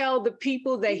to tell the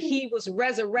people that he was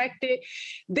resurrected.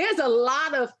 There's a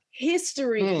lot of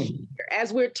history here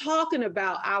as we're talking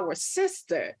about our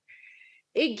sister.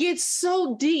 It gets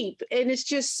so deep and it's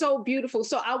just so beautiful.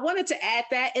 So I wanted to add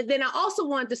that. And then I also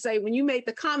wanted to say, when you made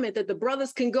the comment that the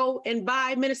brothers can go and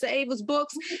buy Minister Ava's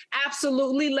books,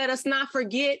 absolutely. Let us not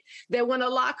forget that when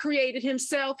Allah created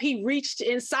himself, he reached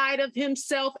inside of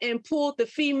himself and pulled the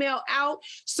female out.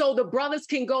 So the brothers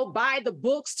can go buy the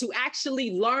books to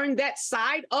actually learn that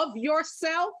side of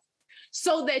yourself,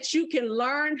 so that you can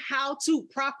learn how to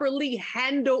properly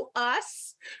handle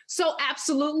us. So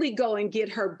absolutely go and get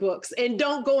her books, and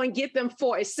don't go and get them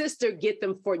for a sister, get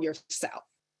them for yourself.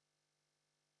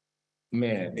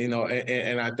 Man, you know,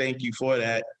 and I thank you for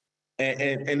that.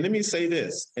 And let me say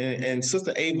this, and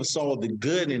Sister Ava saw the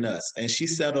good in us, and she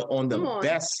settled on the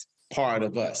best part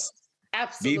of us.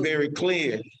 Absolutely. Be very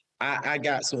clear. I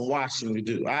got some washing to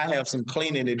do. I have some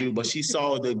cleaning to do, but she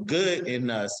saw the good in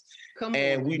us.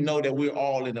 And we know that we're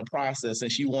all in the process,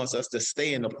 and she wants us to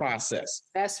stay in the process.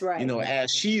 That's right. You know, as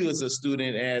she was a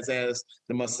student, as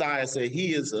the Messiah said,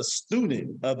 he is a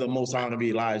student of the Most Honorable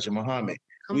Elijah Muhammad.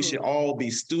 We should all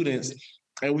be students,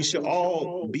 and we should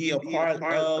all be a part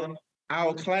of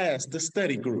our class, the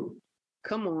study group.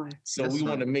 Come on. So we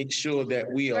want to make sure that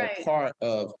we are part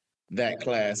of that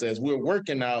class as we're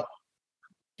working out.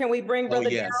 Can we bring Brother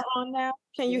Darrell on now?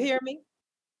 Can you hear me?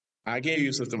 I hear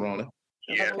you, Sister Rona.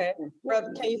 Yeah. Okay.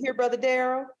 Brother, can you hear Brother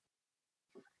Darrell?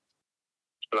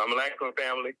 Assalamu alaikum,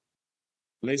 family.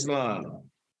 Islam.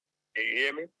 Can you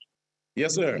hear me?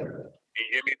 Yes, sir. Can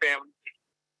you hear me, family?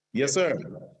 Yes, sir.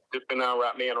 Bismillah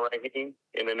ar-Rahman ar-Rahim.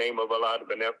 In the name of Allah, the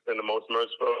Beneficent, the Most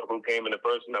Merciful, who came in the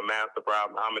person of Master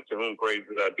Prophet Muhammad, to whom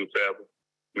praises I do forever.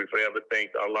 We forever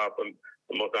thank Allah for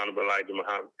the Most Honorable Elijah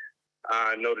Muhammad.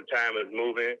 I know the time is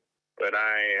moving, but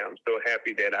I am so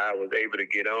happy that I was able to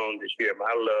get on to share my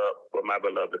love for my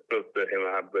beloved sister and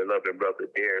my beloved brother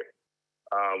Derek.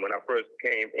 When I first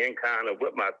came in contact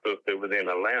with my sister, it was in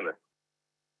Atlanta.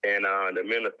 And the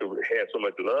minister had so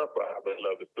much love for our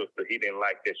beloved sister, he didn't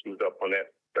like that she was up on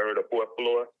that 3rd or 4th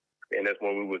floor. And that's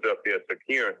when we was up there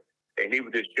securing. And he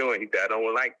was just showing, he said, I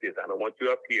don't like this. I don't want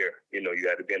you up here. You know, you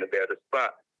got to be in a better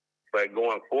spot. But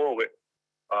going forward,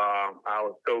 I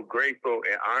was so grateful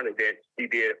and honored that she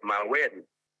did my wedding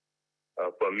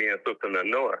for me and Sister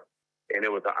Lenore. And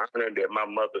it was an honor that my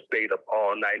mother stayed up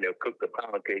all night and cooked the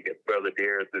pound cake as Brother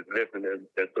Darius is listening. And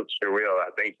Sister Sherelle,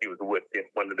 I think she was with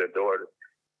one of their daughters.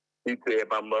 She said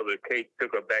my mother's cake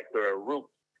took her back to her roots.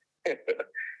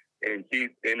 and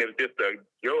it was just a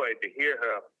joy to hear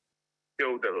her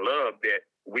show the love that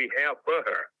we have for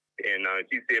her. And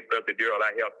she said, Brother Gerald,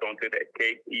 I helped onto that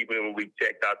cake. Even when we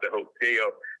checked out the hotel,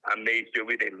 I made sure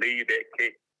we didn't leave that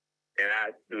cake. And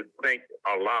I just thank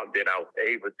Allah that I was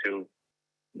able to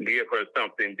give her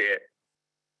something that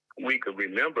we could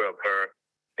remember of her.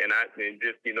 And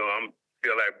just, you know, I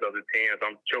feel like Brother Terrence,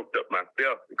 I'm choked up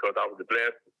myself because I was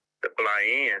blessed to fly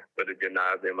in for the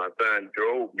janazah. And my son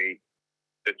drove me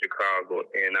to Chicago.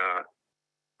 And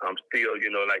I'm still, you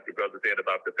know, like the brother said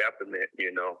about the baptism,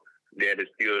 you know, there is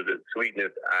still the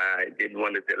sweetness. I didn't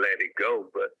want to let it go,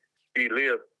 but she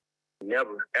lives,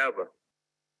 never, ever,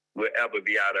 will ever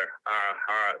be out of our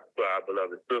hearts for our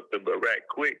beloved sister. But right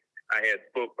quick, I had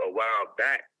spoke a while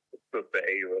back to Sister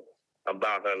Ava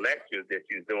about her lectures that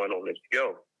she's doing on the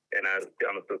show. And I was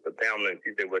telling Sister Pamela, and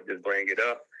she said, well, just bring it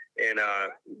up. And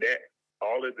that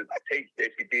all of the tapes that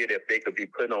she did, if they could be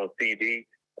put on CD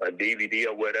or DVD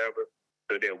or whatever,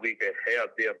 so that we could have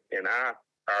them in our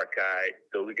archive,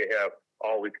 so we could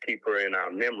always keep her in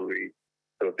our memory.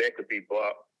 So if that could be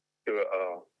brought to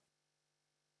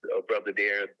Brother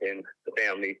Darius and the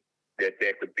family, that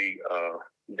could be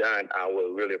done, I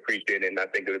would really appreciate it. And I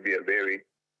think it would be a very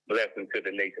blessing to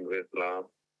the nation of Islam.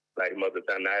 Like Mother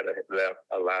Tanida has left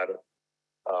a lot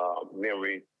of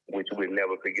memories, which we'll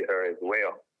never forget her as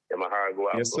well. And my heart go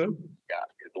out. Yes, sir.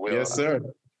 As well. Yes, sir.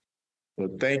 Well,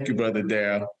 thank you, Brother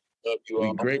Darrell.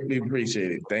 We greatly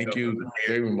appreciate it. Thank you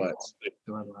very much.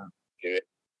 Yeah.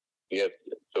 Yes.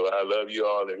 So I love you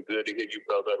all, and good to hear you,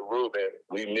 Brother Ruben.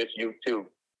 We miss you too.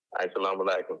 Assalamu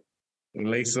alaikum.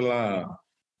 Alayhi salam.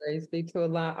 Praise be to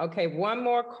Allah. Okay, one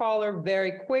more caller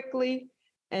very quickly.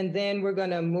 And then we're going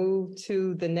to move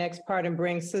to the next part and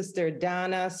bring Sister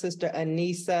Donna, Sister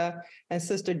Anissa, and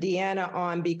Sister Deanna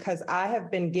on, because I have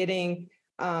been getting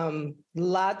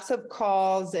lots of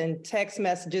calls and text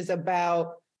messages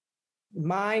about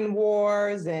Mind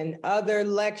Wars and other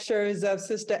lectures of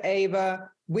Sister Ava.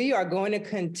 We are going to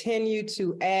continue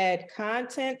to add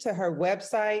content to her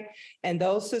website, and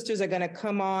those sisters are going to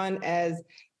come on as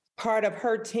part of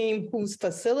her team who's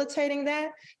facilitating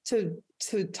that to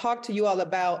talk to you all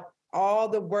about all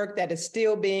the work that is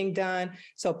still being done.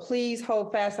 So please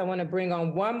hold fast. I want to bring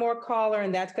on one more caller,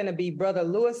 and that's going to be Brother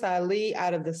Louis Ali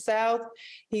out of the South.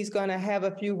 He's going to have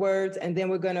a few words, and then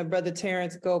we're going to, Brother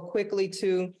Terrence, go quickly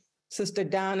to Sister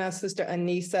Donna, Sister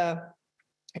Anissa,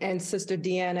 and Sister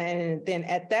Deanna. And then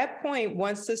at that point,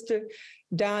 once Sister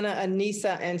Donna,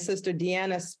 Anissa, and Sister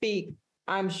Deanna speak,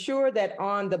 I'm sure that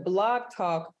on the Blog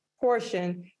Talk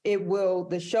portion,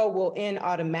 the show will end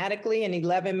automatically in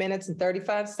 11 minutes and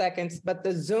 35 seconds, but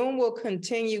the Zoom will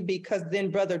continue, because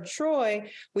then Brother Troy,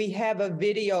 we have a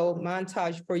video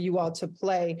montage for you all to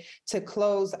play to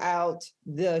close out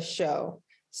the show.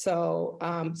 So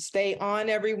stay on,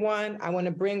 everyone. I want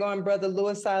to bring on Brother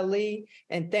Louis Ali,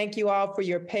 and thank you all for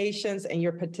your patience and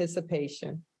your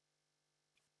participation.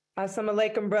 Assalamu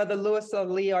alaikum, Brother Louis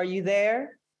Ali, are you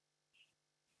there?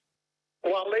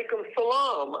 Wa alaikum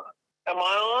salam. Am I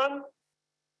on?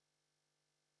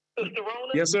 Sister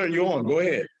Rona? Yes, sir, you're on. Go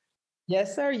ahead.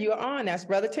 Yes, sir, you're on. That's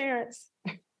Brother Terrence.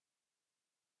 Thank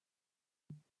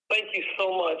you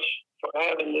so much for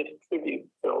having this tribute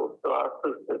to our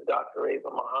sister, Dr. Ava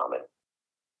Muhammad.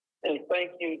 And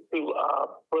thank you to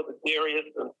Brother Darius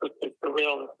and Sister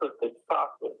Terrell and Sister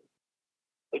Tasha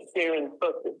for sharing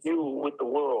such a view with the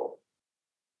world.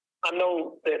 I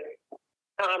know that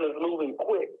time is moving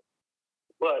quick,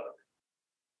 but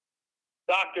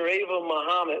Dr. Ava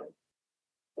Muhammad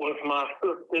was my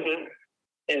sister,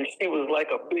 and she was like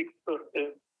a big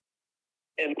sister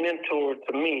and mentor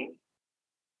to me.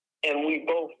 And we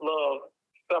both love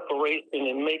separation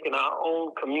and making our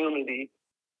own community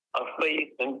a safe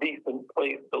and decent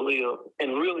place to live.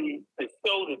 And really, the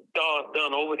show that Daw's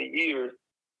done over the years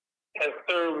has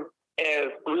served as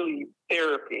really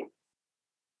therapy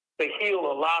to heal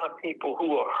a lot of people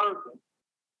who are hurting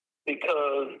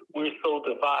because we're so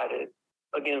divided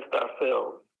against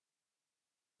ourselves.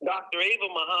 Dr. Ava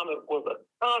Muhammad was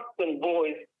a constant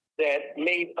voice that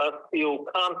made us feel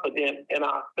confident in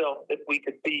ourselves that we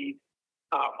could be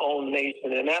our own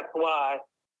nation. And that's why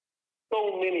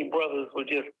so many brothers were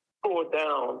just tore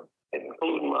down,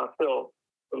 including myself,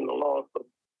 from the loss of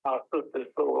our sister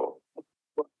Sorrel.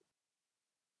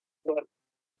 But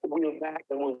we're back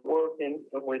and we're working,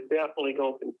 and we're definitely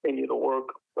going to continue to work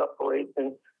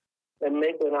separation and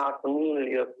making our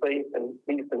community a safe and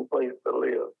decent place to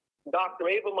live. Dr.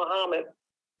 Ava Muhammad,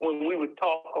 when we would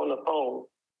talk on the phone,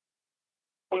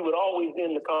 we would always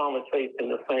end the conversation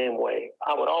the same way.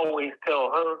 I would always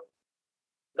tell her,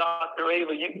 Dr.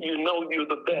 Ava, you know you're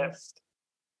the best.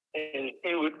 And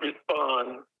she would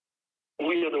respond,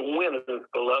 we are the winners,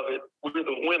 beloved. We're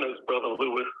the winners, Brother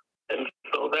Louis. And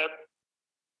so that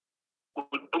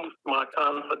would boost my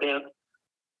confidence,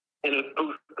 and it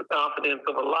boosts the confidence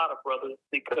of a lot of brothers,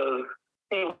 because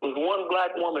she was one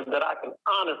Black woman that I can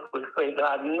honestly say that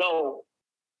I know,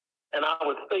 and I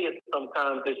would say it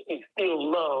sometimes, that she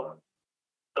still loved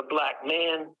the Black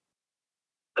man,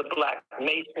 the Black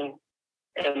nation,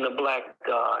 and the Black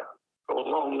God. So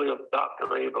long live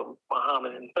Dr. Ava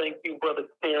Muhammad. And thank you, Brother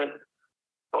Terrence,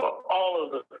 for all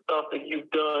of the stuff that you've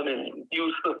done, and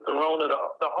you, Sister Rona,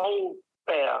 the whole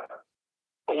staff,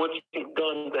 for what you've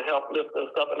done to help lift us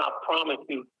up. And I promise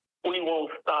you, we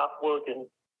won't stop working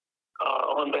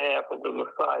on behalf of the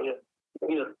Messiah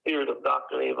in the spirit of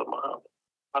Dr. Ava Muhammad.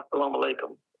 Assalamu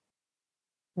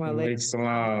alaikum.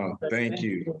 Salam. Thank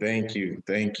you. Thank you.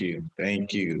 Thank you.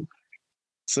 Thank you.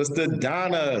 Sister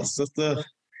Donna, the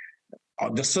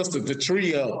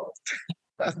trio.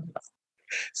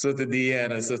 Sister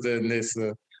Deanna, Sister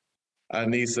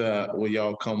Anissa, will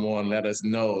y'all come on, let us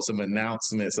know some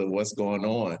announcements of what's going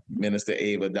on,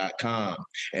 ministerava.com.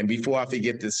 And before I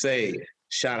forget to say,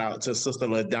 shout out to Sister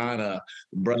LaDonna,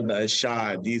 Brother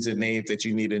Ashad. These are names that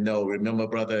you need to know. Remember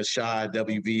Brother Ashad,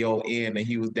 WVON, and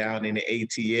he was down in the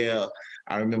ATL.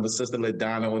 I remember Sister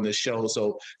LaDonna on the show.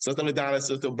 So Sister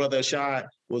LaDonna, Brother Ashad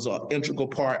was an integral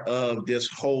part of this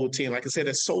whole team. Like I said,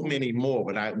 there's so many more,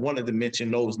 but I wanted to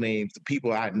mention those names, the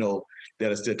people I know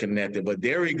that are still connected. But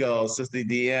there we go, Sister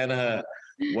Deanna,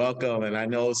 welcome. And I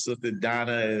know Sister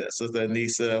Donna and Sister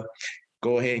Anissa,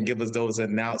 go ahead and give us those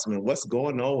announcements. What's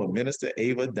going on with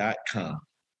ministerava.com?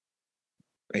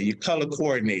 And you color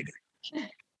coordinated.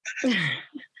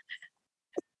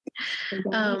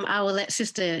 I will let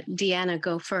Sister Deanna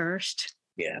go first.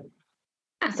 Yeah.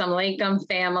 Assalamu alaikum,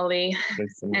 family.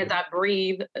 As I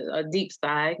breathe a deep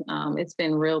sigh, it's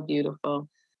been real beautiful.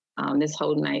 This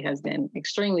whole night has been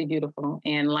extremely beautiful.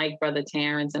 And like Brother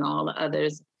Terrence and all the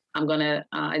others, I'm going to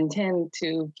intend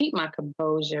to keep my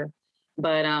composure.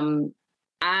 But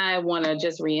I want to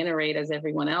just reiterate, as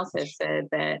everyone else has said,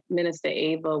 that Minister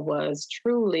Ava was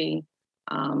truly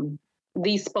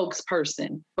the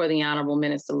spokesperson for the Honorable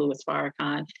Minister Louis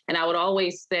Farrakhan. And I would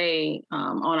always say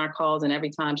on our calls and every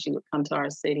time she would come to our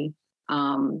city,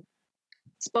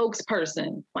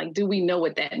 spokesperson, like, do we know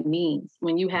what that means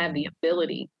when you have the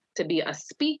ability to be a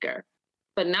speaker,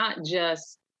 but not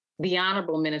just the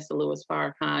Honorable Minister Louis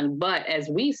Farrakhan, but as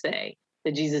we say,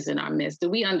 the Jesus in our midst? Do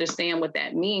we understand what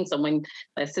that means? So when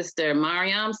Sister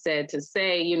Mariam said to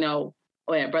say, you know,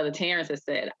 or Brother Terrence has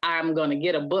said, I'm going to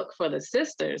get a book for the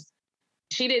sisters,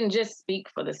 she didn't just speak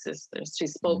for the sisters. She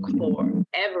spoke for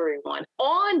everyone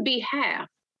on behalf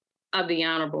of the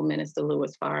Honorable Minister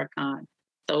Louis Farrakhan.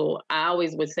 So I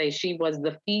always would say she was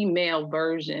the female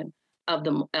version of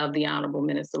the Honorable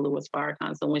Minister Louis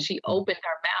Farrakhan. So when she opened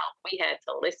her mouth, we had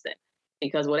to listen,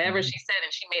 because whatever she said,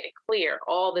 and she made it clear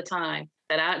all the time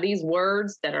that these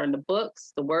words that are in the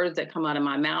books, the words that come out of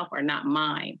my mouth are not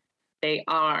mine. They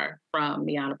are from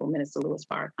the Honorable Minister Louis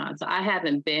Farrakhan. So I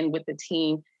haven't been with the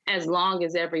team as long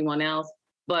as everyone else,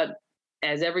 but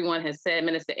as everyone has said,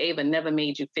 Minister Ava never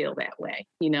made you feel that way.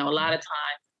 You know, a lot of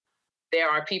times there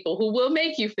are people who will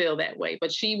make you feel that way,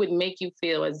 but she would make you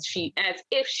feel as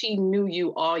if she knew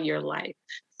you all your life.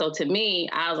 So to me,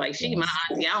 I was like, she's my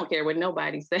auntie. I don't care what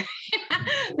nobody says.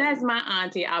 That's my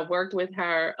auntie. I worked with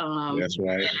her. That's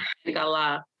right.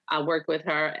 I worked with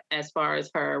her as far as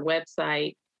her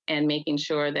website and making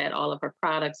sure that all of her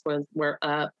products were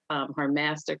up, her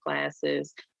master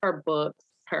classes, her books,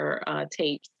 her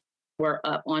tapes were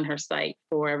up on her site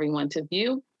for everyone to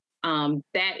view.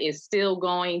 That is still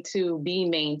going to be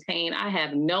maintained. I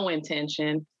have no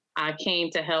intention. I came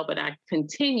to help, and I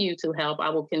continue to help. I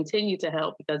will continue to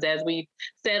help because, as we've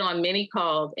said on many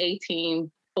calls, 18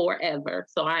 forever.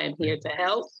 So I am here to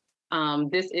help.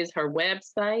 This is her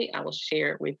website. I will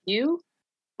share it with you.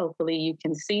 Hopefully you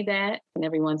can see that. Can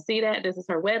everyone see that? This is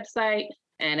her website.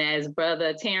 And as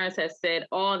Brother Terrence has said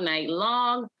all night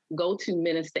long, go to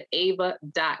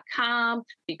ministerava.com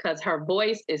because her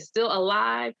voice is still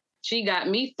alive. She got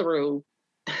me through.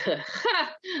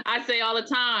 I say all the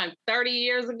time, 30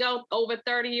 years ago, over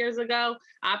 30 years ago,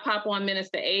 I pop on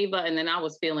Minister Ava and then I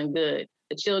was feeling good.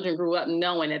 The children grew up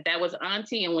knowing that was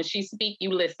auntie, and when she speak,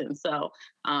 you listen. So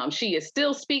she is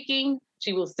still speaking.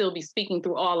 She will still be speaking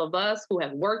through all of us who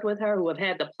have worked with her, who have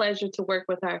had the pleasure to work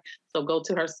with her. So go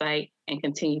to her site and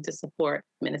continue to support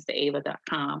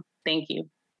ministerava.com. Thank you.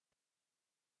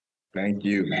 Thank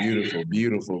you. Beautiful,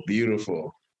 beautiful,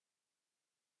 beautiful.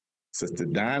 Sister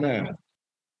Donna.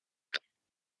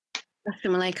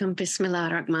 Assalamu alaikum, Bismillah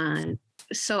ar-Rahman.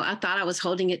 So I thought I was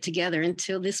holding it together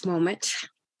until this moment.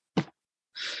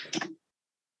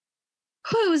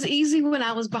 It was easy when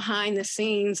I was behind the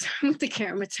scenes with the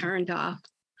camera turned off.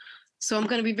 So I'm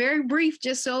going to be very brief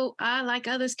just so I, like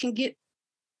others, can get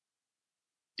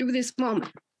through this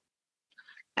moment.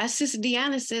 As Sister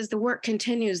Deanna says, the work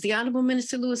continues. The Honorable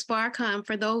Minister Louis Farrakhan,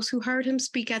 for those who heard him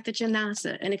speak at the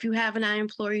Janazah, and if you haven't, I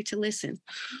implore you to listen.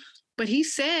 But he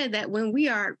said that when we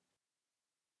are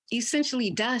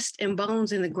essentially dust and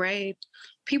bones in the grave,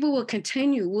 people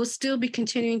will still be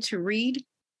continuing to read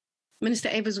Minister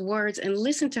Ava's words and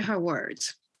listen to her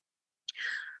words.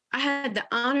 I had the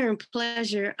honor and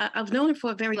pleasure. I've known her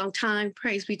for a very long time,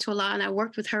 praise be to Allah, and I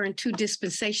worked with her in 2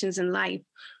 dispensations in life.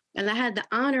 And I had the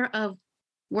honor of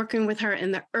working with her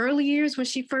in the early years when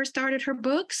she first started her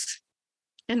books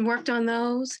and worked on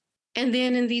those. And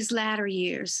then in these latter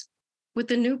years with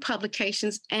the new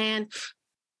publications. And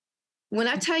when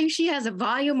I tell you she has a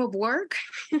volume of work,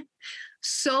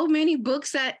 so many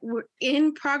books that were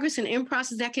in progress and in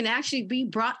process that can actually be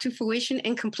brought to fruition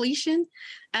and completion,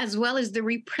 as well as the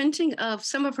reprinting of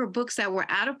some of her books that were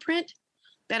out of print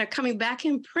that are coming back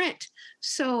in print.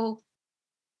 So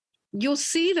you'll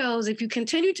see those if you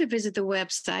continue to visit the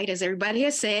website, as everybody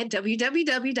has said,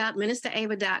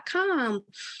 www.ministerava.com.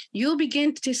 You'll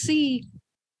begin to see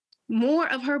more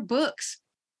of her books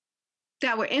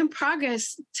that were in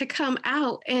progress to come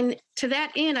out. And to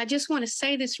that end, I just want to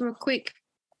say this real quick.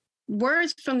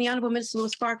 Words from the Honorable Minister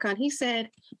Louis Farrakhan. He said,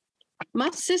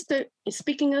 my sister,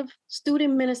 speaking of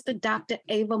student minister, Dr.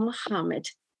 Ava Muhammad,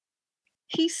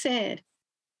 he said,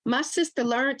 my sister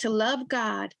learned to love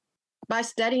God by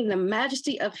studying the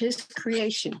majesty of his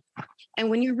creation.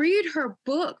 And when you read her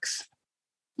books,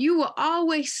 you will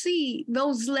always see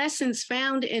those lessons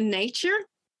found in nature.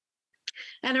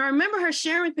 And I remember her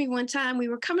sharing with me one time, we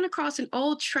were coming across an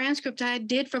old transcript I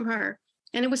did from her,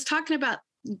 and it was talking about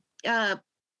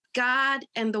God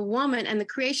and the woman and the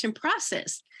creation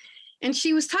process. And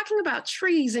she was talking about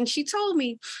trees, and she told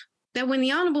me that when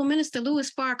the Honorable Minister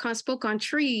Louis Farrakhan spoke on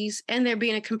trees and there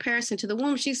being a comparison to the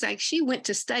woman, she's like, she went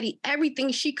to study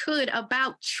everything she could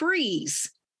about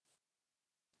trees,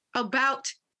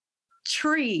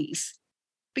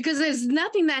 because there's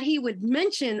nothing that he would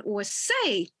mention or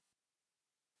say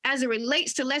as it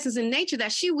relates to lessons in nature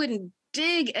that she wouldn't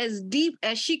dig as deep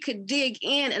as she could dig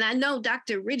in. And I know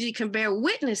Dr. Ridgely can bear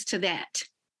witness to that,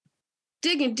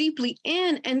 digging deeply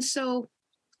in. And so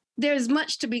there's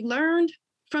much to be learned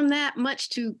from that, much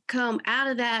to come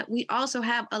out of that. We also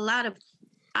have a lot of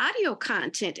audio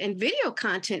content and video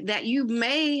content that you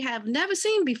may have never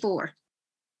seen before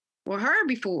or heard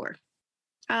before,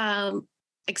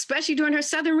 especially during her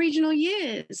Southern Regional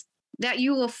years, that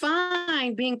you will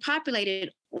find being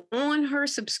populated on her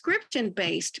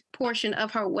subscription-based portion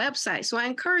of her website. So I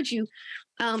encourage you,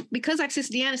 because like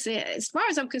Sister Deanna said, as far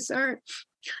as I'm concerned,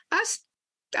 I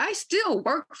still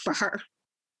work for her.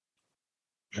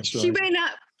 That's right. She may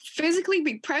not physically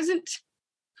be present,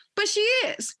 but she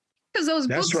is, because those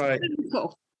books are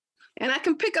physical. And I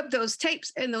can pick up those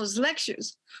tapes and those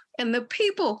lectures and the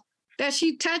people that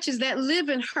she touches that live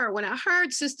in her. When I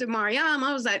heard Sister Mariam,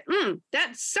 I was like,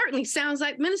 that certainly sounds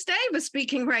like Minister Ava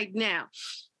speaking right now.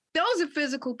 Those are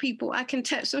physical people I can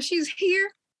touch. So she's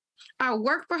here. I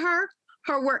work for her.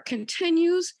 Her work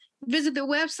continues. Visit the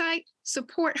website,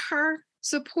 support her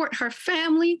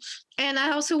family. And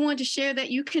I also want to share that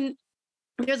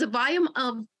there's a volume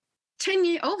of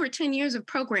over 10 years of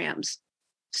programs.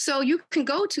 So you can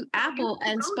go to Apple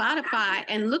and Spotify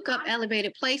and look up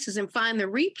Elevated Places and find the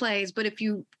replays. But if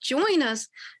you join us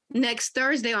next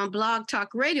Thursday on Blog Talk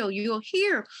Radio, you'll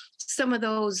hear some of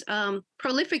those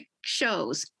prolific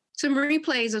shows, some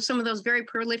replays of some of those very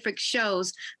prolific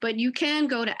shows. But you can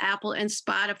go to Apple and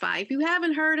Spotify. If you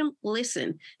haven't heard them,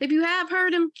 listen. If you have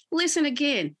heard them, listen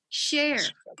again, share,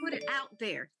 put it out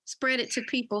there, spread it to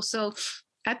people. So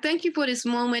I thank you for this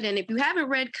moment. And if you haven't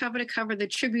read Cover to Cover, the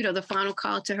tribute or the final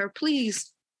call to her,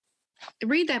 please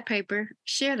read that paper,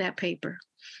 share that paper.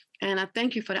 And I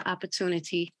thank you for the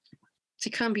opportunity to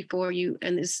come before you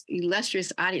and this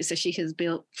illustrious audience that she has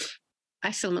built.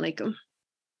 Assalamu alaikum.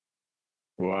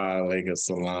 Wa alaikum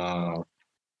salam.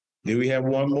 Do we have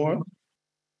one more?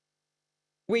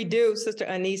 We do, Sister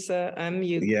Anissa.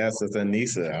 Unmute. Yes, Sister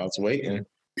Anissa. I was waiting.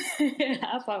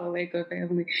 Assalamu alaikum,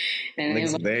 family. In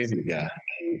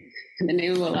the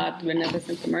name of Allah, the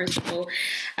Beneficent, the Merciful,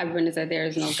 I witness that there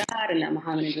is no God and that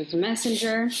Muhammad is his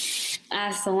messenger.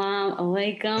 Assalamu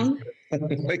alaikum. I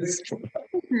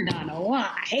don't know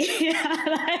why.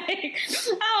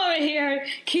 I'm over here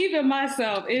keeping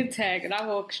myself intact, and I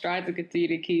will strive to continue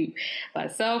to keep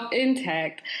myself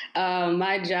intact.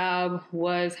 My job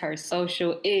was her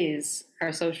social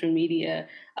media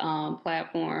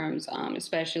platforms,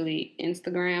 especially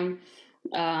Instagram.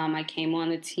 I came on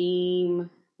the team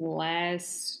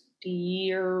last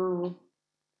year,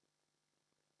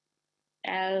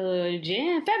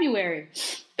 February.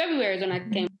 February is when I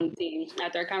came on the team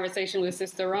after a conversation with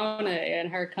Sister Rona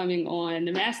and her coming on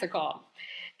the master call.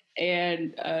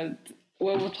 And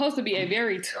what was supposed to be a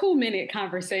very 2-minute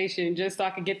conversation just so I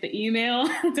could get the email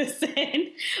to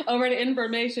send over the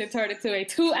information turned into a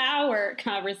 2-hour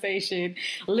conversation,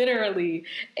 literally.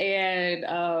 And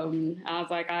I was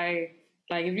like,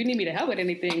 if you need me to help with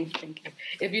anything, thank you.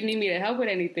 If you need me to help with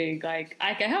anything, like,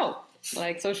 I can help.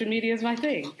 Like, social media is my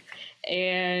thing.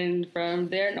 And from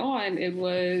there on, it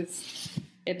was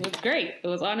great. It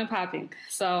was on and popping.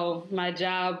 So my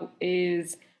job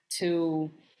is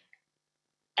to,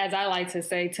 as I like to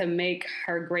say, to make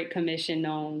her Great Commission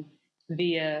known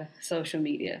via social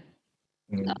media.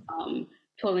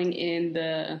 Pulling in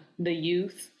the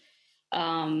youth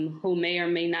who may or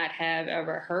may not have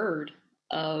ever heard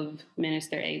of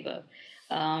Minister Ava.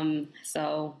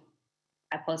 So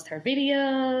I post her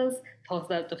videos,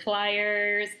 post up the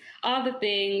flyers, all the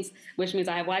things, which means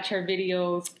I watch her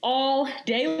videos all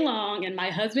day long, and my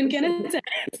husband can attest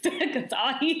because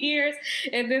all he hears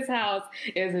in this house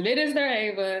is Minister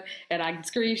Ava, and I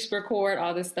screen record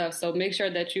all this stuff. So make sure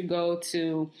that you go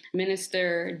to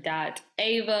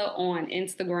minister.ava on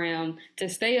Instagram to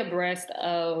stay abreast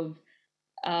of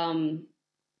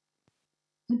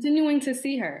continuing to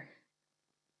see her.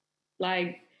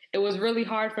 Like, it was really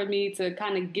hard for me to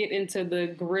kind of get into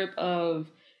the grip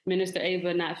of Minister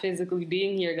Ava not physically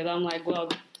being here, because I'm like, well,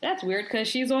 that's weird because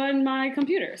she's on my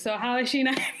computer. So how is she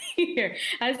not here?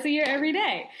 I see her every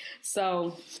day.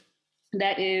 So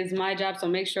that is my job. So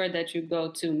make sure that you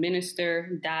go to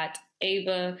minister.ava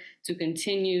to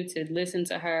continue to listen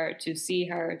to her, to see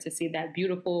that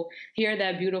beautiful, hear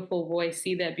that beautiful voice,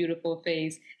 see that beautiful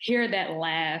face, hear that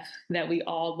laugh that we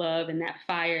all love and that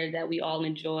fire that we all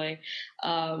enjoy.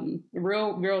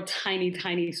 Real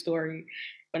tiny story.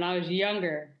 When I was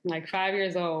younger, like 5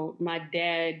 years old, my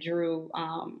dad drew,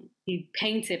 he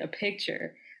painted a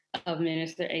picture of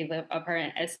Minister Ava, of her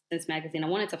in Essence magazine. I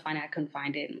wanted to find it, I couldn't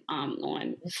find it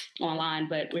online,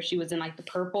 but where she was in like the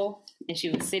purple and she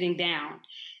was sitting down.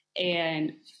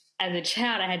 And as a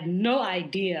child, I had no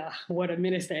idea what a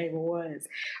Minister Ava was.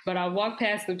 But I walked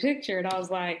past the picture and I was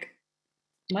like,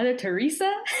 Mother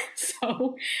Teresa?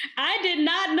 So I did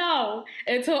not know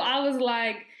until I was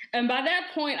like, and by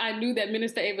that point, I knew that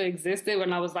Minister Ava existed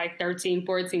when I was like 13,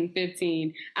 14,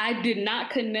 15. I did not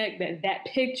connect that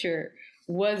picture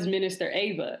was Minister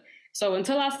Ava. So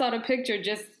until I saw the picture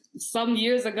just some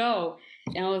years ago,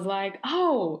 and I was like,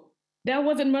 oh, that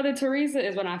wasn't Mother Teresa,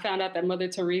 is when I found out that Mother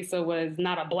Teresa was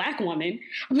not a Black woman.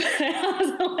 But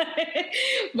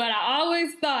I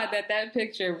always thought that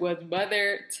picture was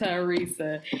Mother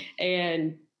Teresa,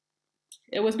 and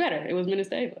it was better. It was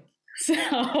Minister Ava. So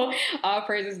all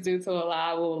praises due to Allah.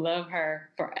 I will love her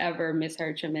forever, miss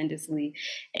her tremendously.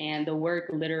 And the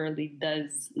work literally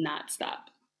does not stop.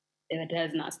 It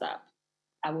does not stop.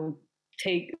 I will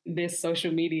take this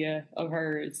social media of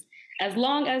hers as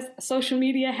long as social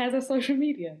media has a social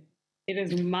media. It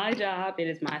is my job. It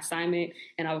is my assignment.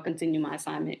 And I will continue my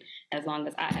assignment as long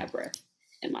as I have breath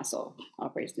in my soul. All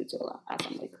praise due to Allah.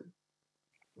 Assalamu alaikum.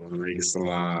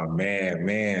 Salam.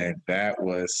 Man, that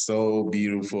was so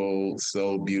beautiful,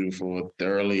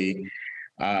 thoroughly.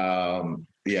 I'm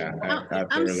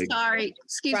sorry,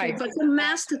 excuse me, but the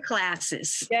master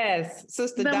classes. Yes,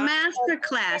 Sister The Donna. master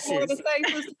classes.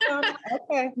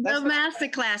 Okay. The master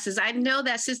classes. I know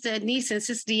that Sister Anissa and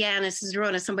Sister Deanna, Sister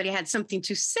Rona, somebody had something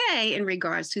to say in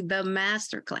regards to the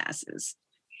master classes.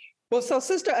 Well, so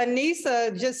Sister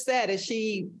Anissa just said,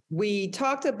 she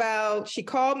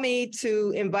called me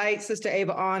to invite Sister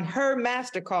Ava on her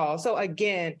master call. So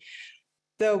again,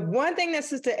 the one thing that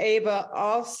Sister Ava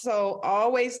also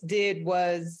always did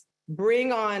was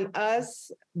bring on us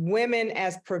women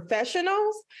as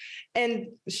professionals. And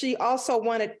she also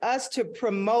wanted us to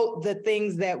promote the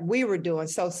things that we were doing.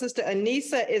 So Sister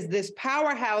Anissa is this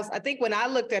powerhouse. I think when I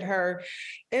looked at her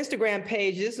Instagram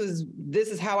page, this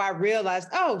is how I realized,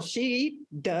 oh, she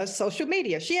does social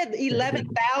media. She had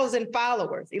 11,000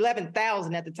 followers,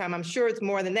 11,000 at the time. I'm sure it's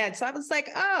more than that. So I was like,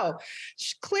 oh,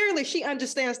 clearly she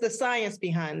understands the science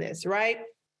behind this, right?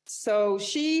 So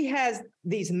she has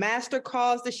these master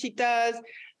calls that she does.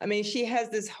 I mean, she has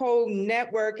this whole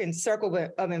network and circle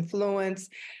of influence.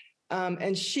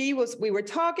 And we were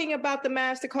talking about the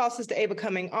master call, Sister Ava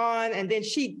coming on, and then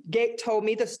she told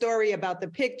me the story about the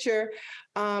picture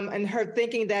and her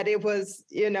thinking that it was,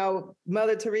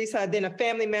 Mother Teresa, then a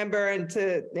family member,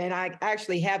 and I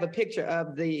actually have a picture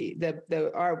of the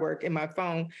artwork in my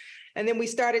phone. And then we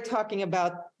started talking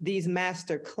about these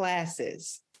master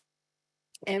classes.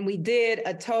 And we did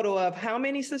a total of how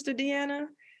many, Sister Deanna?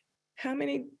 How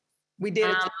many? We did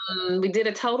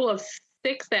a total of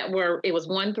 6 it was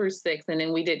 1 through 6, and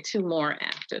then we did 2 more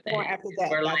after that.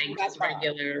 Were like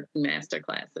regular master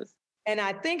classes. And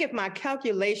I think if my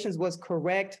calculations was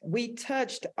correct, we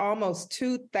touched almost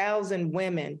 2,000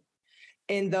 women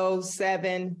in those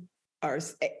 7 or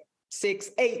 6,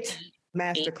 8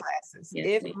 master classes.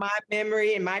 Yes, if my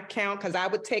memory and my count, because I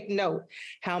would take note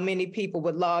how many people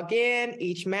would log in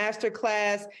each master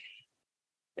class.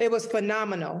 It was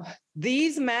phenomenal.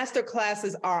 These master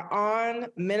classes are on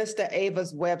Minister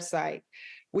Ava's website.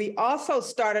 We also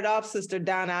started off, Sister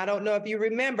Donna, I don't know if you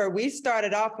remember, we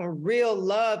started off on Real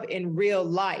Love in Real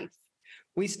Life.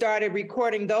 We started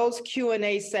recording those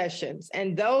Q&A sessions,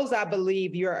 and those I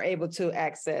believe you are able to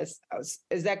access.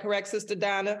 Is that correct, Sister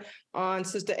Donna, on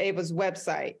Sister Ava's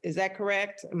website? Is that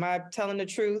correct? Am I telling the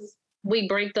truth? We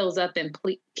break those up in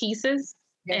pieces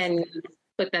and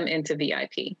put them into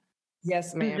VIP.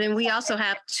 Yes, ma'am. Then we also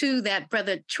have 2 that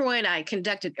Brother Troy and I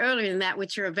conducted earlier than that,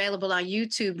 which are available on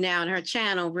YouTube now on her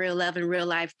channel, Real Love and Real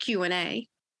Life Q&A.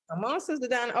 Come on, Sister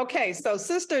Donna. Okay, so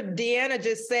Sister Deanna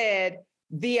just said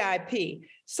VIP.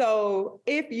 So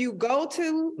if you go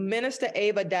to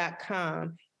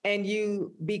ministerava.com and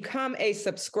you become a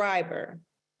subscriber,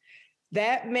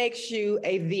 that makes you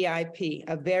a VIP,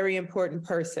 a very important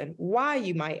person. Why,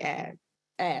 you might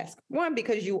ask. One,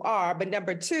 because you are, but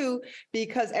number two,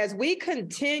 because as we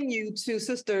continue to,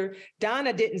 Sister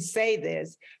Donna didn't say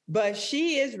this, but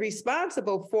she is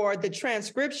responsible for the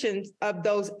transcriptions of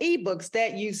those ebooks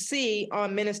that you see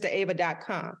on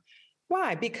ministerava.com.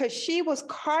 Why? Because she was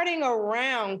carting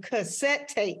around cassette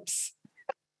tapes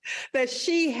that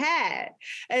she had.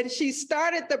 And she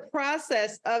started the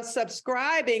process of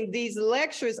subscribing these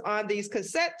lectures on these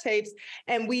cassette tapes.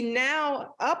 And we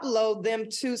now upload them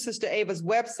to Sister Ava's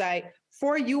website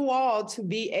for you all to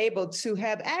be able to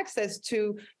have access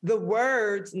to the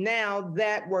words now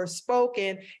that were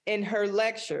spoken in her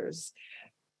lectures.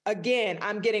 Again,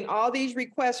 I'm getting all these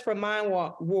requests from Mind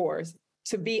Wars.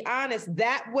 To be honest,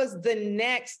 that was the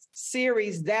next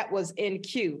series that was in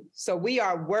queue. So we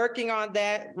are working on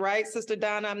that, right, Sister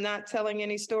Donna? I'm not telling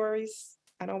any stories.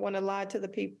 I don't want to lie to the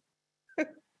people.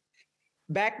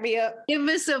 Back me up. Give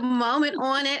us a moment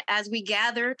on it as we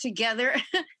gather together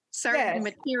certain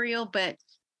material, but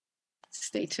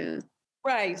stay tuned.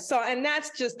 Right. So, and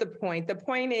that's just the point. The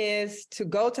point is to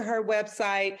go to her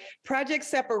website. Project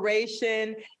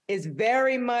Separation is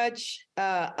very much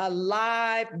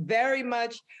alive, very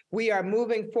much. We are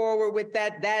moving forward with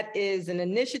that. That is an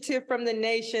initiative from the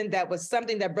nation. That was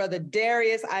something that Brother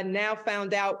Darius, I now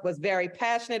found out, was very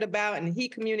passionate about. And he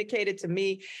communicated to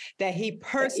me that he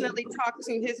personally talked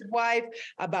to his wife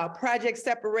about Project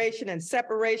Separation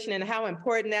and how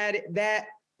important that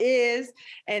is.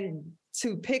 And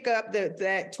to pick up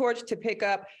that torch to pick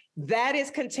up, that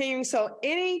is continuing. So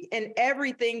any and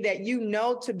everything that you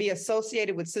know to be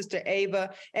associated with Sister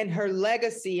Ava and her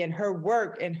legacy and her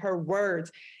work and her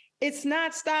words, it's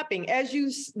not stopping. As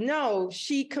you know,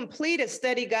 she completed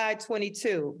Study Guide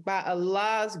 22 by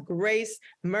Allah's grace,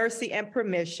 mercy, and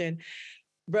permission.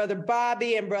 Brother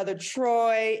Bobby and Brother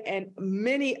Troy and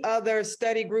many other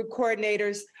study group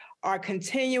coordinators are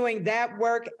continuing that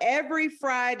work every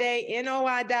Friday,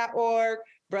 NOI.org.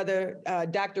 Brother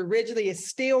Dr. Ridgely is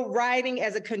still writing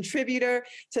as a contributor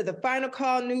to the Final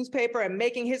Call newspaper and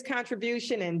making his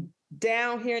contribution, and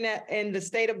down here in the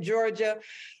state of Georgia,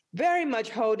 very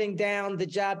much holding down the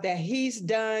job that he's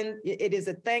done. It is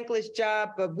a thankless job,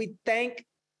 but we thank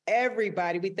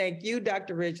everybody. We thank you,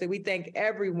 Dr. Ridgely. We thank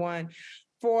everyone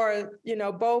for,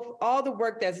 both all the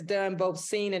work that's done, both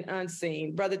seen and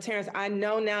unseen. Brother Terrence, I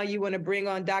know now you want to bring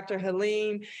on Dr.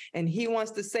 Halim, and he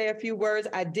wants to say a few words.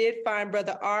 I did find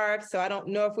Brother Arv, so I don't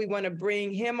know if we want to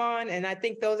bring him on. And I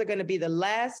think those are going to be the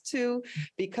last two,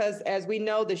 because as we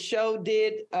know, the show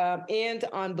did end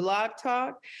on Blog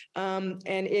Talk, and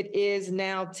it is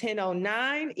now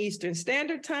 10:09 Eastern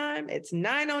Standard Time. It's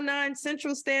 9:09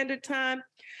 Central Standard Time.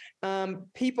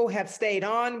 People have stayed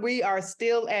on. We are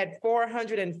still at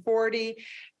 440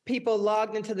 people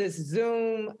logged into this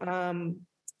Zoom.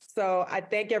 So I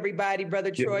thank everybody.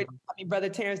 Brother Troy, Brother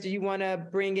Terrence, do you want to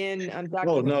bring in Dr.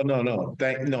 Oh, no.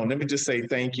 Let me just say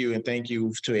thank you, and thank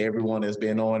you to everyone that's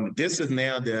been on. This is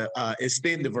now the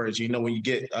extended version. When you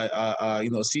get,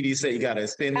 CD say you got an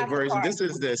extended version. This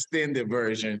is the extended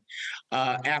version,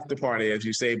 after party, as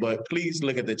you say. But please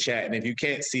look at the chat, and if you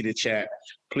can't see the chat,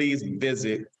 please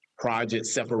visit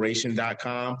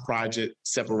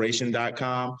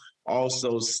projectseparation.com,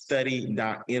 also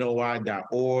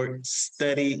study.noi.org,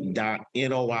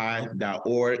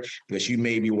 study.noi.org, because you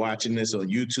may be watching this on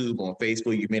YouTube, on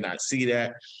Facebook, you may not see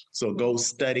that. So go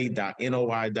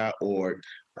study.noi.org,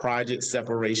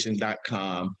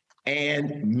 projectseparation.com,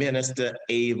 and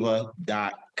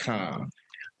ministerava.com.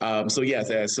 So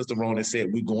yes, as Sister Rona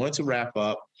said, we're going to wrap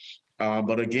up.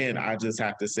 But again, I just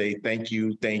have to say thank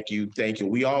you.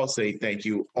 We all say thank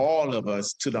you, all of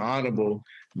us, to the Honorable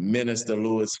Minister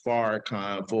Louis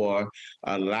Farrakhan for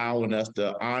allowing us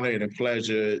the honor and the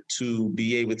pleasure to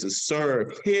be able to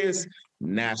serve his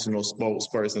national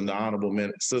spokesperson, the Honorable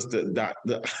Sister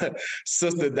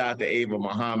Dr. Ava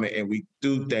Muhammad. And we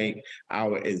do thank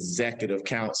our Executive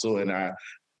Council, and I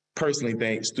personally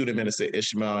thank Student Minister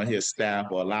Ishmael and his staff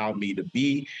for allowing me to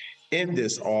be in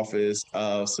this office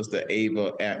of Sister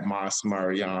Ava at Mosque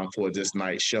Mariam for this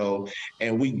night's show.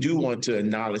 And we do want to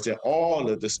acknowledge that all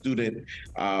of the student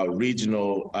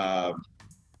regional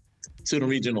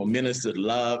ministers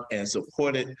loved and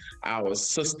supported our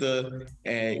sister.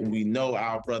 And we know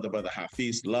our brother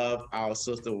Hafiz, loved our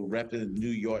sister representing New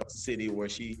York City, where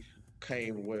she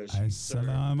came, where she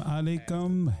Assalamu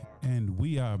alaikum. And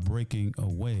we are breaking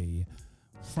away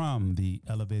from the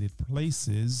Elevated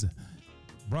Places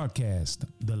broadcast,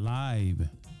 the live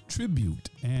tribute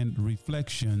and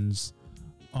reflections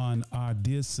on our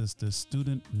dear sister,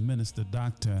 student minister,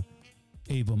 Dr.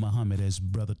 Ava Muhammad. As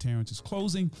Brother Terrence is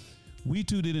closing, We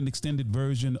too did an extended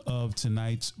version of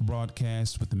tonight's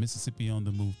broadcast with the Mississippi on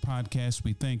the Move podcast.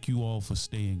 We thank you all for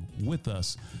staying with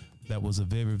us. That was a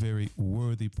very, very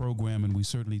worthy program, and we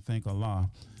certainly thank Allah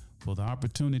for the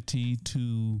opportunity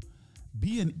to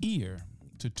be an ear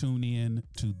to tune in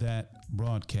to that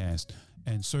broadcast.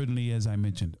 And certainly, as I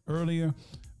mentioned earlier,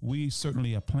 we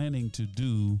certainly are planning to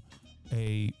do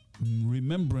a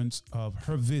remembrance of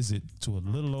her visit to a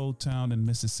little old town in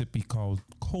Mississippi called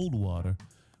Coldwater,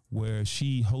 where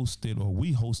we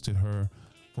hosted her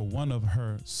for one of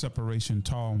her separation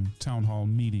town hall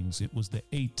meetings. It was the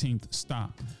 18th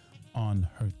stop on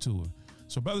her tour.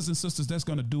 So brothers and sisters, that's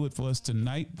going to do it for us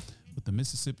tonight with the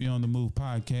Mississippi on the Move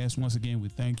podcast. Once again, we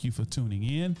thank you for tuning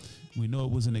in. We know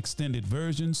it was an extended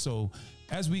version. So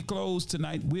as we close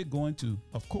tonight, we're going to,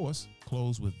 of course,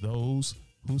 close with those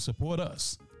who support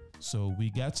us. So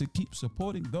we got to keep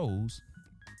supporting those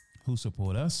who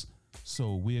support us.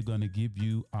 So we're going to give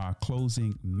you our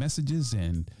closing messages,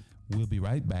 and we'll be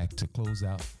right back to close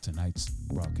out tonight's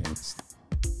broadcast.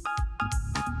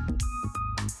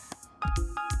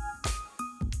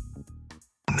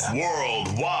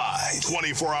 Worldwide,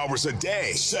 24 hours a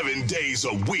day, 7 days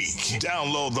a week.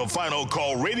 Download the Final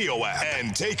Call radio app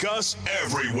and take us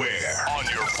everywhere. On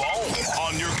your phone,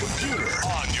 on your computer,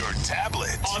 on your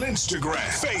tablet, on Instagram,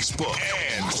 Facebook,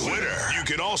 and Twitter. You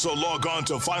can also log on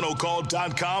to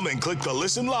finalcall.com and click the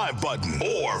Listen Live button,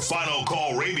 or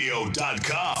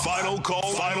finalcallradio.com. Final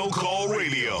Call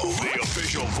Radio, the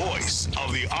official voice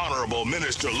of the Honorable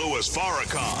Minister Louis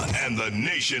Farrakhan and the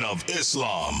Nation of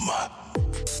Islam.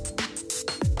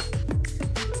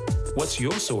 What's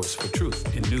your source for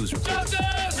truth in news reporting?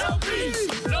 Justice, no peace.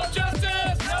 No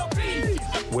justice, no peace.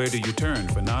 Where do you turn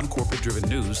for non-corporate driven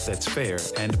news that's fair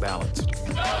and balanced?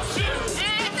 No shoot.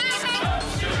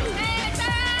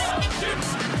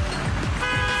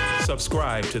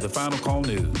 Subscribe to the Final Call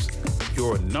News,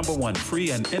 your #1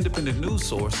 free and independent news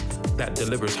source that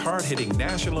delivers hard-hitting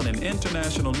national and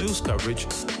international news coverage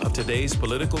of today's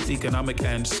political, economic,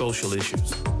 and social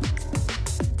issues.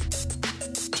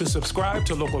 To subscribe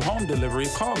to local home delivery,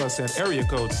 call us at area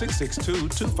code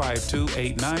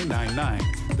 662-252-8999.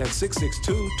 That's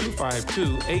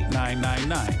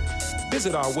 662-252-8999.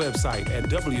 Visit our website at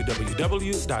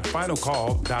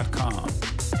www.finalcall.com.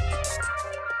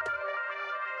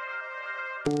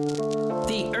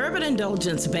 The Urban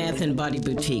Indulgence Bath and Body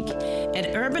Boutique.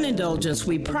 At Urban Indulgence,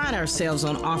 we pride ourselves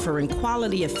on offering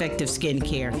quality, effective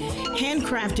skincare.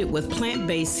 Handcrafted with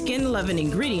plant-based, skin-loving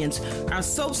ingredients, our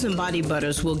soaps and body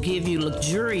butters will give you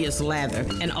luxurious lather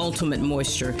and ultimate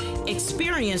moisture.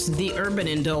 Experience The Urban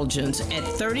Indulgence at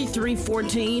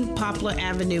 3314 Poplar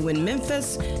Avenue in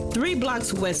Memphis, 3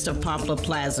 blocks west of Poplar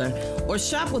Plaza, or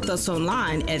shop with us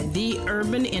online at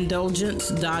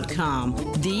theurbanindulgence.com.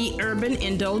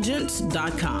 theurbanindulgence.com.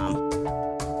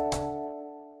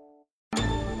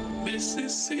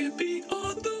 Mississippi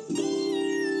on the move.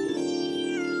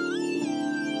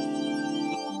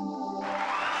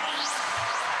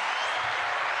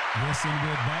 Yes, and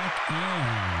we're back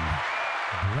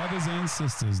in. Brothers and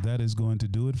sisters, that is going to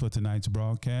do it for tonight's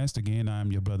broadcast. Again,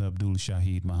 I'm your brother Abdul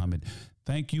Shaheed Muhammad.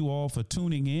 Thank you all for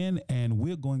tuning in, and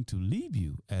we're going to leave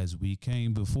you as we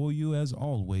came before you, as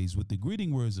always, with the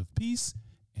greeting words of peace,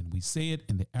 and we say it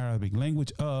in the Arabic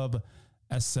language of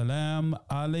Assalamu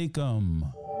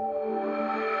alaikum.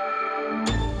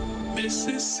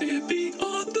 Mississippi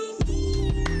on the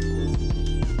move.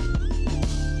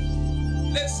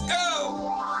 Let's go.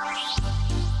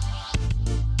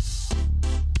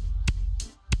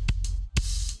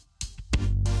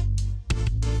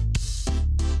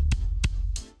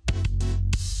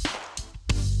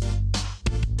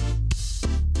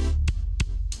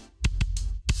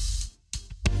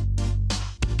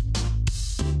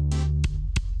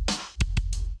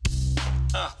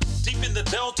 Deep in the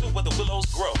delta where the willows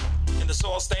grow, in the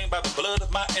soil stained by the blood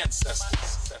of my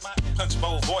ancestors. Punch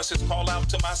bowl voices call out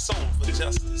to my soul for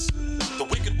justice. The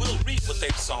wicked will reap what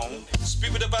they've sown.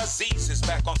 Spirit of Aziz is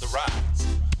back on the rise.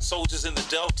 Soldiers in the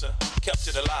delta kept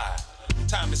it alive.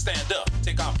 Time to stand up,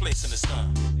 take our place in the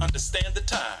sun. Understand the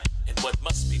time and what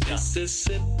must be done.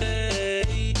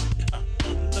 Mississippi on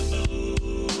the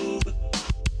move.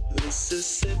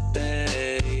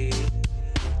 Mississippi.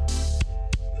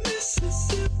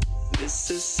 Mississippi.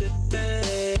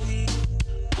 Mississippi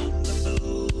on the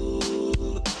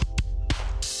move.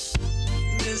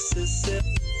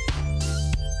 Mississippi.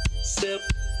 Sip.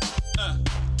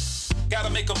 Gotta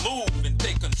make a move and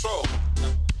take control.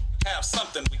 Have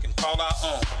something we can call our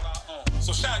own.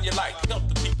 So shine your light, help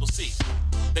the people see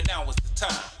that now is the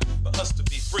time for us to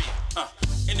be free.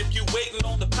 And if you waiting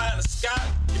on the pie in the sky,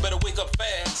 you better wake up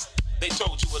fast. They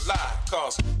told you a lie,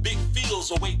 cause big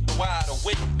fields await the wide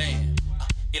awake man.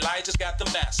 Elijah's got the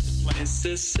master plan.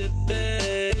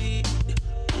 Mississippi,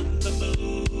 on the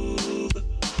move.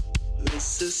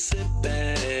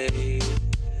 Mississippi,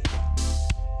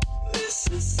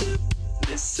 Mississippi,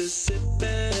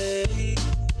 Mississippi,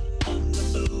 on the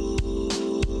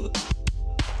move.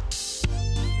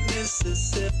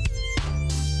 Mississippi,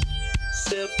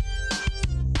 sip.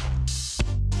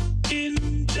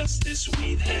 Injustice,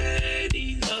 we've had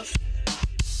enough.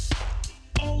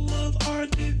 All of our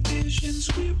divisions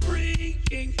we're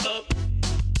breaking up.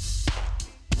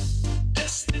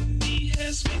 Destiny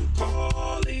has been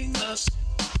calling us.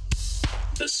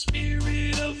 The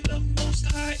spirit of the Most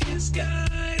High is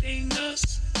guiding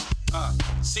us.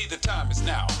 See, the time is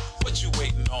now. What you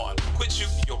waiting on? Quit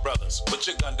shooting your brothers. Put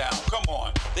your gun down. Come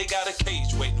on. They got a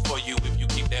cage waiting for you if you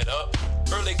keep that up.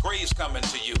 Early graves coming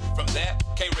to you. From that,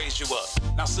 can't raise you up.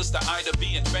 Now, Sister Ida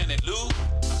B and Fannie Lou,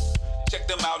 check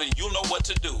them out and you'll know what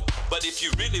to do. But if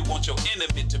you really want your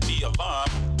enemy to be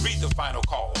alarmed, read the final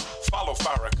call. Follow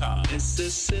Farrakhan.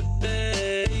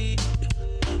 Mississippi,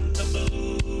 on the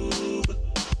move.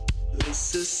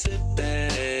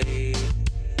 Mississippi,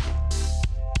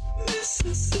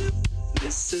 Mississippi,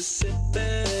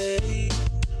 Mississippi,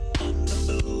 on the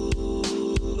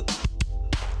move.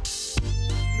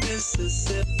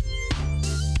 Mississippi.